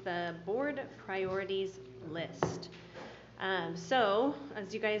is the board priorities list. So,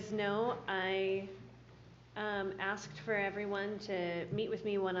 as you guys know, I asked for everyone to meet with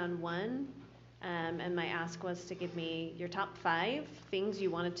me one-on-one, and my ask was to give me your top 5 things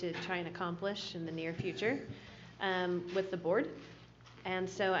you wanted to try and accomplish in the near future with the board. And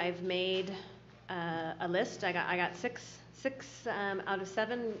so I've made a list. I got six out of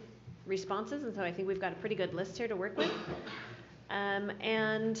 7 responses, and so I think we've got a pretty good list here to work with.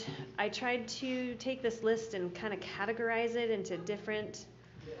 And I tried to take this list and kind of categorize it into different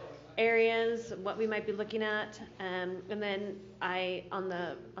areas, what we might be looking at, and then I, on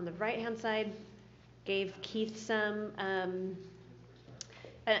the right-hand side, gave Keith some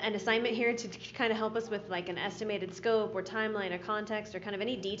an assignment here to kind of help us with like an estimated scope or timeline or context or kind of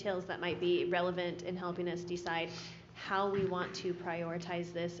any details that might be relevant in helping us decide how we want to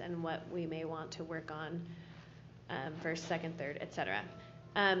prioritize this and what we may want to work on first, second, third, etc.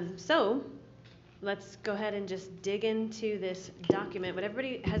 So let's go ahead and just dig into this document.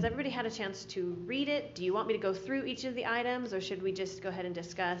 Has everybody had a chance to read it? Do you want me to go through each of the items, or should we just go ahead and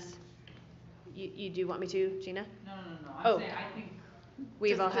discuss? You do want me to, Gina? No. Oh. I'm saying, I think.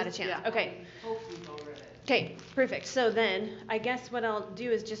 We've all had a chance. Yeah. Okay. Hope we've all read it. Okay, perfect. So then, I guess what I'll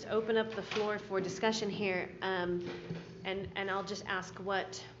do is just open up the floor for discussion here, and I'll just ask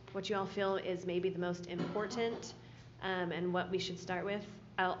what you all feel is maybe the most important, and what we should start with.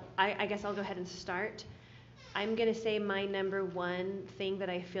 I guess I'll go ahead and start. I'm gonna say my number one thing that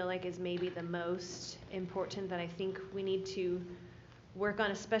I feel like is maybe the most important that I think we need to work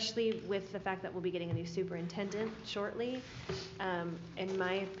on, especially with the fact that we'll be getting a new superintendent shortly, in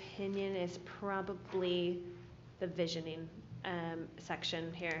my opinion, is probably the visioning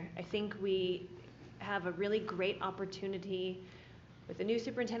section here. I think we have a really great opportunity with the new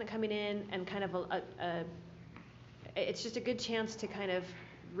superintendent coming in, and kind of it's just a good chance to kind of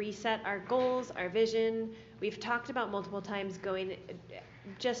reset our goals, our vision. We've talked about multiple times going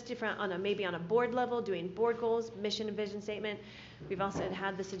just different maybe on a board level, doing board goals, mission and vision statement. We've also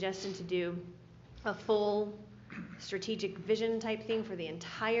had the suggestion to do a full strategic vision type thing for the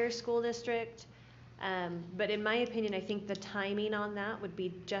entire school district. But in my opinion, I think the timing on that would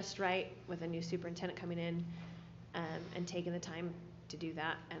be just right with a new superintendent coming in, and taking the time to do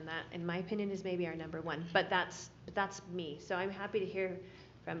that. And that, in my opinion, is maybe our number one. But that's me. So I'm happy to hear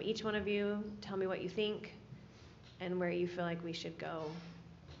from each one of you. Tell me what you think and where you feel like we should go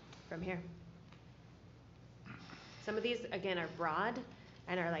from here. Some of these, again, are broad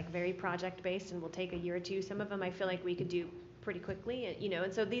and are like very project based and will take a year or two. Some of them I feel like we could do pretty quickly,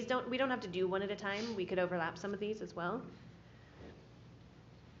 and so we don't have to do one at a time. We could overlap some of these as well.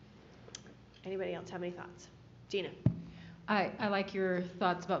 Anybody else have any thoughts? Gina. I like your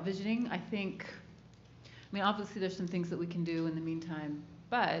thoughts about visioning. I mean, obviously there's some things that we can do in the meantime,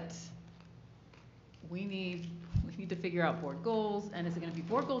 but we need to figure out board goals. And is it going to be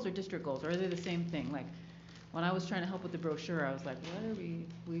board goals or district goals, or are they the same thing? Like, when I was trying to help with the brochure, I was like, what are we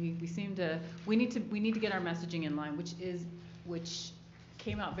need to get our messaging in line, which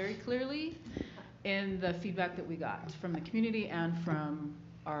came out very clearly in the feedback that we got from the community and from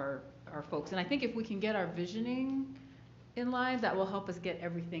our folks. And I think if we can get our visioning in line, that will help us get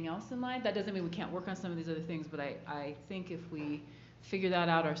everything else in line. That doesn't mean we can't work on some of these other things, but I think if we figure that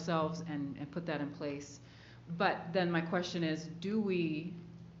out ourselves and put that in place. But then my question is, do we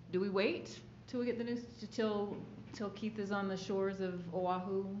wait till we get the news, till Keith is on the shores of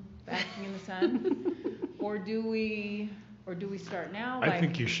Oahu basking in the sun? Or do we start now? I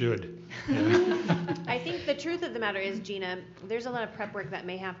think you should. I think the truth of the matter is, Gina, there's a lot of prep work that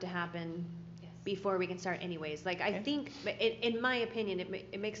may have to happen before we can start anyways. Like, I think, in my opinion,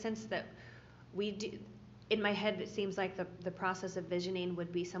 it makes sense that we do. In my head, it seems like the process of visioning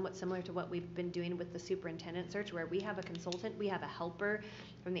would be somewhat similar to what we've been doing with the superintendent search, where we have a consultant, we have a helper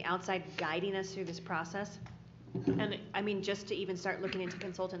from the outside guiding us through this process. And I mean, just to even start looking into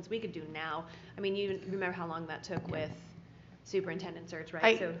consultants, we could do now. I mean, you remember how long that took with superintendent search,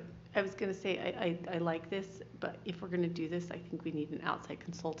 right? I was going to say, I like this, but if we're going to do this, I think we need an outside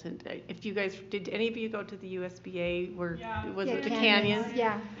consultant. If you guys, did any of you go to the USBA, was it the Canyons?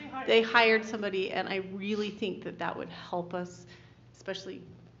 Yeah. They hired somebody, and I really think that would help us, especially,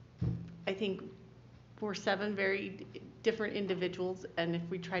 I think we're 7 very different individuals, and if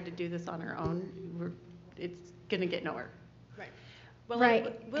we tried to do this on our own, it's going to get nowhere. Right. Well, Right.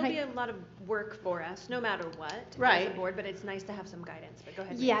 it will be a lot of work for us, no matter what, as Right. a board, but it's nice to have some guidance. But go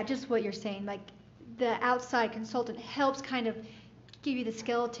ahead. Yeah, just what you're saying, like, the outside consultant helps kind of give you the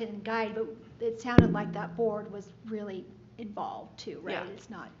skeleton and guide, but it sounded like that board was really involved too, right? Yeah. It's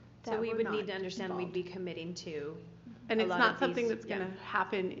not So that we we're would not need to understand involved. we'd be committing to. And a it's lot not of something these- that's going to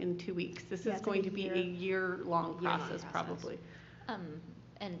happen in 2 weeks. This Yeah, is it's going like to a be a year-long process, probably.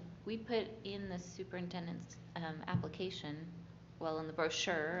 And we put in the superintendent's application, well, in the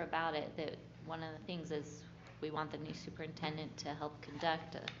brochure about it, that one of the things is we want the new superintendent to help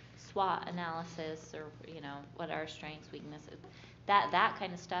conduct a SWOT analysis, or, what are our strengths, weaknesses. That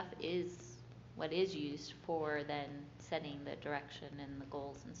kind of stuff is what is used for then setting the direction and the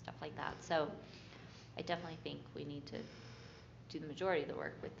goals and stuff like that. So I definitely think we need to do the majority of the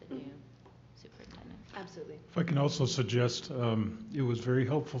work with the new superintendent. Absolutely. If I can also suggest, it was very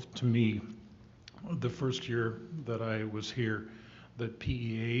helpful to me the first year that I was here, that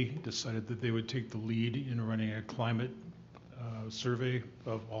PEA decided that they would take the lead in running a climate survey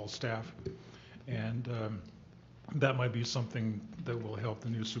of all staff. And that might be something that will help the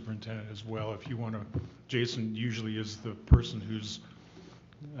new superintendent as well. If you want to, Jason usually is the person who's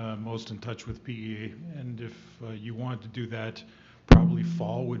most in touch with PEA. And if you want to do that, probably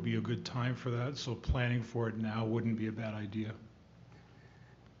fall would be a good time for that. So planning for it now wouldn't be a bad idea.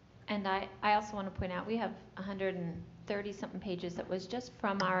 And I also want to point out, we have 130-something pages that was just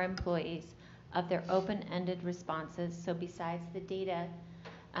from our employees of their open-ended responses. So besides the data,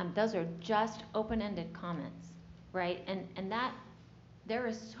 those are just open-ended comments, right? And that, there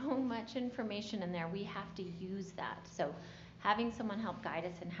is so much information in there. We have to use that. So having someone help guide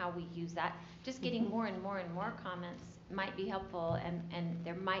us in how we use that, just getting more and more and more comments might be helpful, and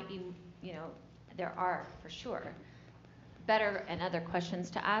there might be, there are for sure better and other questions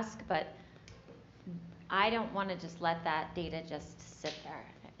to ask, but I don't want to just let that data just sit there,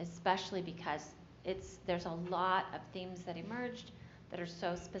 especially because there's a lot of themes that emerged that are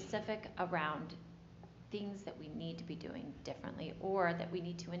so specific around things that we need to be doing differently, or that we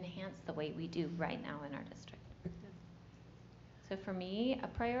need to enhance the way we do right now in our district. So for me, a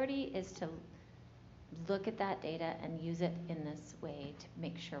priority is to look at that data and use it in this way to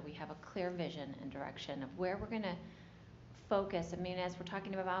make sure we have a clear vision and direction of where we're going to focus. I mean, as we're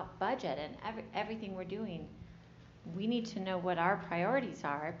talking about budget and everything we're doing, we need to know what our priorities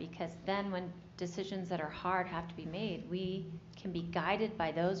are, because then when decisions that are hard have to be made, we can be guided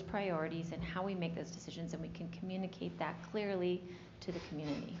by those priorities and how we make those decisions, and we can communicate that clearly to the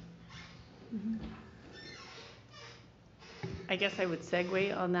community. I guess I would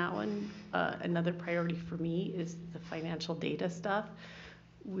segue on that one. Another priority for me is the financial data stuff.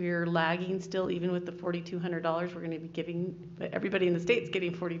 We're lagging still, even with the $4,200 we're going to be giving, but everybody in the state's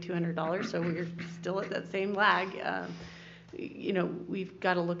getting $4,200, so we're still at that same lag. We've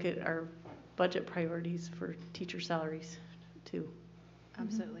got to look at our budget priorities for teacher salaries too.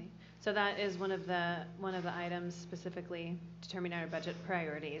 Absolutely. So that is one of the items, specifically determining our budget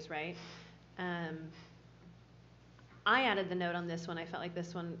priorities, right? I added the note on this one. I felt like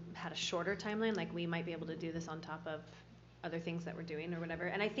this one had a shorter timeline, like we might be able to do this on top of other things that we're doing or whatever.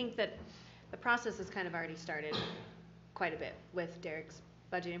 And I think that the process has kind of already started quite a bit with Derek's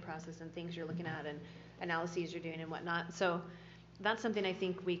budgeting process and things you're looking at and analyses you're doing and whatnot. So that's something I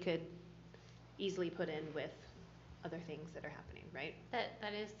think we could easily put in with other things that are happening, right?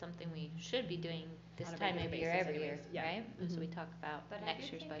 That is something we should be doing this On a time regular of year basis every year, anyways, yeah. right? Mhm. So we talk about But next I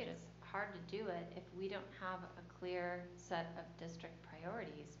do year's think budget. it's hard to do it if we don't have a clear set of district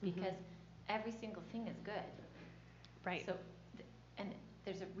priorities, because every single thing is good. Right. So, and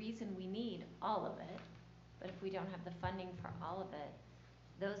there's a reason we need all of it, but if we don't have the funding for all of it,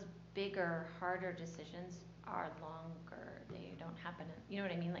 those bigger, harder decisions are longer. They don't happen, you know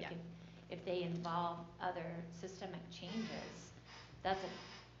what I mean? Like if they involve other systemic changes, that's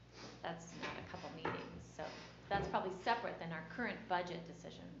not a couple meetings. So that's probably separate than our current budget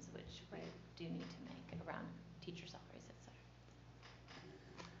decisions, which we do need to make around teacher salaries, et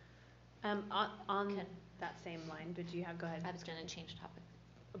cetera. On that same line, did you have, go ahead. I was gonna change topic.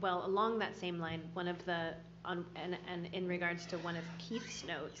 Well, along that same line, one of the, and in regards to one of Keith's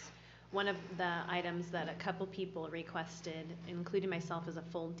notes, one of the items that a couple people requested, including myself, is a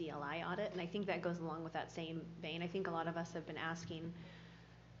full DLI audit, and I think that goes along with that same vein. I think a lot of us have been asking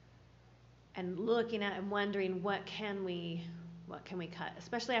and looking at and wondering what can we cut,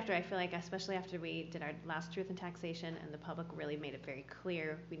 especially after, I feel like, especially after we did our last truth in taxation and the public really made it very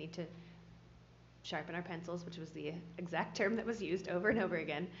clear we need to sharpen our pencils, which was the exact term that was used over and over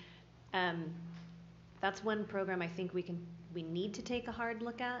again. That's one program I think we need to take a hard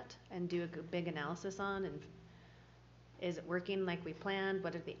look at and do a big analysis on, and is it working like we planned?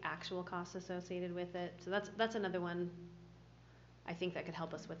 What are the actual costs associated with it? So that's another one I think that could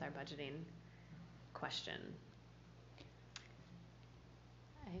help us with our budgeting question.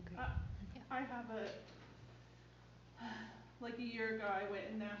 I agree. I have like a year ago, I went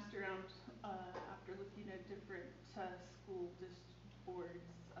and asked around after looking at different school boards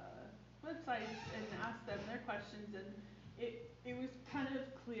websites and asked them their questions, and it was kind of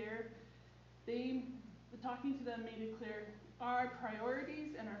clear. Talking to them made it clear our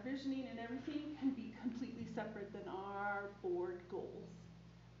priorities and our visioning and everything can be completely separate than our board goals.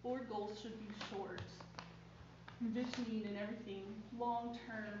 Board goals should be short, visioning and everything long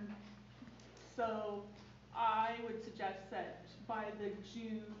term. So I would suggest that by the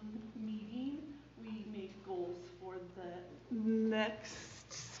June meeting, we make goals for the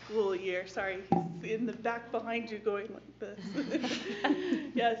next school year. Sorry, he's in the back behind you going like this.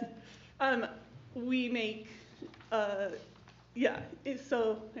 Yes. We make, so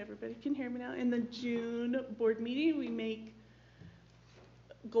everybody can hear me now. In the June board meeting, we make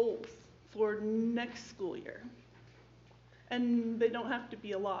goals for next school year. And they don't have to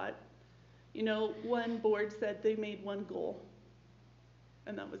be a lot. You know, one board said they made one goal,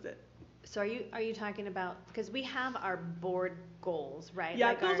 and that was it. So are you talking about, because we have our board goals, right? Yeah,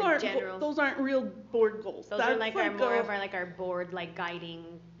 like those aren't real board goals. Those are like our board like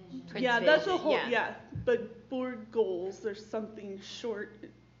guiding principles. Yeah, that's a whole, but board goals, there's something short.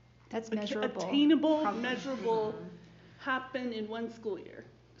 That's measurable. Attainable, probably. Measurable, happen in one school year.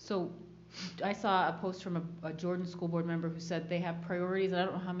 So I saw a post from a Jordan school board member who said they have priorities, and I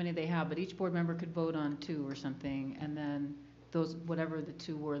don't know how many they have, but each board member could vote on 2 or something, and then those, whatever the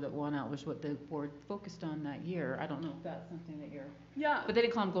 2 were that won out was what the board focused on that year. I don't know if that's something that you're... Yeah. But they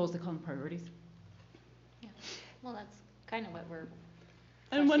didn't call them goals, they call them priorities. Yeah. Well, that's kind of what we're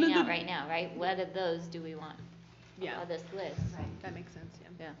And fleshing out right now, right? What of those do we want on this list? Right, that makes sense,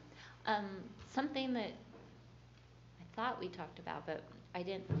 Yeah. Something that I thought we talked about, but I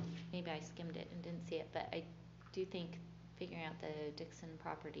didn't, maybe I skimmed it and didn't see it, but I do think figuring out the Dixon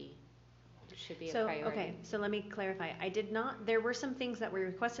property should be a priority. Okay, so let me clarify. There were some things that were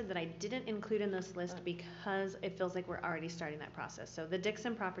requested that I didn't include in this list because it feels like we're already starting that process. So the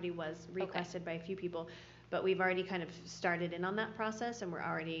Dixon property was requested by a few people, but we've already kind of started in on that process and we're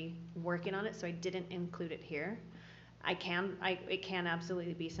already working on it, so I didn't include it here. It can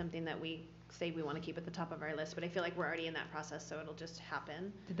absolutely be something that we say we want to keep at the top of our list, but I feel like we're already in that process, so it'll just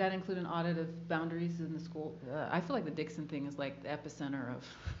happen. Did that include an audit of boundaries in the school? I feel like the Dixon thing is like the epicenter of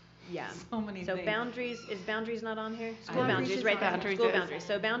so many things. So boundaries not on here? School Boundaries boundaries, is right on there, there. school boundaries.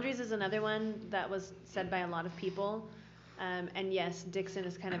 So boundaries is another one that was said by a lot of people. And yes, Dixon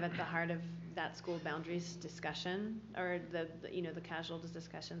is kind of at the heart of that school boundaries discussion, or the casual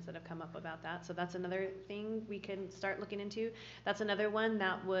discussions that have come up about that. So that's another thing we can start looking into. That's another one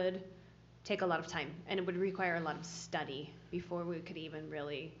that would take a lot of time, and it would require a lot of study before we could even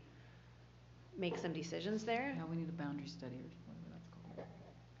really make some decisions there. Yeah, we need a boundary study or whatever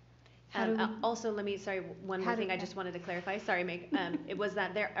that's called. Also, one more thing I just wanted to clarify. Sorry, Meg. It was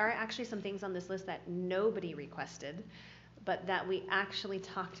that there are actually some things on this list that nobody requested, but that we actually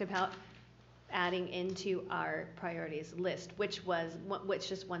talked about adding into our priorities list, which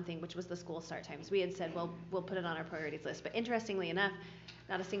just one thing, which was the school start times. We had said, well, we'll put it on our priorities list, but interestingly enough,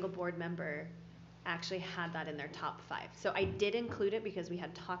 not a single board member actually had that in their top 5. So I did include it because we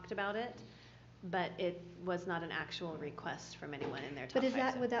had talked about it, but it was not an actual request from anyone in their top But is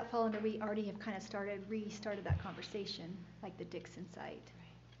five. that, would that fall under, we already have kind of restarted that conversation, like the Dixon site?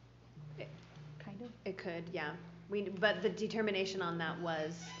 It- Kind of? It could, yeah. But the determination on that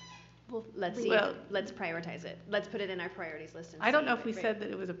was, Well, let's see, Well- let's prioritize it. Let's put it in our priorities list and I don't see know if we right. said that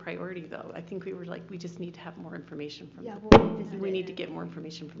it was a priority, though. I think we were like, we just need to have more information from Yeah, the, we'll revisit we it. need to get more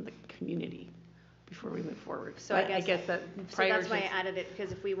information from the community before we move forward. So I But guess, that so that's why I prioritize- added it,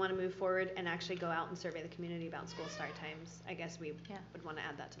 because if we want to move forward and actually go out and survey the community about school start times, I guess we Yeah. would want to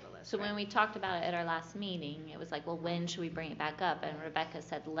add that to the list. So right? when we talked about it at our last meeting, it was like, well, when should we bring it back up? And Rebecca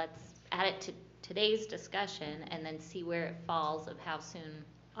said, let's add it to today's discussion and then see where it falls of how soon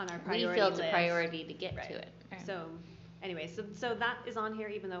On our we priority feel it's a list. priority to get Right. to it. So, anyway, so that is on here,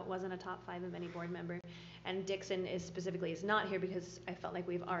 even though it wasn't a top 5 of any board member. And Dixon is not here because I felt like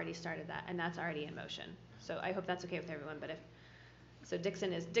we've already started that, and that's already in motion. So I hope that's okay with everyone, but so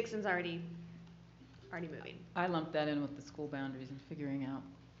Dixon's already moving. I lumped that in with the school boundaries and figuring out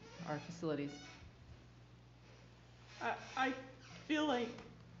our facilities. I feel like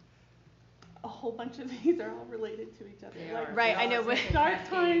a whole bunch of these are all related to each other. They Like are. Right, I know, but- Start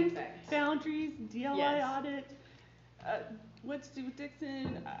Cascading times, effect. boundaries, DLI Yes. audit, what's to do with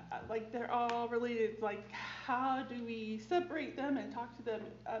Dixon, like they're all related. Like, how do we separate them and talk to them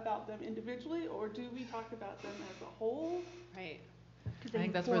about them individually, or do we talk about them as a whole? Right. 'Cause I they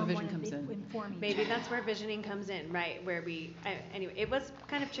think that's where the inform vision one- comes they in. inform each Maybe other. that's where visioning comes in, right, where anyway, it was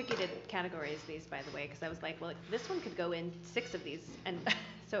kind of tricky to categorize these, by the way, because I was like, well, this one could go in 6 of these, and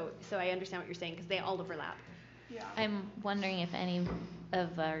so I understand what you're saying, because they all overlap. Yeah. I'm wondering if any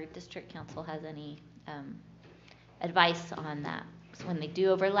of our district council has any advice on that. So when they do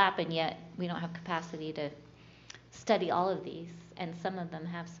overlap and yet we don't have capacity to study all of these, and some of them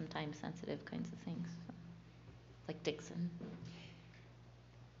have some time-sensitive kinds of things, like Dixon.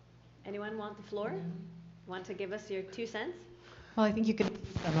 Anyone want the floor? Want to give us your 2 cents? Well, I think you could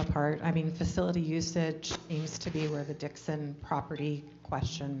pick them apart. I mean, facility usage seems to be where the Dixon property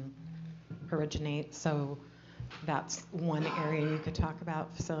question originates. So that's one area you could talk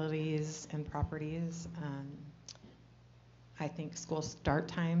about, facilities and properties. I think school start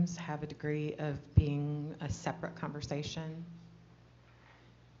times have a degree of being a separate conversation.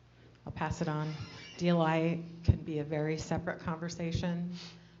 I'll pass it on. DLI can be a very separate conversation.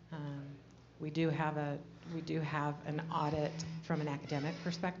 We do have an audit from an academic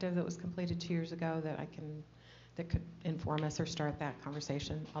perspective that was completed 2 years ago that could inform us or start that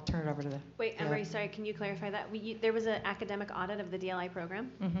conversation. I'll turn it over to the. Wait, Emery, sorry, can you clarify that? There was an academic audit of the DLI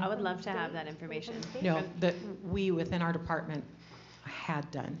program? Mhm. I would love to have that information. No, that we within our department had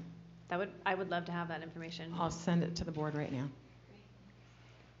done. I would love to have that information. I'll send it to the board right now.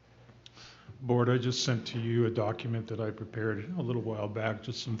 Board, I just sent to you a document that I prepared a little while back,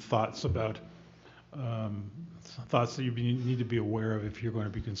 just some thoughts about, thoughts that you need to be aware of if you're going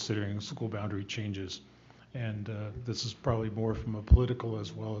to be considering school boundary changes. And this is probably more from a political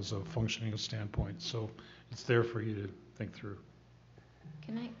as well as a functioning standpoint. So it's there for you to think through.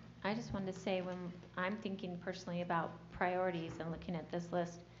 I just wanted to say, when I'm thinking personally about priorities and looking at this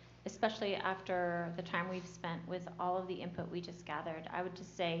list, especially after the time we've spent with all of the input we just gathered, I would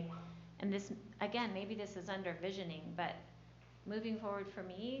just say, and this, again, maybe this is under visioning, but moving forward for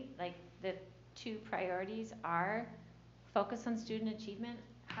me, like the 2 priorities are focus on student achievement.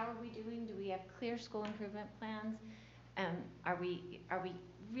 How are we doing? Do we have clear school improvement plans? Are we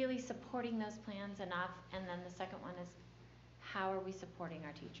really supporting those plans enough? And then the second one is, how are we supporting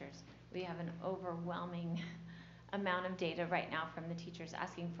our teachers? We have an overwhelming amount of data right now from the teachers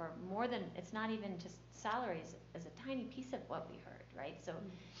asking for more than, it's not even just salaries as a tiny piece of what we heard, right? So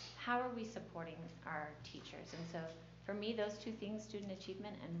how are we supporting our teachers? And so for me, those 2 things, student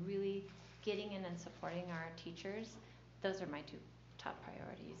achievement and really getting in and supporting our teachers, those are my 2 top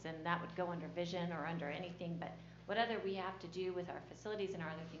priorities. And that would go under vision or under anything, but what other we have to do with our facilities and our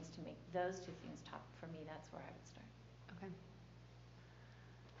other things to make those 2 things top, for me, that's where I would start. Okay.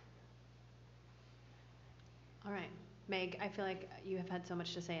 All right. Meg, I feel like you have had so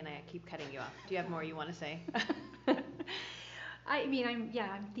much to say and I keep cutting you off. Do you have more you want to say? I mean,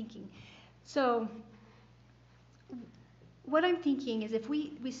 I'm thinking. So what I'm thinking is if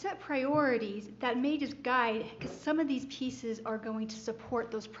we set priorities, that may just guide, because some of these pieces are going to support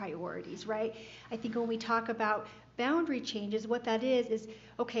those priorities, right? I think when we talk about boundary changes, what that is,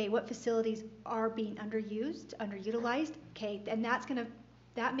 okay, what facilities are being underutilized, okay, and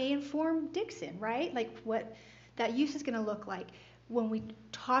that may inform Dixon, right? Like what that use is going to look like. When we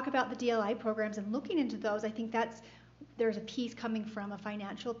talk about the DLI programs and looking into those, I think there's a piece coming from a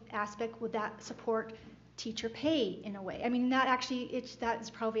financial aspect. Would that support teacher pay in a way. I mean, that is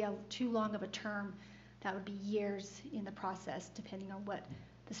probably too long of a term. That would be years in the process, depending on what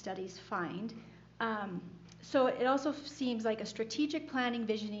the studies find. So it also seems like a strategic planning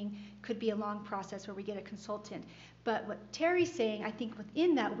visioning could be a long process where we get a consultant. But what Terry's saying, I think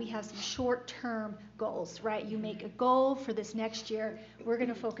within that we have some short-term goals, right? You make a goal for this next year. We're going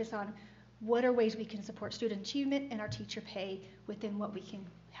to focus on what are ways we can support student achievement and our teacher pay within what we can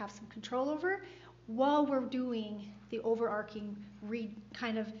have some control over, while we're doing the overarching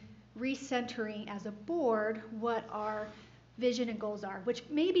kind of recentering as a board what our vision and goals are, which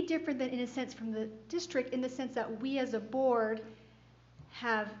may be different than in a sense from the district, in the sense that we as a board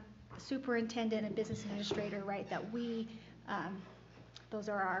have a superintendent and business administrator, right? That we, those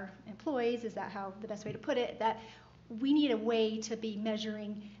are our employees, is that how the best way to put it? That we need a way to be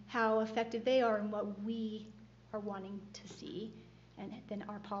measuring how effective they are and what we are wanting to see, and then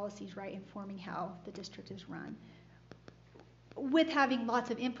our policies, right, informing how the district is run, with having lots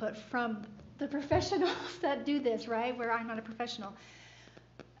of input from the professionals that do this, right, where I'm not a professional.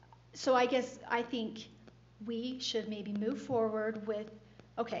 So I think we should maybe move forward with,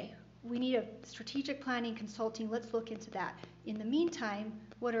 okay, we need a strategic planning consulting, let's look into that. In the meantime,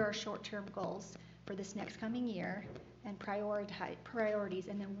 what are our short-term goals for this next coming year, and priorities,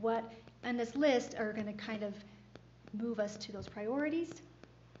 and then what on this list are going to kind of move us to those priorities?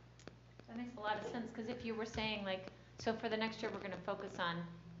 That makes a lot of sense, because if you were saying, like, so for the next year we're going to focus on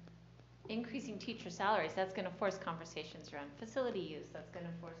increasing teacher salaries, that's going to force conversations around facility use, that's going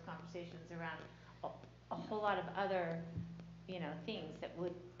to force conversations around a whole lot of other, things that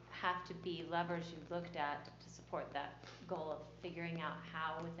would have to be levers you've looked at to support that goal of figuring out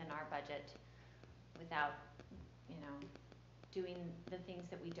how within our budget, without, doing the things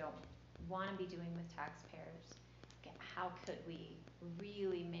that we don't want to be doing with taxpayers, how could we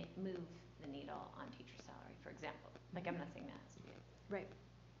really move the needle on teacher salary, for example? Like, I'm not saying that has to be it. Right.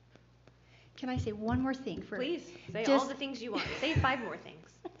 Can I say one more thing? Please, say all the things you want. Say 5 more things.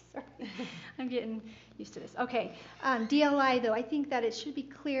 Sorry, I'm getting used to this. Okay, DLI though, I think that it should be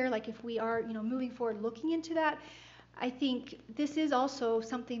clear, like if we are, moving forward looking into that, I think this is also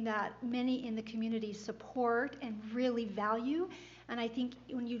something that many in the community support and really value. And I think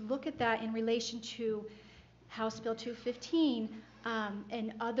when you look at that in relation to House Bill 215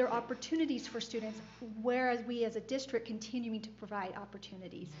 and other opportunities for students, whereas we as a district continuing to provide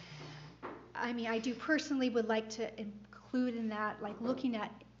opportunities. I mean, I do personally would like to include in that, like looking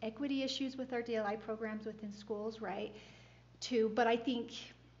at equity issues with our DLI programs within schools, right? But I think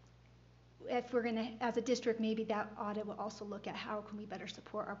if we're going to, as a district, maybe that audit will also look at how can we better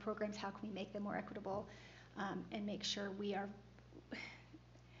support our programs, how can we make them more equitable, and make sure we are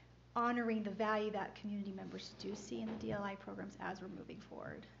honoring the value that community members do see in the DLI programs as we're moving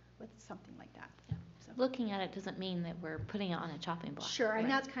forward with something like that. Yeah. So. Looking at it doesn't mean that we're putting it on a chopping block. Sure, and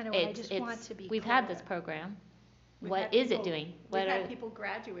that's kind of what I just want to be We've clear. had this program. We've What had is people- it doing? We've had people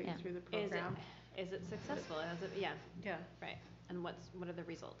graduate Yeah. through the program. Is it successful? Yeah, Yeah. right. And what are the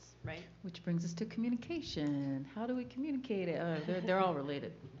results, right? Which brings us to communication. How do we communicate it? They're all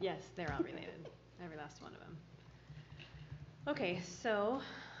related. Yes, they're all related. Every last one of them. Okay, so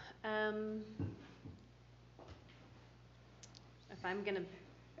if I'm gonna,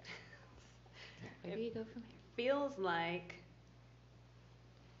 Where do you go from here?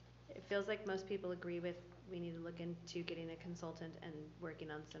 It feels like most people agree with we need to look into getting a consultant and working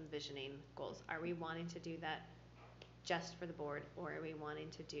on some visioning goals. Are we wanting to do that just for the board, or are we wanting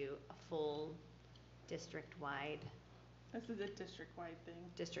to do a full district-wide? This is a district-wide thing.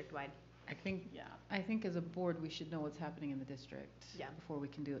 District-wide. I think as a board, we should know what's happening in the district before we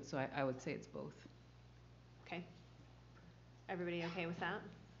can do it. So I would say it's both. Okay. Everybody okay with that?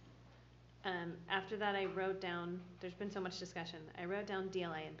 After that, I wrote down, there's been so much discussion, I wrote down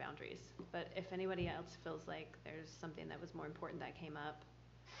DLA and boundaries. But if anybody else feels like there's something that was more important that came up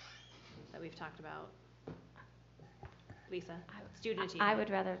that we've talked about. Lisa, student achievement. I would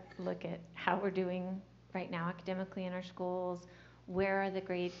rather look at how we're doing right now academically in our schools. Where are the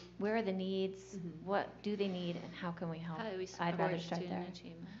needs? Mm-hmm. What do they need, and how can we help? How do we I'd rather support start student there.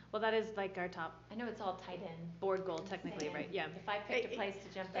 achievement? Well, that is like our top I know it's all tied in. board goal technically, right? Yeah. If I picked a place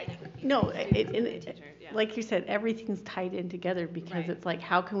to jump in, it would be. No, Teacher, yeah. like you said, everything's tied in together because Right. it's like,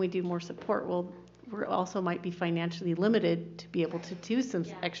 how can we do more support? Well, we also might be financially limited to be able to do some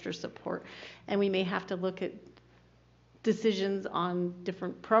extra support. And we may have to look at decisions on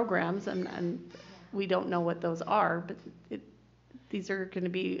different programs, and we don't know what those are, but these are going to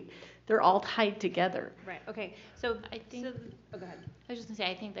be, they're all tied together. Right, okay, so I think- oh, go ahead. I was just gonna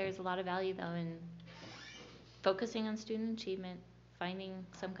say, I think there's a lot of value though in focusing on student achievement, finding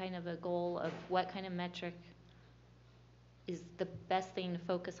some kind of a goal of what kind of metric is the best thing to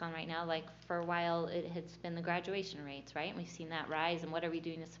focus on right now. Like for a while, it has been the graduation rates, right? And we've seen that rise, and what are we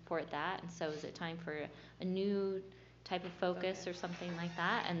doing to support that? And so is it time for a new type of focus or something like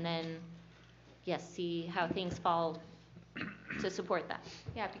that? And then, yes, see how things fall to support that.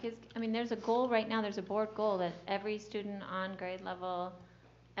 Yeah, because, I mean, there's a goal right now, there's a board goal that every student on grade level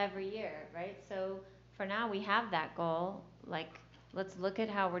every year, right? So for now, we have that goal. Like, let's look at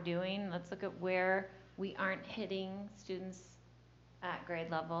how we're doing. Let's look at where we aren't hitting students at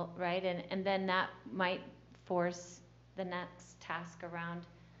grade level, right? And then that might force the next task around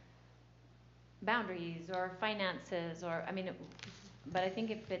boundaries or finances or, I mean, but I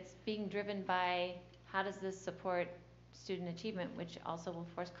think if it's being driven by how does this support student achievement, which also will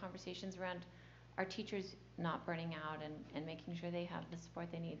force conversations around our teachers not burning out and making sure they have the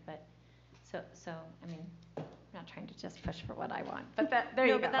support they need. But so I mean, I'm not trying to just push for what I want, but there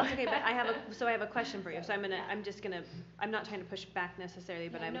you go. But that's okay. But I have a question for you. So I'm not trying to push back necessarily,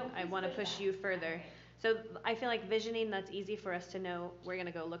 but I want to push you further. So I feel like visioning, that's easy for us to know. We're going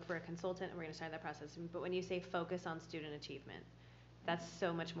to go look for a consultant and we're going to start that process. But when you say focus on student achievement, that's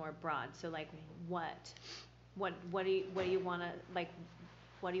so much more broad. So like what do you want to, like,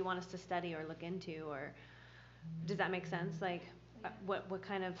 what do you want us to study or look into, or does that make sense? Like what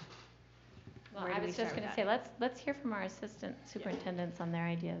kind of, well, I was just going to say, let's hear from our assistant superintendents on their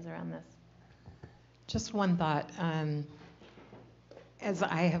ideas around this. Just one thought. As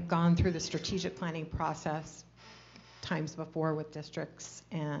I have gone through the strategic planning process times before with districts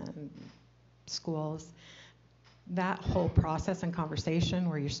and schools, that whole process and conversation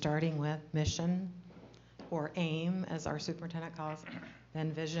where you're starting with mission or aim, as our superintendent calls it,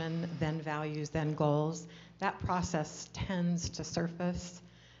 then vision, then values, then goals, that process tends to surface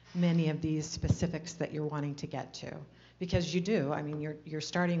many of these specifics that you're wanting to get to. Because you do, I mean, you're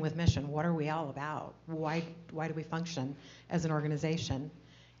starting with mission. What are we all about? Why do we function as an organization?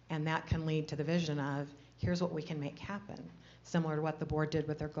 And that can lead to the vision of, here's what we can make happen. Similar to what the board did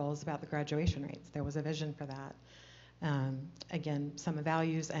with their goals about the graduation rates. There was a vision for that. Again, some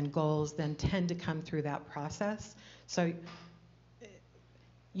values and goals then tend to come through that process. So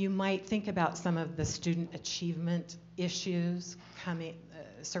you might think about some of the student achievement issues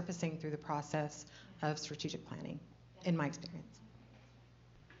surfacing through the process of strategic planning, in my experience.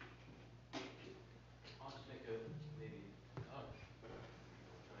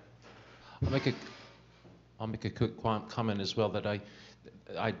 I'll make a quick comment as well, that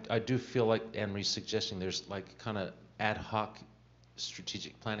I do feel like Anne-Marie's suggesting there's like kind of ad hoc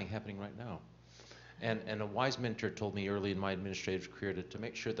strategic planning happening right now. And a wise mentor told me early in my administrative career to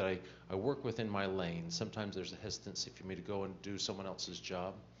make sure that I work within my lane. Sometimes there's a hesitancy for me to go and do someone else's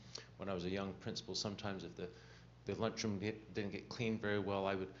job. When I was a young principal, sometimes if the lunchroom didn't get cleaned very well,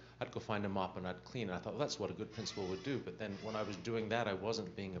 I'd go find a mop and I'd clean it. I thought, well, that's what a good principal would do. But then when I was doing that, I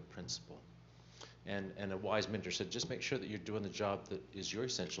wasn't being a principal. And a wise mentor said, just make sure that you're doing the job that is your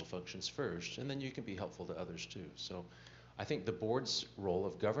essential functions first, and then you can be helpful to others too. So I think the board's role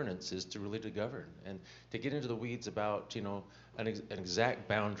of governance is to really to govern and to get into the weeds about, you know, an exact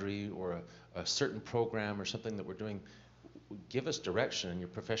boundary or a certain program or something that we're doing. Give us direction, and your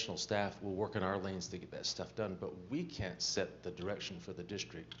professional staff will work in our lanes to get that stuff done. But we can't set the direction for the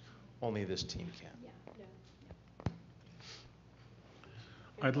district. Only this team can. Yeah.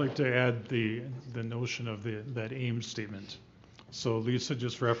 I'd like to add the notion of that aim statement. So Lisa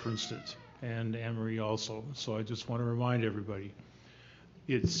just referenced it, and Anne-Marie also. So I just want to remind everybody,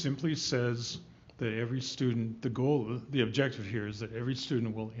 it simply says that every student, the objective here is that every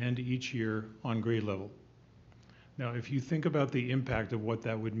student will end each year on grade level. Now, if you think about the impact of what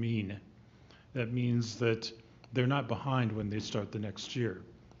that would mean, that means that they're not behind when they start the next year.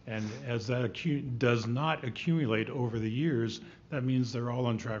 And as that does not accumulate over the years, that means they're all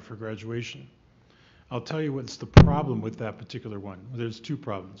on track for graduation. I'll tell you what's the problem with that particular one. There's two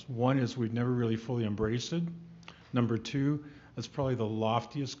problems. One is we've never really fully embraced it. Number two, that's probably the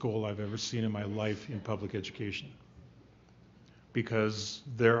loftiest goal I've ever seen in my life in public education. Because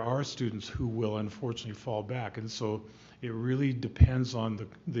there are students who will unfortunately fall back. And so it really depends on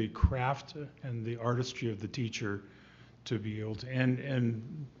the craft and the artistry of the teacher to be able to,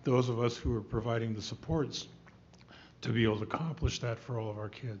 and those of us who are providing the supports, to be able to accomplish that for all of our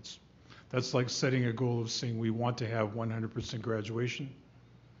kids. That's like setting a goal of saying we want to have 100% graduation,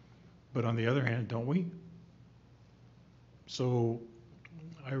 but on the other hand, don't we? So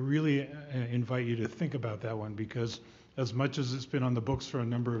I really invite you to think about that one, because as much as it's been on the books for a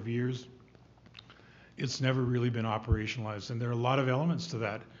number of years, it's never really been operationalized, and there are a lot of elements to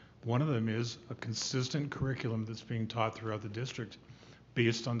that. One of them is a consistent curriculum that's being taught throughout the district.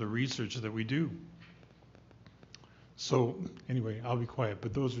 based on the research that we do. So anyway, I'll be quiet,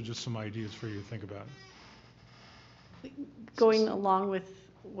 but those are just some ideas for you to think about. Going along with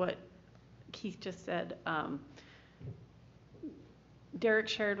what Keith just said, Derek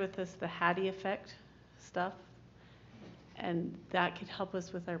shared with us the Hattie effect stuff, and that could help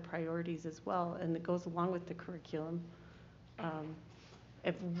us with our priorities as well, and it goes along with the curriculum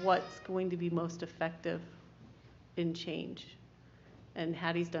of what's going to be most effective in change. And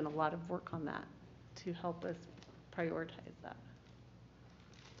Hattie's done a lot of work on that to help us prioritize that.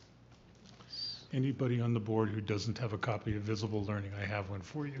 Anybody on the board who doesn't have a copy of Visible Learning, I have one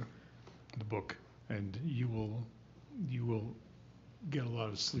for you, the book, and you will get a lot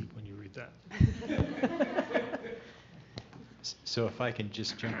of sleep when you read that. So if I can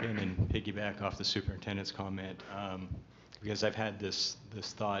just jump in and piggyback off the superintendent's comment, because I've had this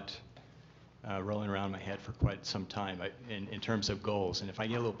thought rolling around my head for quite some time in terms of goals, and if I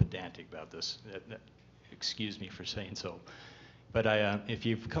get a little pedantic about this, excuse me for saying so. But if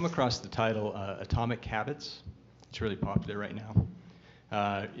you've come across the title Atomic Habits, it's really popular right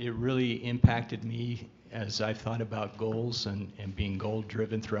now. It really impacted me as I've thought about goals and being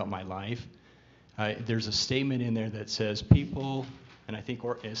goal-driven throughout my life. There's a statement in there that says people, and I think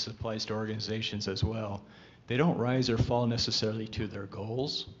this applies to organizations as well, they don't rise or fall necessarily to their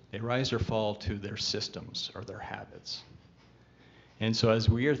goals. They rise or fall to their systems or their habits. And so as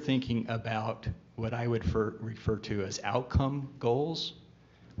we are thinking about what I would refer to as outcome goals,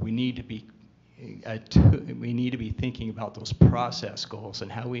 we need to be thinking about those process goals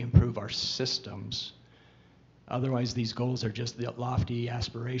and how we improve our systems. Otherwise, these goals are just the lofty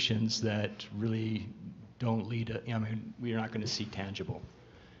aspirations that really don't lead to, we're not going to see tangible.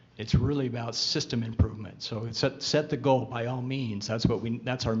 It's really about system improvement. So set the goal by all means. That's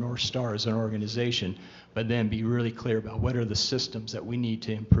our North Star as an organization. But then be really clear about what are the systems that we need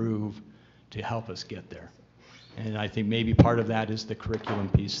to improve to help us get there. And I think maybe part of that is the curriculum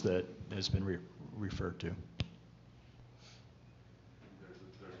piece that has been referred to. There's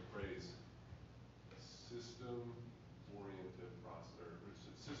a phrase, system-oriented process, or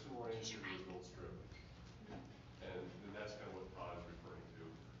system-oriented results-driven. And that's kind of what Todd is referring to,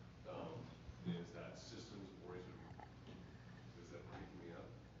 is that systems-oriented. Is that breaking me up?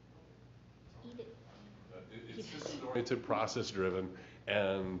 Eat it. It's system-oriented, process-driven,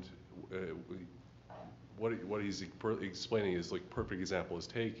 and what he's explaining is like perfect example is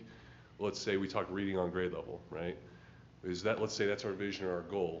let's say we talk reading on grade level, right? Let's say that's our vision or our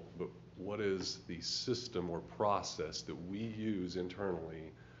goal, but what is the system or process that we use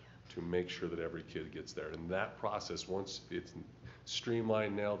internally to make sure that every kid gets there? And that process, once it's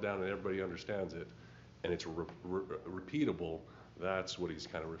streamlined, nailed down, and everybody understands it, and it's repeatable, that's what he's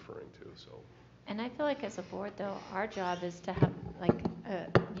kind of referring to. So. And I feel like as a board, though, our job is to have like a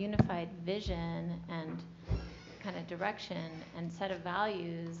unified vision and kind of direction and set of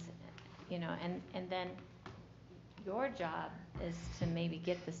values, and then your job is to maybe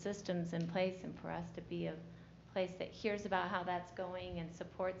get the systems in place and for us to be a place that hears about how that's going and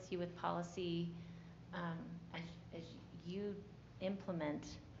supports you with policy as you implement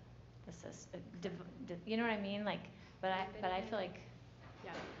the system. You know what I mean? But I feel like.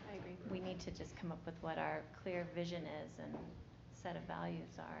 Yeah, I agree. We need to just come up with what our clear vision is and set of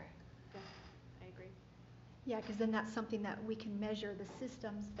values are. Yeah, I agree. Yeah, because then that's something that we can measure the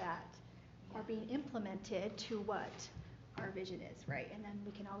systems that are being implemented to what our vision is, right? And then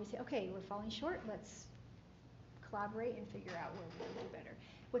we can always say, okay, we're falling short, let's collaborate and figure out where we can do better.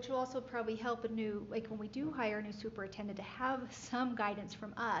 Which will also probably help when we do hire a new superintendent, to have some guidance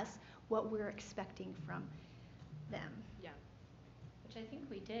from us, what we're expecting from them. Yeah. Which I think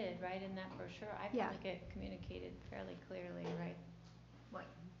we did, right, in that brochure. I felt like it communicated fairly clearly, right, what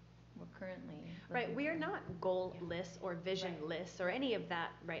we're currently. Right, we are not goal lists or vision lists or any of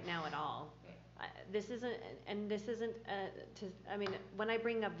that right now at all. This isn't, when I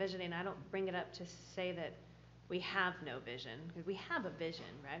bring up visioning, I don't bring it up to say that we have no vision, because we have a vision,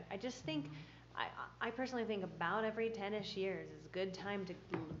 right? I just think, I personally think about every 10-ish years is a good time to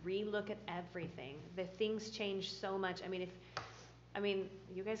relook at everything. The things change so much.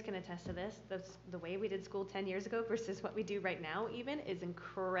 You guys can attest to this. The way we did school 10 years ago versus what we do right now even is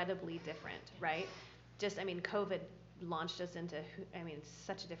incredibly different, right? COVID launched us into,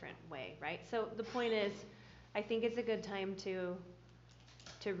 such a different way, right? So the point is, I think it's a good time to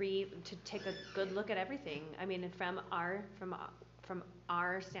take a good look at everything. From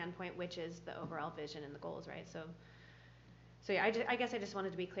our standpoint, which is the overall vision and the goals, right? So yeah, I guess I just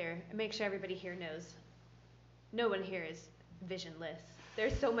wanted to be clear and make sure everybody here knows. No one here is visionless.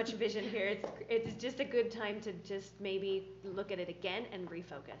 There's so much vision here. It's just a good time to just maybe look at it again and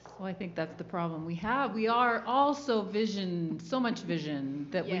refocus. Well, I think that's the problem. We are also so much vision,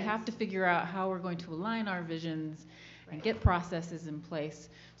 that we have to figure out how we're going to align our visions and get processes in place.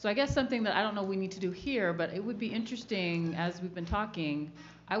 So I guess something that I don't know we need to do here, but it would be interesting, as we've been talking,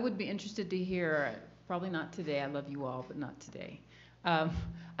 I would be interested to hear, probably not today, I love you all, but not today. I'd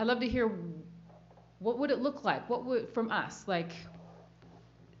love to hear, what would it look like? What would, from us, like,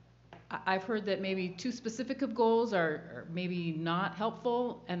 I've heard that maybe too specific of goals are maybe not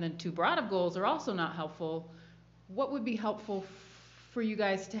helpful, and then too broad of goals are also not helpful. What would be helpful for you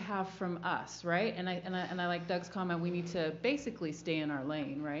guys to have from us, right? And I like Doug's comment, we need to basically stay in our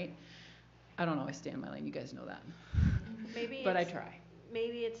lane, right? I don't always stay in my lane, you guys know that. But I try.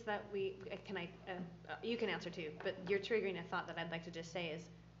 Maybe it's that you can answer too, but you're triggering a thought that I'd like to just say is,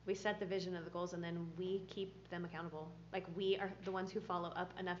 we set the vision of the goals and then we keep them accountable. Like, we are the ones who follow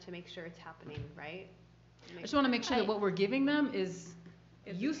up enough to make sure it's happening, right? I just want to make sure that what we're giving them is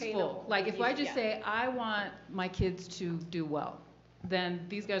useful. Like, if I just say, I want my kids to do well, then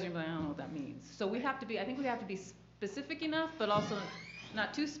these guys are going to be like, I don't know what that means. So I think we have to be specific enough, but also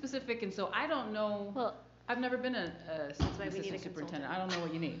not too specific. And so I don't know. Well, I've never been an assistant superintendent. I don't know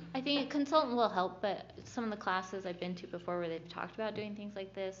what you need. I think a consultant will help, but some of the classes I've been to before where they've talked about doing things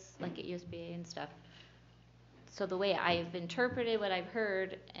like this, like at USBA and stuff. So the way I've interpreted what I've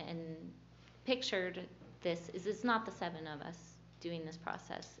heard and pictured this is, it's not the 7 of us doing this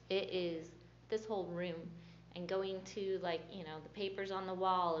process. It is this whole room and going to, like, you know, the papers on the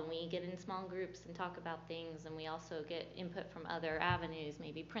wall, and we get in small groups and talk about things, and we also get input from other avenues,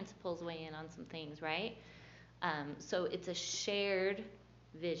 maybe principals weigh in on some things, right? So it's a shared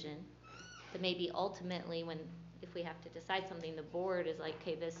vision that maybe ultimately, if we have to decide something, the board is like,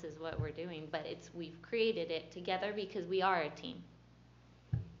 okay, this is what we're doing, but we've created it together because we are a team.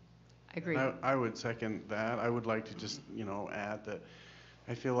 I agree. I would second that. I would like to just, add that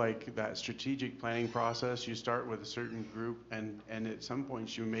I feel like that strategic planning process, you start with a certain group, and at some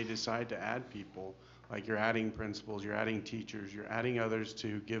points you may decide to add people, like you're adding principals, you're adding teachers, you're adding others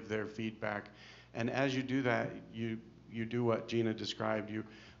to give their feedback. And as you do that, you do what Gina described. You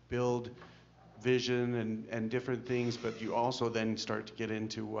build vision and different things, but you also then start to get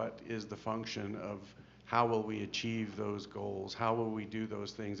into what is the function of how will we achieve those goals, how will we do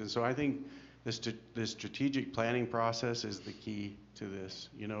those things. And so I think the strategic planning process is the key to this,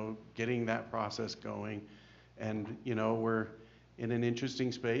 getting that process going. And, we're in an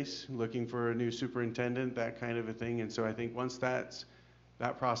interesting space, looking for a new superintendent, that kind of a thing. And so I think once that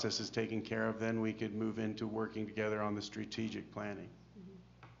process is taken care of, then we could move into working together on the strategic planning. Mm-hmm.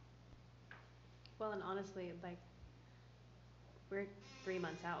 Well, and honestly, like, we're 3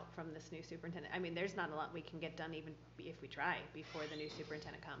 months out from this new superintendent. I mean, there's not a lot we can get done even if we try before the new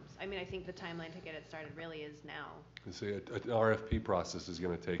superintendent comes. I mean, I think the timeline to get it started really is now. And say an RFP process is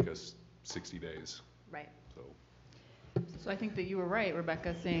going to take us 60 days. Right. So I think that you were right,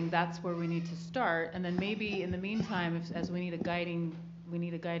 Rebecca, saying that's where we need to start, and then maybe in the meantime, as we need a guiding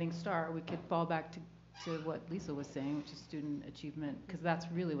star, we could fall back to what Lisa was saying, which is student achievement, because that's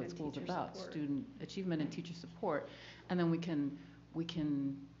really what school's about, student achievement and teacher support. And then we can,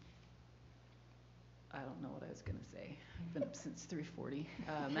 I don't know what I was going to say. I've been up since 3:40.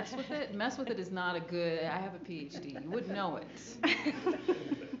 Mess with it? Mess with it is not a good, I have a PhD. You wouldn't know it.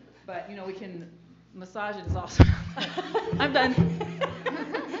 But, we can massage it is also. I'm done.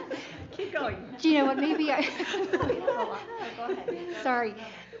 Keep going. Gina, what maybe Go ahead. Sorry,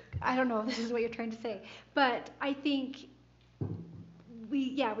 I don't know if this is what you're trying to say, but I think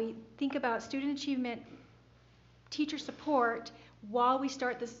we think about student achievement, teacher support while we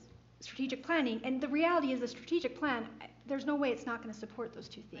start this strategic planning. And the reality is the strategic plan, there's no way it's not going to support those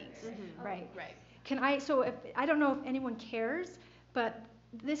two things, mm-hmm. right? Right. I don't know if anyone cares, but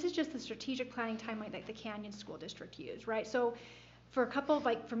this is just the strategic planning timeline that the Canyon School District used, right? So for a couple of,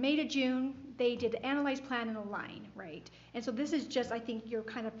 from May to June, they did the analyze, plan, and align, right? And so this is just, I think, your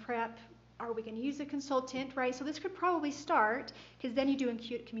kind of prep. Are we going to use a consultant, right? So this could probably start, because then you do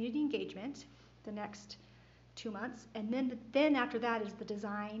community engagement the next 2 months, and then after that is the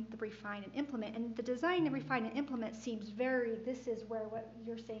design, the refine, and implement. And the design, and refine, and implement seems this is where what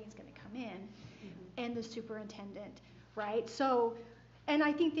you're saying is going to come in, mm-hmm. and the superintendent, right? So, and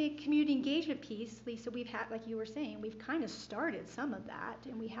I think the community engagement piece, Lisa, we've had, like you were saying, we've kind of started some of that,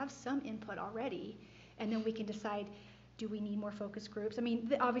 and we have some input already, and then we can decide, do we need more focus groups? I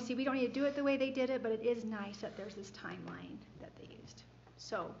mean, obviously we don't need to do it the way they did it, but it is nice that there's this timeline that they used.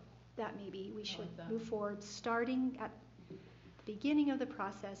 So that maybe we should move forward, starting at the beginning of the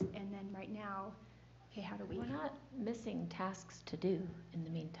process, and then right now hey, how do we? We're not missing tasks to do in the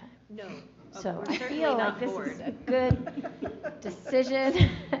meantime. No. So We're I certainly feel not like this bored. is a good decision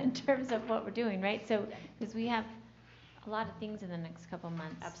in terms of what we're doing, right? So, because we have a lot of things in the next couple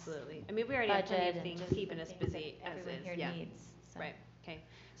months. Absolutely. I mean, we already have plenty Budget of and things just keeping the us things that busy as everyone is, here yeah. needs, so. Right, okay.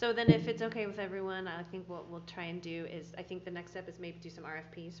 So then if it's okay with everyone, I think what we'll try and do is, I think the next step is maybe do some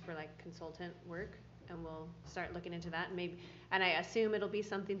RFPs for like consultant work, and we'll start looking into that, and maybe, and I assume it'll be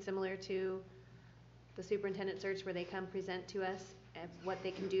something similar to the superintendent search, where they come present to us of what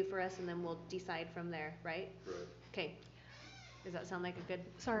they can do for us, and then we'll decide from there, right? Right. Okay. Does that sound like a good?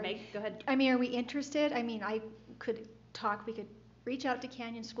 Sorry. Meg, go ahead. I mean, are we interested? I mean, we could reach out to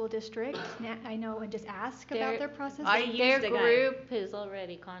Canyon School District, I know, and just ask about their process. Their group has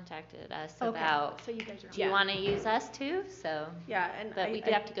already contacted us Okay, about, so you guys are. do you want to use us too? So, Yeah, and but we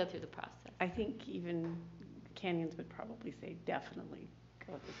do have to go through the process. I think even Canyons would probably say definitely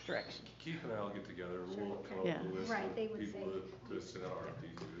go this direction. Keith and I will get together, we'll come up Yeah. with a list Right, they of would people say. to send out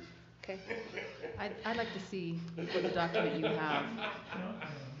RFPs to. Okay. I'd like to see the document you have.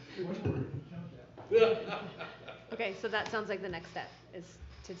 Okay, so that sounds like the next step is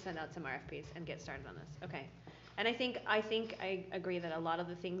to send out some RFPs and get started on this. Okay. And I think I agree that a lot of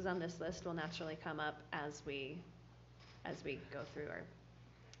the things on this list will naturally come up as we go through our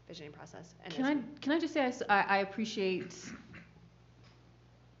visioning process. And Can I just say I appreciate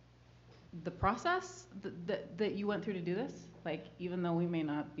the process that you went through to do this? Like, even though we may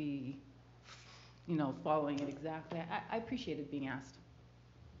not be, following it exactly, I appreciated being asked.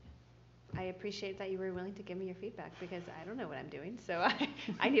 I appreciate that you were willing to give me your feedback, because I don't know what I'm doing, so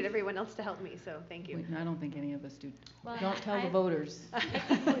I need everyone else to help me, so thank you. I don't think any of us do. Well, Don't tell the voters. I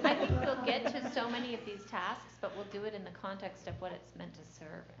think we'll get to so many of these tasks, but we'll do it in the context of what it's meant to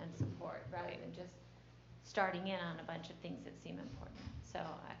serve and support, rather than just starting in on a bunch of things that seem important. So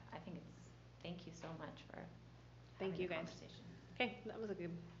I think thank you so much for Thank you, having guys. the conversation. Okay, that was a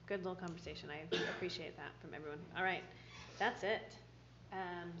good little conversation. I appreciate that from everyone. All right, that's it.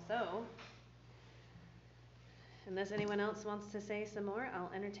 So, unless anyone else wants to say some more,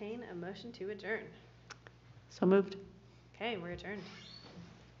 I'll entertain a motion to adjourn. So moved. Okay, we're adjourned.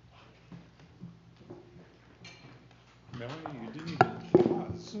 Melanie, you didn't even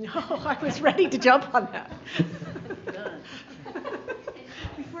pause. No, I was ready to jump on that.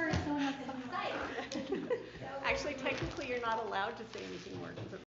 Before someone else comes. Actually, technically, you're not allowed to say anything more, 'cause